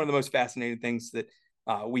presentations. It's one of the most fascinating things that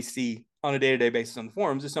we see on a day-to-day basis on the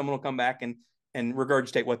forums. Is someone will come back and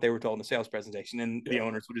regurgitate what they were told in the sales presentation, and the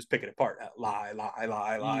owners will just pick it apart.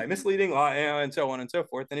 Lie, misleading, lie, and so on and so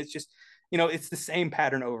forth. And it's just, it's the same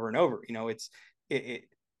pattern over and over. It's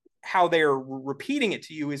how they're repeating it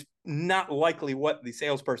to you is not likely what the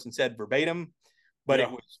salesperson said verbatim, but it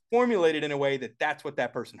was formulated in a way that's what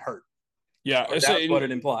that person heard. Yeah, that's what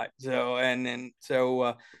it implied. So,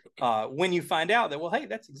 when you find out that, well, hey,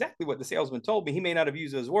 that's exactly what the salesman told me. He may not have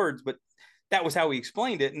used those words, but that was how he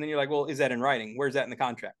explained it. And then you're like, well, is that in writing? Where's that in the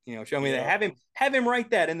contract? Show me that. Have him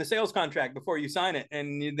write that in the sales contract before you sign it.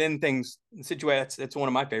 And then things situate. That's one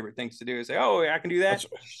of my favorite things to do is say, oh, I can do that.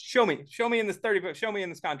 Show me in this show me in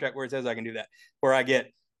this contract where it says I can do that, where I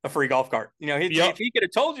get a free golf cart. If he could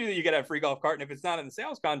have told you that you get a free golf cart, and if it's not in the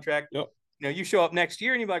sales contract, you show up next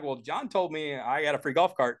year and you're like, well, John told me I got a free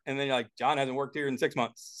golf cart. And then you're like, John hasn't worked here in 6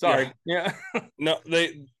 months. Sorry. Yeah. No,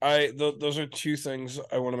 those are two things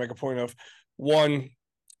I want to make a point of. One,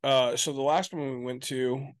 so the last one we went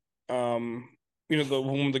to, the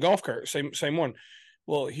one with the golf cart, same one.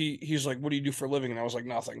 Well, he's like, what do you do for a living? And I was like,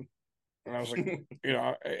 nothing. And I was like,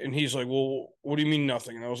 and he's like, well, what do you mean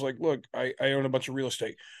nothing? And I was like, look, I own a bunch of real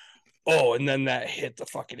estate. Oh, and then that hit the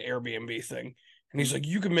fucking Airbnb thing. And he's like,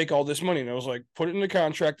 you can make all this money. And I was like, put it in the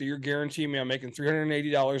contract that you're guaranteeing me I'm making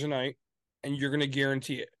 $380 a night and you're going to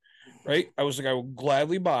guarantee it. Right. I was like, I will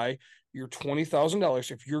gladly buy your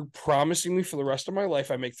 $20,000 if you're promising me for the rest of my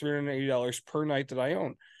life I make $380 per night that I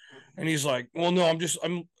own. And he's like, well, no,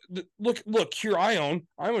 look here, I'm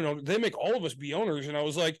an owner. They make all of us be owners. And I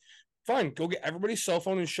was like, fine, go get everybody's cell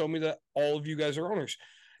phone and show me that all of you guys are owners.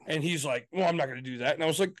 And he's like, well, I'm not going to do that. And I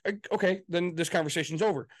was like, okay, then this conversation's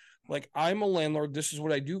over. Like, I'm a landlord. This is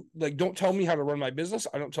what I do. Like, don't tell me how to run my business.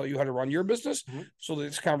 I don't tell you how to run your business. Mm-hmm. So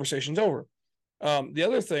this conversation's over. The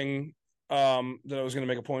other thing that I was going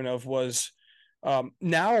to make a point of was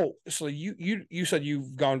now. So you said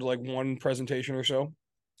you've gone to like one presentation or so.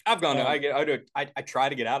 I've gone to. I try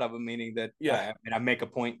to get out of them, meaning that I make a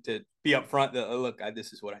point to be upfront that look,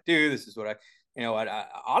 this is what I do. This is what I. A lot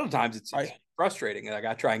of times it's frustrating. Like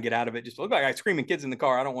I try and get out of it. Just look like I screaming kids in the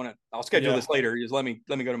car. I don't want to. I'll schedule this later. Just let me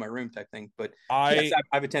go to my room type thing. But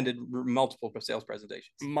I've attended multiple sales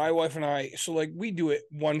presentations. My wife and I, so like we do it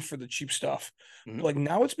one for the cheap stuff. Mm-hmm. Like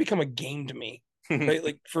now it's become a game to me. Right?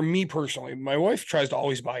 Like for me personally, my wife tries to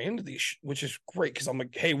always buy into these, which is great because I'm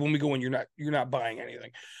like, hey, when we go in, you're not buying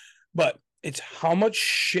anything. But it's how much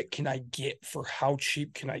shit can I get for how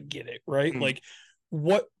cheap can I get it, right? Mhm. Like,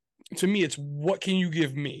 what to me, it's what can you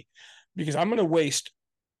give me? Because I'm gonna waste.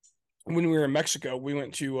 When we were in Mexico, we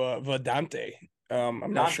went to Vedante.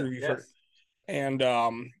 I'm not sure if you've heard, and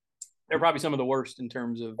they're probably some of the worst in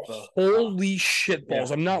terms of holy shit balls.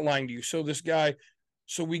 yeah. I'm not lying to you. So this guy,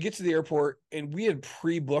 so we get to the airport and we had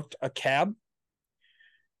pre-booked a cab,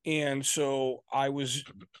 and so I was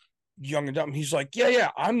young and dumb. He's like, yeah,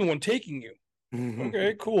 I'm the one taking you.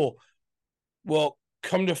 Okay, cool. Well,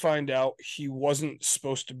 come to find out, he wasn't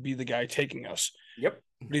supposed to be the guy taking us. Yep.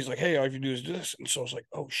 But he's like, hey, all you do is do this. And so I was like,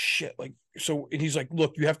 oh shit. Like, so, and he's like,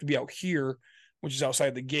 look, you have to be out here, which is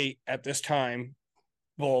outside the gate at this time,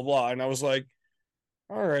 blah, blah, blah. And I was like,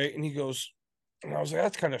 all right. And he goes, and I was like,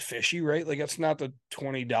 that's kind of fishy, right? Like, that's not the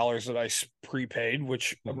 $20 that I prepaid,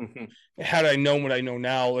 which had I known what I know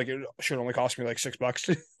now, like, it should only cost me like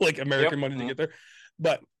 $6, like American money to get there.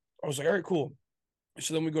 But I was like, all right, cool.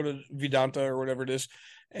 So then we go to Vedanta or whatever it is.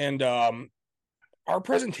 And our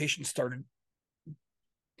presentation started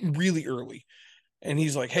really early. And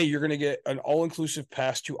he's like, hey, you're going to get an all-inclusive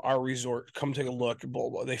pass to our resort. Come take a look. Blah,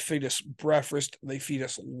 blah. They feed us breakfast. They feed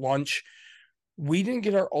us lunch. We didn't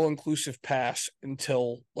get our all-inclusive pass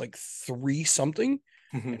until like 3 something.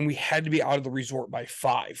 And we had to be out of the resort by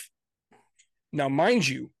 5. Now, mind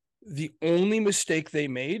you, the only mistake they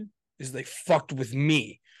made is they fucked with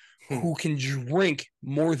me, who can drink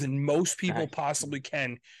more than most people possibly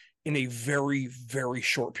can in a very, very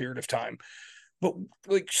short period of time. But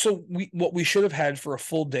like, so what we should have had for a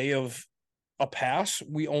full day of a pass,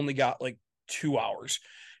 we only got like 2 hours.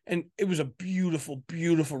 And it was a beautiful,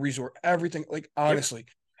 beautiful resort. Everything, like, honestly.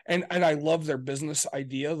 And I love their business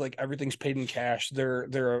idea. Like, everything's paid in cash.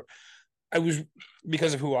 I was,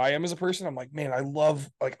 because of who I am as a person, I'm like, man, I love,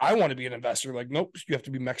 like, I want to be an investor. Like, nope, you have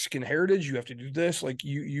to be Mexican heritage. You have to do this. Like,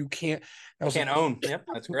 you can't. I was can't like, own. Yep,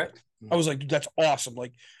 that's correct. I was like, dude, that's awesome.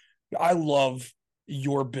 Like, I love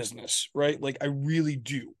your business, right? Like, I really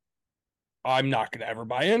do. I'm not going to ever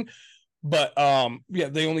buy in, but yeah,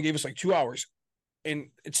 they only gave us like 2 hours, and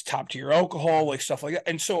it's top tier alcohol, like stuff like that.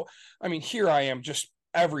 And so, I mean, here I am, just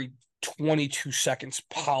every 22 seconds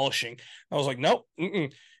polishing. I was like, nope.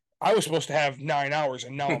 I was supposed to have 9 hours,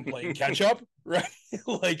 and now I'm playing catch up, right?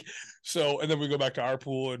 Like, so, and then we go back to our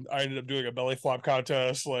pool, and I ended up doing a belly flop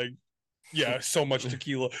contest. Like, yeah, so much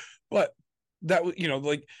tequila, but that was,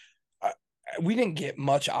 like, we didn't get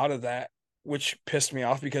much out of that, which pissed me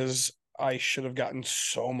off because I should have gotten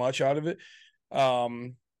so much out of it.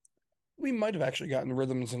 We might have actually gotten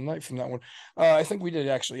Rhythms and Night from that one. I think we did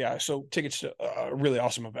actually. Yeah. So tickets to a really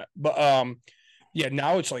awesome event, but yeah,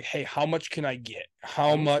 now it's like, hey, how much can I get?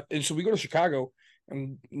 How much? And so we go to Chicago,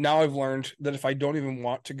 and now I've learned that if I don't even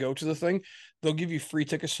want to go to the thing, they'll give you free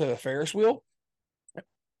tickets to the Ferris wheel.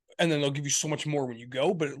 And then they'll give you so much more when you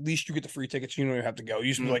go, but at least you get the free tickets. You don't even have to go. You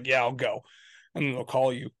just be like, yeah, I'll go. And then they'll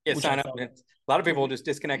call you. Yeah, sign up. A lot of people will just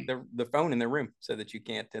disconnect the phone in their room so that you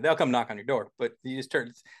can't. They'll come knock on your door, but you just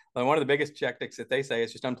turn. One of the biggest tactics that they say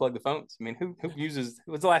is just unplug the phones. I mean, who uses?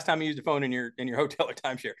 What's the last time you used a phone in your hotel or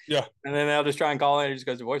timeshare? Yeah, and then they'll just try and call in. It just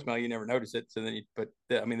goes to voicemail. You never notice it. So then,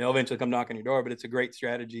 I mean, they'll eventually come knock on your door. But it's a great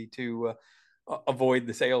strategy to avoid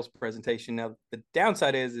the sales presentation. Now, the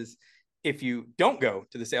downside is if you don't go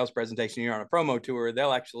to the sales presentation, you're on a promo tour,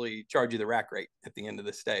 they'll actually charge you the rack rate at the end of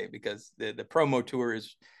the stay, because the promo tour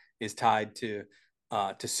is tied to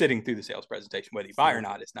sitting through the sales presentation, whether you buy or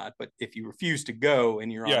not, it's not. But if you refuse to go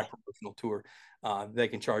and you're on a promotional tour, they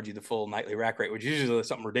can charge you the full nightly rack rate, which usually is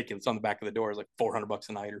something ridiculous on the back of the door, is like $400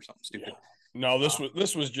 a night or something stupid. No,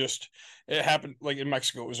 this was just, it happened like in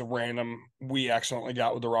Mexico. It was a random, we accidentally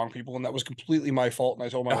got with the wrong people, and that was completely my fault. And I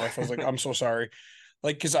told my wife, I was like, I'm so sorry.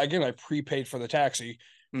 Like, because again, I prepaid for the taxi.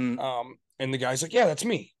 And the guy's like, yeah, that's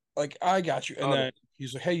me. Like, I got you. And then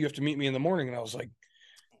he's like, hey, you have to meet me in the morning. And I was like,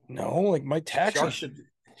 no, like, my taxi.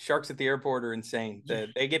 Sharks at the airport are insane.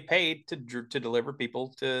 They get paid to deliver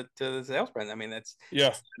people to the sales brand. I mean, that's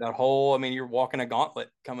that whole. I mean, you're walking a gauntlet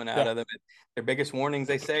coming out of them. Their biggest warnings,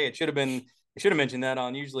 they say, it should have been. They should have mentioned that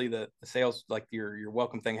on usually the sales, like your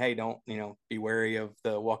welcome thing. Hey, don't be wary of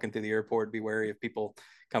the walking through the airport. Be wary of people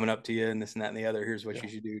coming up to you and this and that and the other. Here's what you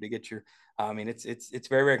should do to get your. I mean, it's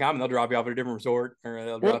very, very common. They'll drop you off at a different resort, or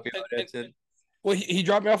they'll drop you off. Well, he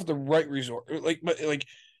dropped me off at the right resort,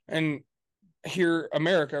 and here,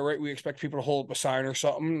 America, right? We expect people to hold up a sign or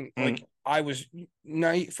something. Like, I was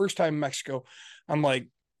first time in Mexico. I'm like,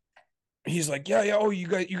 he's like, yeah. Oh, you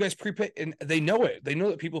guys prepay, and they know it. They know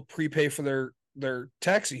that people prepay for their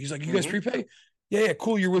taxi. He's like, you guys prepay? Yeah,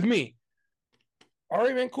 cool. You're with me. All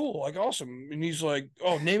right, man, cool. Like, awesome. And he's like,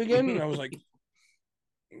 oh, name again? And I was like,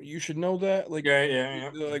 you should know that. Like, yeah.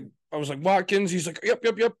 Like, I was like, Watkins. He's like, yep.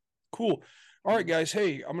 Cool. All right, guys.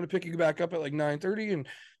 Hey, I'm going to pick you back up at like 9:30. And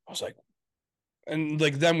I was like, and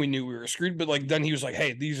like, then we knew we were screwed. But like, then he was like,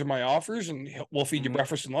 hey, these are my offers and we'll feed you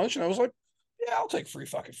breakfast and lunch. And I was like, yeah, I'll take free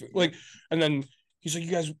fucking food. Like, and then he's like,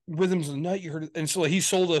 you guys, rhythms of the night, you heard it. And so like, he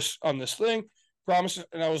sold us on this thing, promised.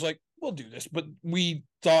 And I was like, we'll do this. But we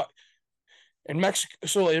thought in Mexico,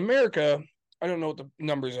 so in America, I don't know what the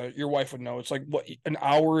numbers are. Your wife would know. It's like what, an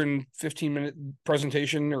hour and 15-minute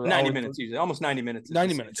presentation, or 90 minutes usually, almost 90 minutes.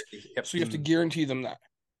 90 minutes. Yep. So you have to guarantee them that.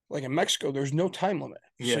 Like in Mexico, there's no time limit.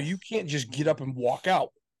 Yes. So you can't just get up and walk out,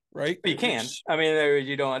 right? But you can. I mean,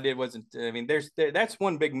 you don't. It wasn't. I mean, that's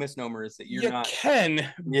one big misnomer is that you're not. You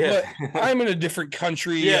can. Yeah. But I'm in a different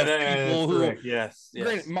country. Yeah. People who. Yes.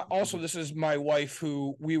 Granted, also, this is my wife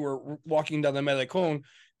who we were walking down the Malecon,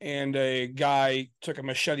 and a guy took a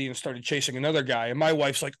machete and started chasing another guy. And my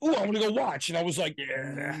wife's like, "Oh, I'm gonna go watch." And I was like,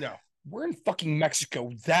 "No, we're in fucking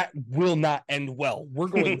Mexico. That will not end well. We're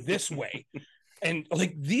going this way." And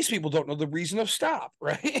like, these people don't know the reason of stop,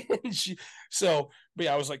 right? But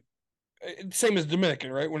yeah, I was like, same as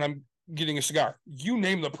Dominican, right? When I'm getting a cigar, you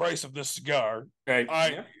name the price of this cigar,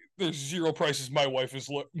 right? There's zero prices my life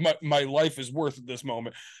is worth at this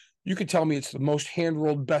moment. You could tell me it's the most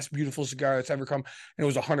hand-rolled, best, beautiful cigar that's ever come, and it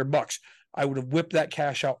was $100. I would have whipped that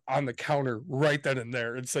cash out on the counter right then and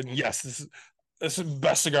there and said, yes, this is the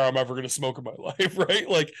best cigar I'm ever going to smoke in my life, right?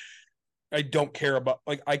 Like, I don't care about,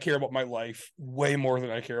 like, I care about my life way more than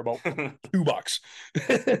I care about $2.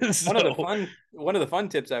 One of the fun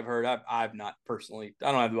tips I've heard, I've not personally,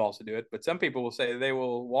 I don't have the balls to do it, but some people will say they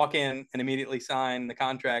will walk in and immediately sign the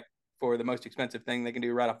contract for the most expensive thing they can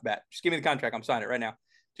do right off the bat. Just give me the contract, I'm signing it right now.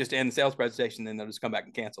 Just to end the sales presentation, then they'll just come back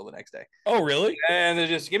and cancel the next day. Oh, really? And they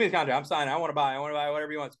just give me the contract, I'm signing. I want to buy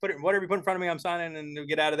whatever you want. Whatever you put in front of me, I'm signing, and they'll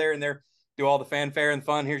get out of there, and they're do all the fanfare and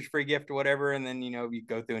fun. Here's your free gift or whatever, and then you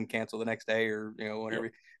go through and cancel the next day, or whatever.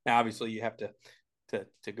 Yep. Now, obviously, you have to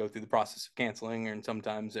go through the process of canceling, and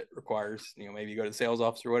sometimes it requires maybe you go to the sales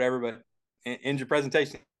office or whatever. But end your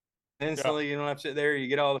presentation instantly. You don't have to sit there. You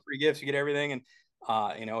get all the free gifts, you get everything, and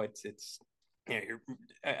it's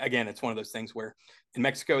again, it's one of those things where in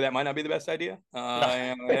Mexico that might not be the best idea. But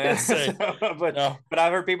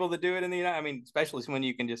I've heard people that do it in the United. I mean, especially when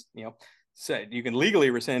you can just say you can legally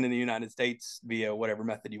rescind in the United States via whatever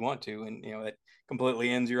method you want to, and that completely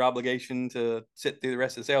ends your obligation to sit through the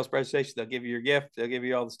rest of the sales presentation. They'll give you your gift, they'll give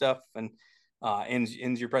you all the stuff, and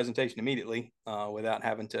ends your presentation immediately without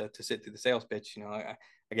having to sit through the sales pitch. I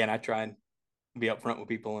try and be upfront with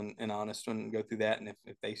people and honest and go through that. And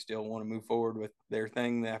if they still want to move forward with their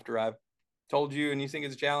thing after I've told you and you think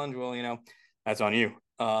it's a challenge, well, that's on you.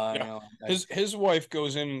 His wife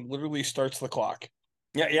goes in and literally starts the clock.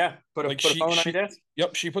 Yeah. Put a phone on your desk.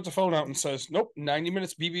 Yep. She puts a phone out and says, nope, 90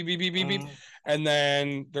 minutes, beep, beep, beep, beep, beep, beep. And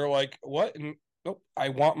then they're like, what? And nope, I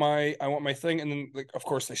want my thing. And then, like, of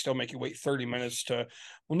course, they still make you wait 30 minutes to,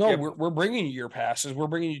 well, no, we're bringing you your passes. We're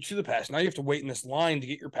bringing you to the pass. Now you have to wait in this line to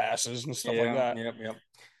get your passes and stuff like that. Yep.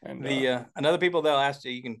 And another people, they'll ask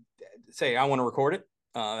you can say, I want to record it.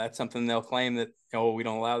 That's something they'll claim that, we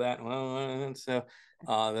don't allow that. Well, so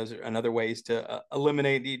those are another ways to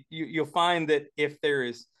eliminate. You'll find that if there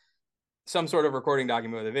is some sort of recording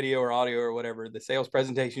document with a video or audio or whatever, the sales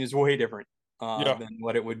presentation is way different than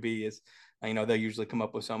what it would be. Is they'll usually come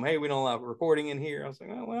up with some, hey, we don't allow recording in here. I was like,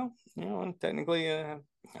 oh, well, technically,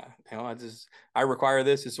 I require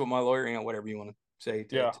this. This is what my lawyer, whatever you want to say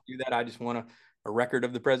to do that. I just want a record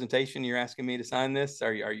of the presentation. You're asking me to sign this.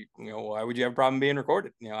 Are you, why would you have a problem being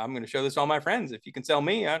recorded? I'm going to show this to all my friends. If you can sell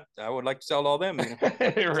me, I would like to sell to all them.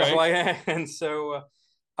 Right. And so,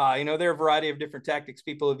 there are a variety of different tactics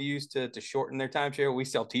people have used to shorten their timeshare. We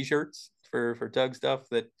sell T-shirts for Tug stuff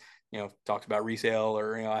that, talks about resale,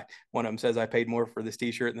 or, one of them says I paid more for this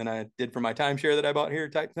T-shirt than I did for my timeshare that I bought here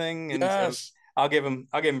type thing. And so I'll give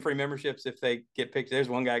them free memberships if they get pictures. There's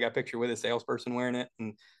one guy I got a picture with a salesperson wearing it.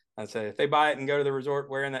 And I say, if they buy it and go to the resort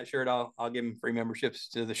wearing that shirt, I'll give them free memberships.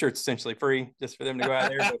 So the shirt's essentially free just for them to go out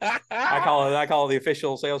there. But I call it the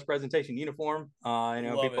official sales presentation uniform.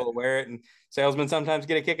 People wear it, and salesmen sometimes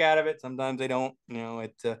get a kick out of it. Sometimes they don't.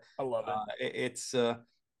 I love it.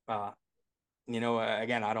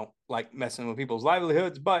 Again, I don't like messing with people's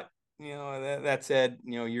livelihoods, but that said,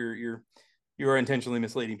 you're intentionally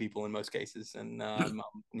misleading people in most cases, and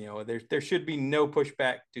there should be no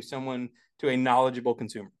pushback to a knowledgeable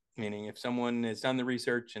consumer. Meaning, if someone has done the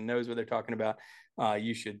research and knows what they're talking about,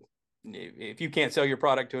 you should. If you can't sell your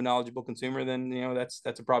product to a knowledgeable consumer, then that's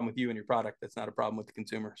a problem with you and your product. That's not a problem with the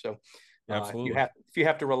consumer. So, if you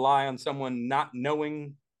have to rely on someone not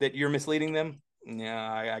knowing that you're misleading them,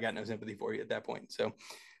 I got no sympathy for you at that point. So,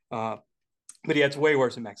 But yeah, it's way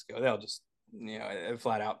worse in Mexico. They'll just,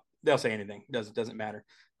 flat out, they'll say anything. Doesn't matter.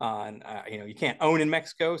 You can't own in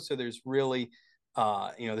Mexico, so there's really,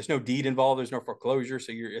 there's no deed involved. There's no foreclosure,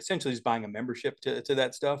 so you're essentially just buying a membership to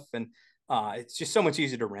that stuff, and it's just so much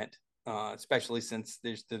easier to rent. Especially since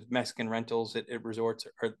there's the Mexican rentals at resorts,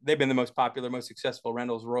 they've been the most popular, most successful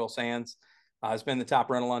rentals. Royal Sands has been the top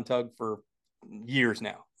rental on Tug for years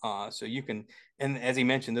now. So you can, and as he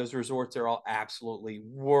mentioned, those resorts are all absolutely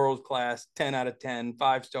world class, 10 out of 10,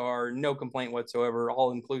 5-star, no complaint whatsoever,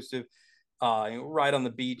 all inclusive, right on the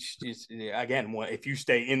beach. Just, again, if you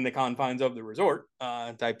stay in the confines of the resort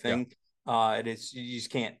type thing, it is, you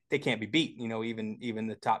just can't, they can't be beat. Even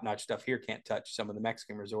the top notch stuff here can't touch some of the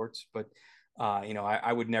Mexican resorts. But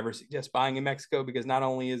I would never suggest buying in Mexico, because not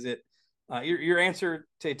only is it your answer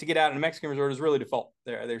to get out in a Mexican resort is really default.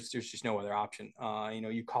 There's just no other option.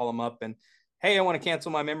 You call them up and, hey, I want to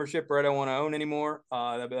cancel my membership, or I don't want to own anymore.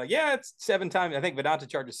 They'll be like, yeah, it's 7 times. I think Vedanta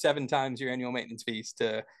charges 7 times your annual maintenance fees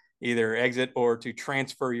to either exit or to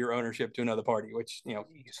transfer your ownership to another party, which,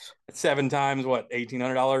 it's 7 times what,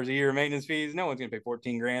 $1,800 a year maintenance fees. No one's going to pay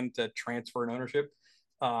 14 grand to transfer an ownership.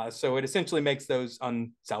 So it essentially makes those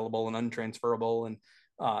unsellable and untransferable.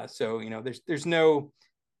 And so, there's no,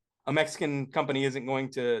 a Mexican company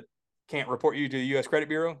can't report you to the U.S. Credit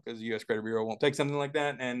Bureau, because the U.S. Credit Bureau won't take something like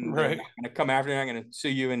that, and they're not going to come after you. I'm going to sue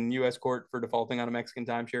you in U.S. court for defaulting on a Mexican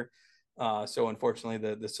timeshare. So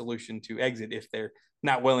unfortunately, the solution to exit, if they're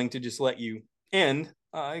not willing to just let you end,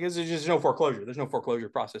 because there's just no foreclosure. There's no foreclosure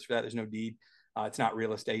process for that. There's no deed. It's not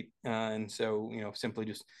real estate, and so simply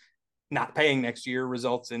just not paying next year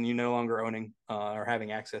results in you no longer owning or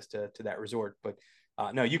having access to that resort. But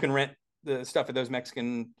no, you can rent the stuff at those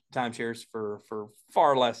Mexican timeshares for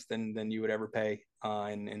far less than you would ever pay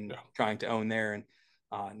in trying to own there. And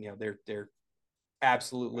they're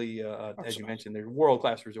absolutely as you mentioned, they're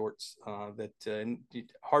world-class resorts that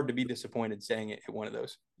hard to be disappointed staying at one of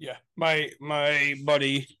those. Yeah, my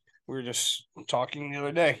buddy, we were just talking the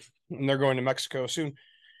other day, and they're going to Mexico soon, and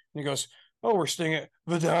he goes, oh, we're staying at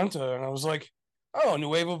Vedanta, and I was like, oh,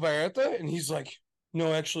 Nuevo Vallarta, and he's like,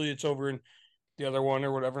 no, actually it's over in the other one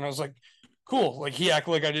or whatever. And I was like, cool. Like, he acted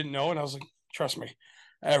like I didn't know. And I was like, trust me,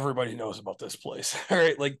 everybody knows about this place. All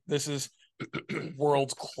right. Like, this is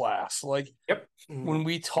world class. Like, yep. When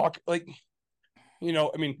we talk, like,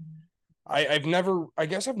 I mean, I've never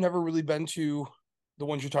really been to the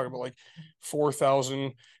ones you're talking about, like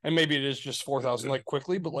 4,000, and maybe it is just 4,000, like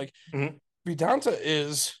quickly, but like Vedanta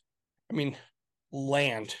is, I mean,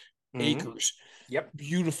 land, acres. Yep.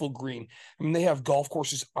 Beautiful green. I mean, they have golf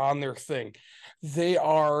courses on their thing. They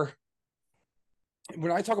are,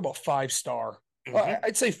 when I talk about 5-star,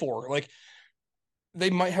 I'd say 4. Like, they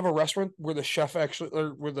might have a restaurant where the chef actually, or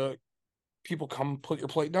where the people come put your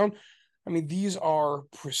plate down. I mean, these are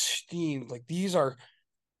pristine. Like, these are,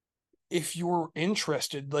 if you're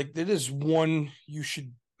interested, like, that is one you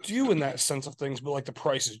should do in that sense of things. But like, the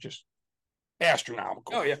price is just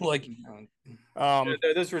astronomical. Oh yeah. Like,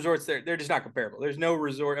 those resorts, they're just not comparable. There's no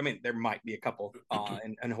resort. I mean, there might be a couple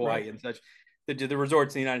in Hawaii and such. The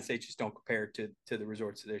resorts in the United States just don't compare to the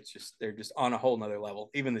resorts. They're just on a whole nother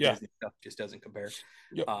level. Even the Disney stuff just doesn't compare.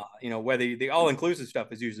 Yep. Whether the all inclusive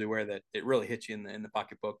stuff is usually where that it really hits you in the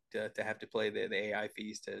pocketbook to have to play the AI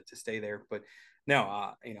fees to stay there. But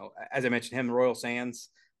no, as I mentioned, the Royal Sands,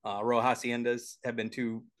 Royal Haciendas have been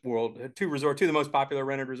two of the most popular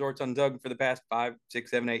rented resorts on Tug for the past 5,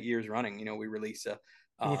 6, 7, 8 years running. We release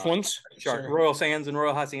which ones? Royal Sands and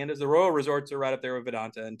Royal Haciendas. The Royal resorts are right up there with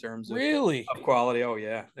Vedanta in terms of quality. Oh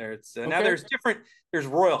yeah, now there's different. There's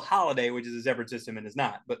Royal Holiday, which is a separate system and is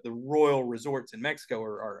not, but the Royal resorts in Mexico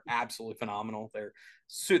are absolutely phenomenal.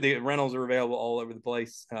 The rentals are available all over the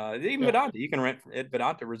place. Even Vedanta, you can rent at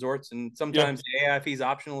Vedanta resorts, and sometimes the AI fee is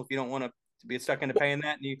optional if you don't want to be stuck into paying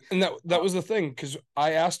that. And that was the thing, because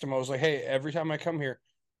I asked him, I was like, hey, every time I come here,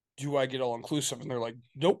 do I get all inclusive? And they're like,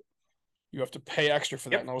 nope, you have to pay extra for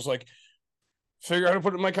that. And I was like, figure out how to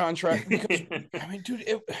put it in my contract. Because I mean, dude,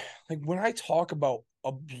 like, when I talk about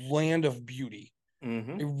a land of beauty,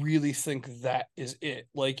 I really think that is it.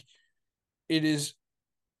 Like, it is,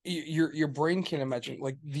 your brain can't imagine.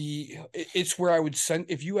 Like, it's where I would send,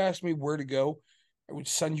 if you asked me where to go, I would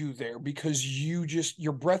send you there, because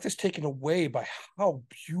your breath is taken away by how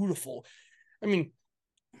beautiful. I mean,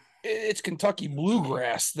 it's Kentucky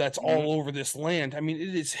bluegrass that's all over this land. I mean,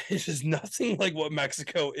 it is nothing like what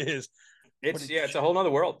Mexico is. It's a whole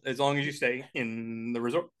nother world as long as you stay in the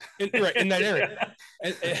resort, right in that area.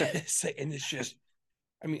 and it's just,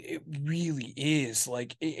 I mean, it really is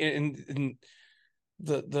like, and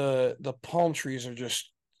the palm trees are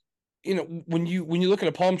just, when you look at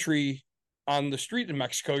a palm tree on the street in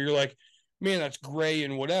Mexico, you're like, man, that's gray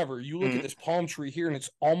and whatever. You look at this palm tree here, and it's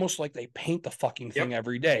almost like they paint the fucking thing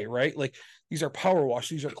every day, right? Like these are power wash,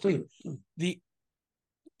 these are clean.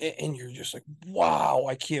 And you're just like, wow,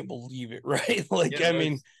 I can't believe it, right? Like, I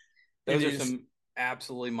mean, those are some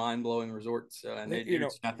absolutely mind-blowing resorts, and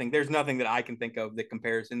there's nothing that I can think of that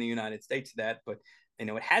compares in the United States to that. But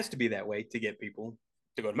it has to be that way to get people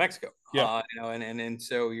to go to Mexico. And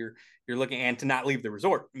so you're looking, and to not leave the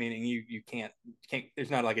resort, meaning you can't. There's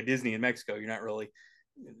not like a Disney in Mexico. You're not really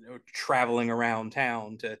traveling around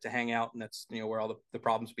town to hang out, and that's where all the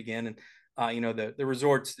problems begin. And the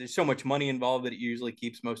resorts, there's so much money involved that it usually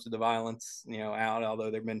keeps most of the violence out,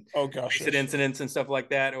 although there've been incidents and stuff like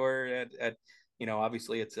that, or at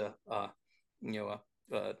obviously it's a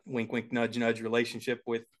wink wink nudge nudge relationship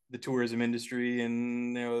with the tourism industry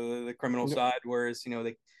and the criminal side, whereas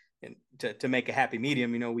to make a happy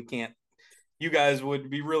medium, we can't. You guys would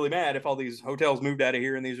be really mad if all these hotels moved out of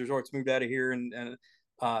here and these resorts moved out of here, and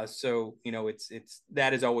so it's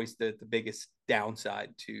that is always the biggest downside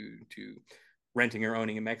to renting or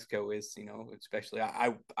owning in Mexico is especially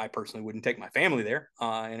I personally wouldn't take my family there.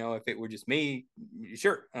 If it were just me,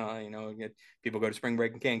 sure. People go to spring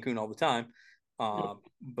break in Cancun all the time.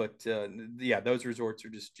 But those resorts are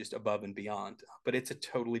just above and beyond. But it's a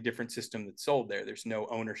totally different system that's sold there. There's no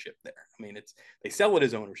ownership there. I mean, they sell it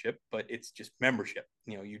as ownership, but it's just membership.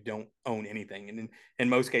 You don't own anything, and in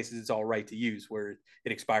most cases, it's all right to use, where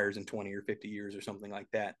it expires in 20 or 50 years or something like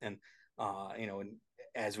that. And and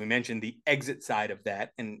as we mentioned, the exit side of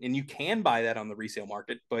that, and you can buy that on the resale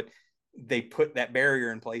market, but they put that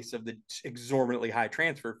barrier in place of the exorbitantly high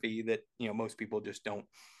transfer fee that most people just don't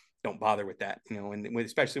bother with that, and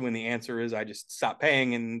especially when the answer is I just stop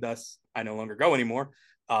paying and thus I no longer go anymore,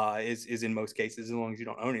 is in most cases, as long as you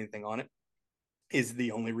don't own anything on it, is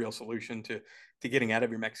the only real solution to getting out of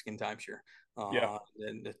your Mexican timeshare.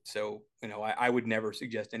 And so I would never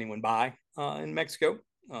suggest anyone buy in Mexico,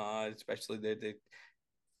 especially the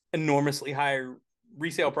enormously higher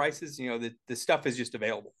resale prices. The stuff is just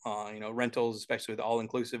available. Rentals, especially with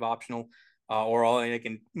all-inclusive optional, or all,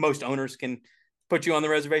 most owners can put you on the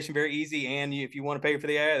reservation very easy, and if you want to pay for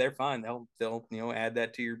the they're fine. They'll add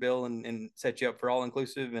that to your bill and set you up for all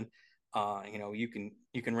inclusive, and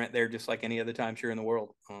you can rent there just like any other timeshare in the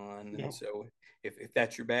world. And so if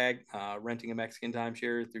that's your bag, renting a Mexican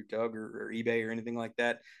timeshare through Tug or eBay or anything like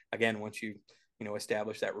that, again, once you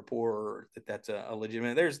establish that rapport, or that's a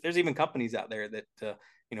legitimate, there's even companies out there that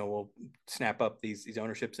will snap up these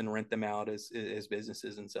ownerships and rent them out as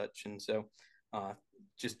businesses and such. And so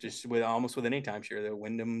just with almost with any timeshare, the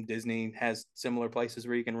Wyndham, Disney has similar places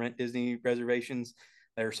where you can rent Disney reservations.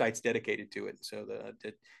 There are sites dedicated to it. So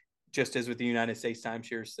just as with the United States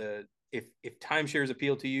timeshares, if timeshares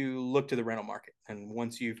appeal to you, look to the rental market. And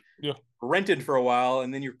once you've rented for a while,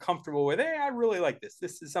 and then you're comfortable with, hey, I really like this.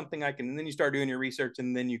 This is something I can. And then you start doing your research,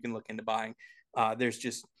 and then you can look into buying. There's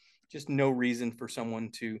just no reason for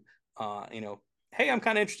someone to, hey, I'm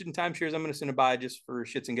kind of interested in timeshares. I'm going to send a buy just for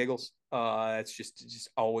shits and giggles. It's just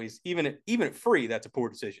always, even at free, that's a poor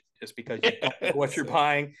decision, just because you don't know what you're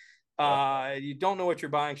buying. You don't know what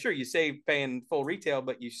you're buying. Sure, you save paying full retail,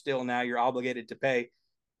 but you're obligated to pay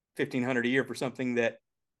 $1,500 a year for something that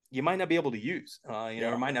you might not be able to use,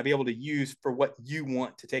 or might not be able to use for what you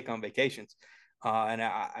want to take on vacations. And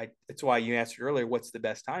that's why you asked earlier, what's the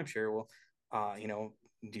best timeshare? Well,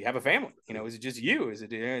 do you have a family? Is it just you? Is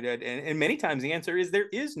it, and many times the answer is there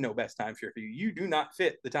is no best timeshare for you. You do not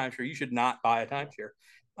fit the timeshare. You should not buy a timeshare.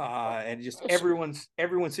 And just everyone's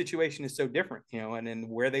situation is so different, and then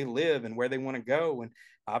where they live and where they want to go. And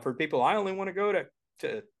I've heard people, I only want to go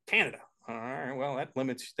to Canada. All right, well,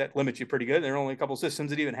 that limits you pretty good. There are only a couple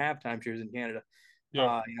systems that even have timeshares in Canada.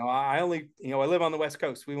 I live on the West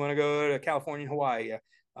Coast. We want to go to California and Hawaii.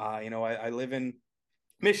 I live in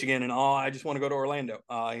Michigan, and I just want to go to Orlando.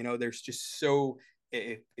 There's just so,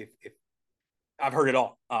 if I've heard it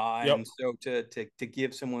all. And so to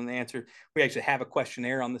give someone the answer, we actually have a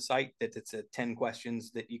questionnaire on the site it's 10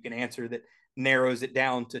 questions that you can answer that narrows it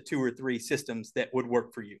down to 2 or 3 systems that would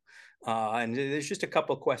work for you. And there's just a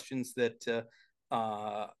couple of questions that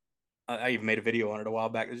I even made a video on it a while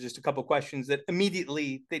back. There's just a couple of questions that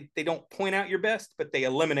immediately they don't point out your best, but they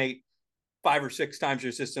eliminate 5 or 6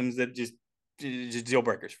 timeshare systems that just deal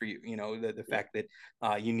breakers for you. The fact that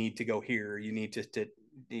you need to go here, you need to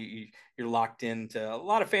you're locked into, a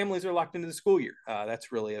lot of families are locked into the school year.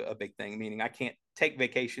 That's really a big thing, meaning I can't take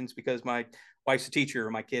vacations because my wife's a teacher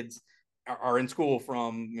or my kids are in school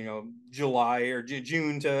from July or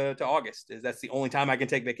June to August. That's the only time I can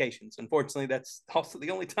take vacations. Unfortunately, that's also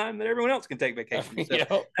the only time that everyone else can take vacations.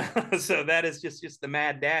 So, so that is just the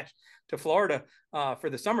mad dash to Florida for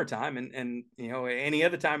the summertime, and any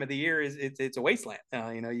other time of the year it's a wasteland.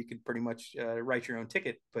 You could pretty much write your own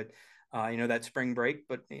ticket, but that spring break.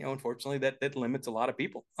 But unfortunately, that limits a lot of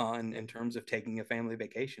people in terms of taking a family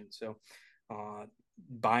vacation. So.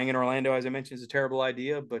 Buying in Orlando, as I mentioned, is a terrible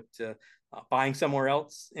idea, but buying somewhere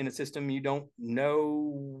else in a system you don't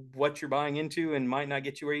know what you're buying into and might not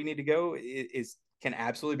get you where you need to go can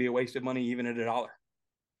absolutely be a waste of money, even at $1.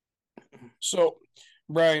 So,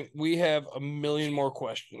 Brian, we have a million more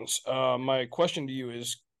questions. My question to you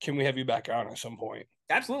is, can we have you back on at some point?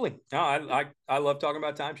 Absolutely. No, I love talking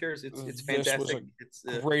about timeshares. It's fantastic. It's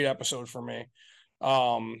a great episode for me.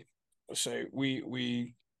 Say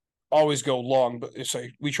we always go long, but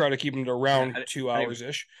say we try to keep them to around 2 hours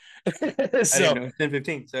ish. So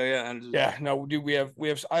 10-15. So yeah. No, dude,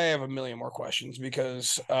 I have a million more questions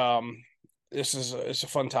because it's a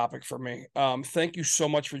fun topic for me. Thank you so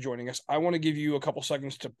much for joining us. I want to give you a couple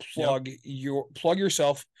seconds to plug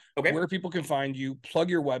yourself, where people can find you, plug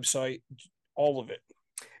your website, all of it.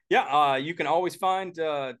 Yeah, you can always find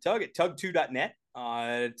Tug at tug2.net.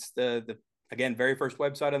 It's the again, very first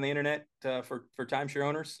website on the internet for timeshare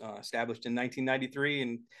owners, established in 1993,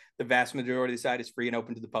 and the vast majority of the site is free and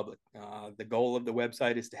open to the public. The goal of the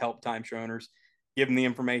website is to help timeshare owners, give them the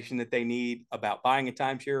information that they need about buying a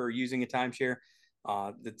timeshare or using a timeshare.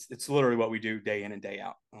 It's literally what we do day in and day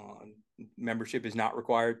out. Membership is not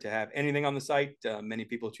required to have anything on the site. Many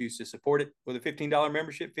people choose to support it with a $15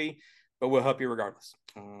 membership fee, but we'll help you regardless.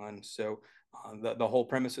 And so the whole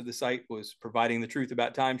premise of the site was providing the truth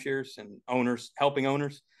about timeshares and owners, helping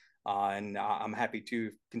owners. And I'm happy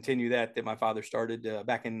to continue that my father started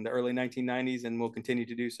back in the early 1990s, and will continue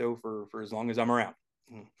to do so for as long as I'm around.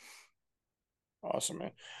 Awesome,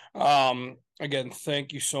 man. Again,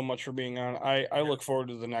 thank you so much for being on. I look forward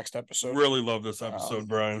to the next episode. Really love this episode,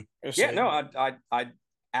 Brian. I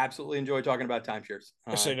absolutely enjoy talking about timeshares.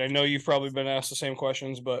 I know you've probably been asked the same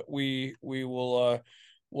questions, but we will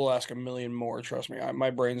we'll ask a million more. Trust me. My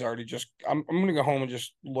brain's already I'm going to go home and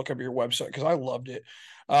just look up your website because I loved it.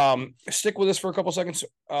 Stick with us for a couple seconds.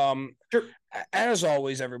 Sure. As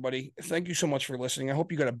always, everybody, thank you so much for listening. I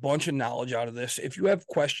hope you got a bunch of knowledge out of this. If you have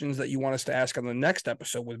questions that you want us to ask on the next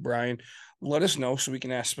episode with Brian, let us know so we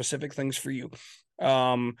can ask specific things for you.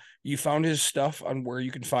 You found his stuff on where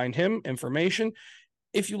you can find him, information.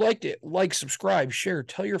 If you liked it, like, subscribe, share,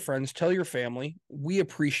 tell your friends, tell your family. We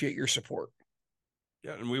appreciate your support.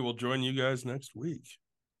 Yeah, and we will join you guys next week.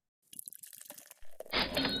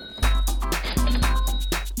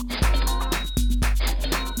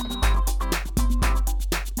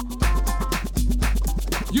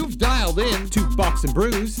 You've dialed in to Bucks and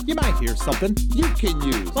Brews. You might hear something you can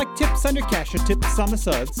use. like tips on your cash or tips on the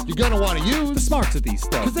suds. You're gonna want to use The smarts of these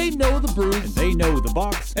stuff. because they know the brews. And they know the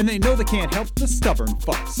Bucks. And they know they can't help the stubborn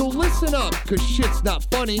fucks. So listen up, cause shit's not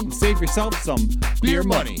funny. Save yourself some Beer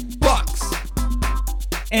money, bucks,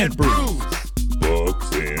 and brews.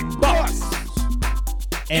 Bucks and Bucks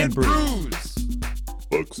and brews. brews.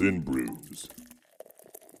 Bucks and Brews.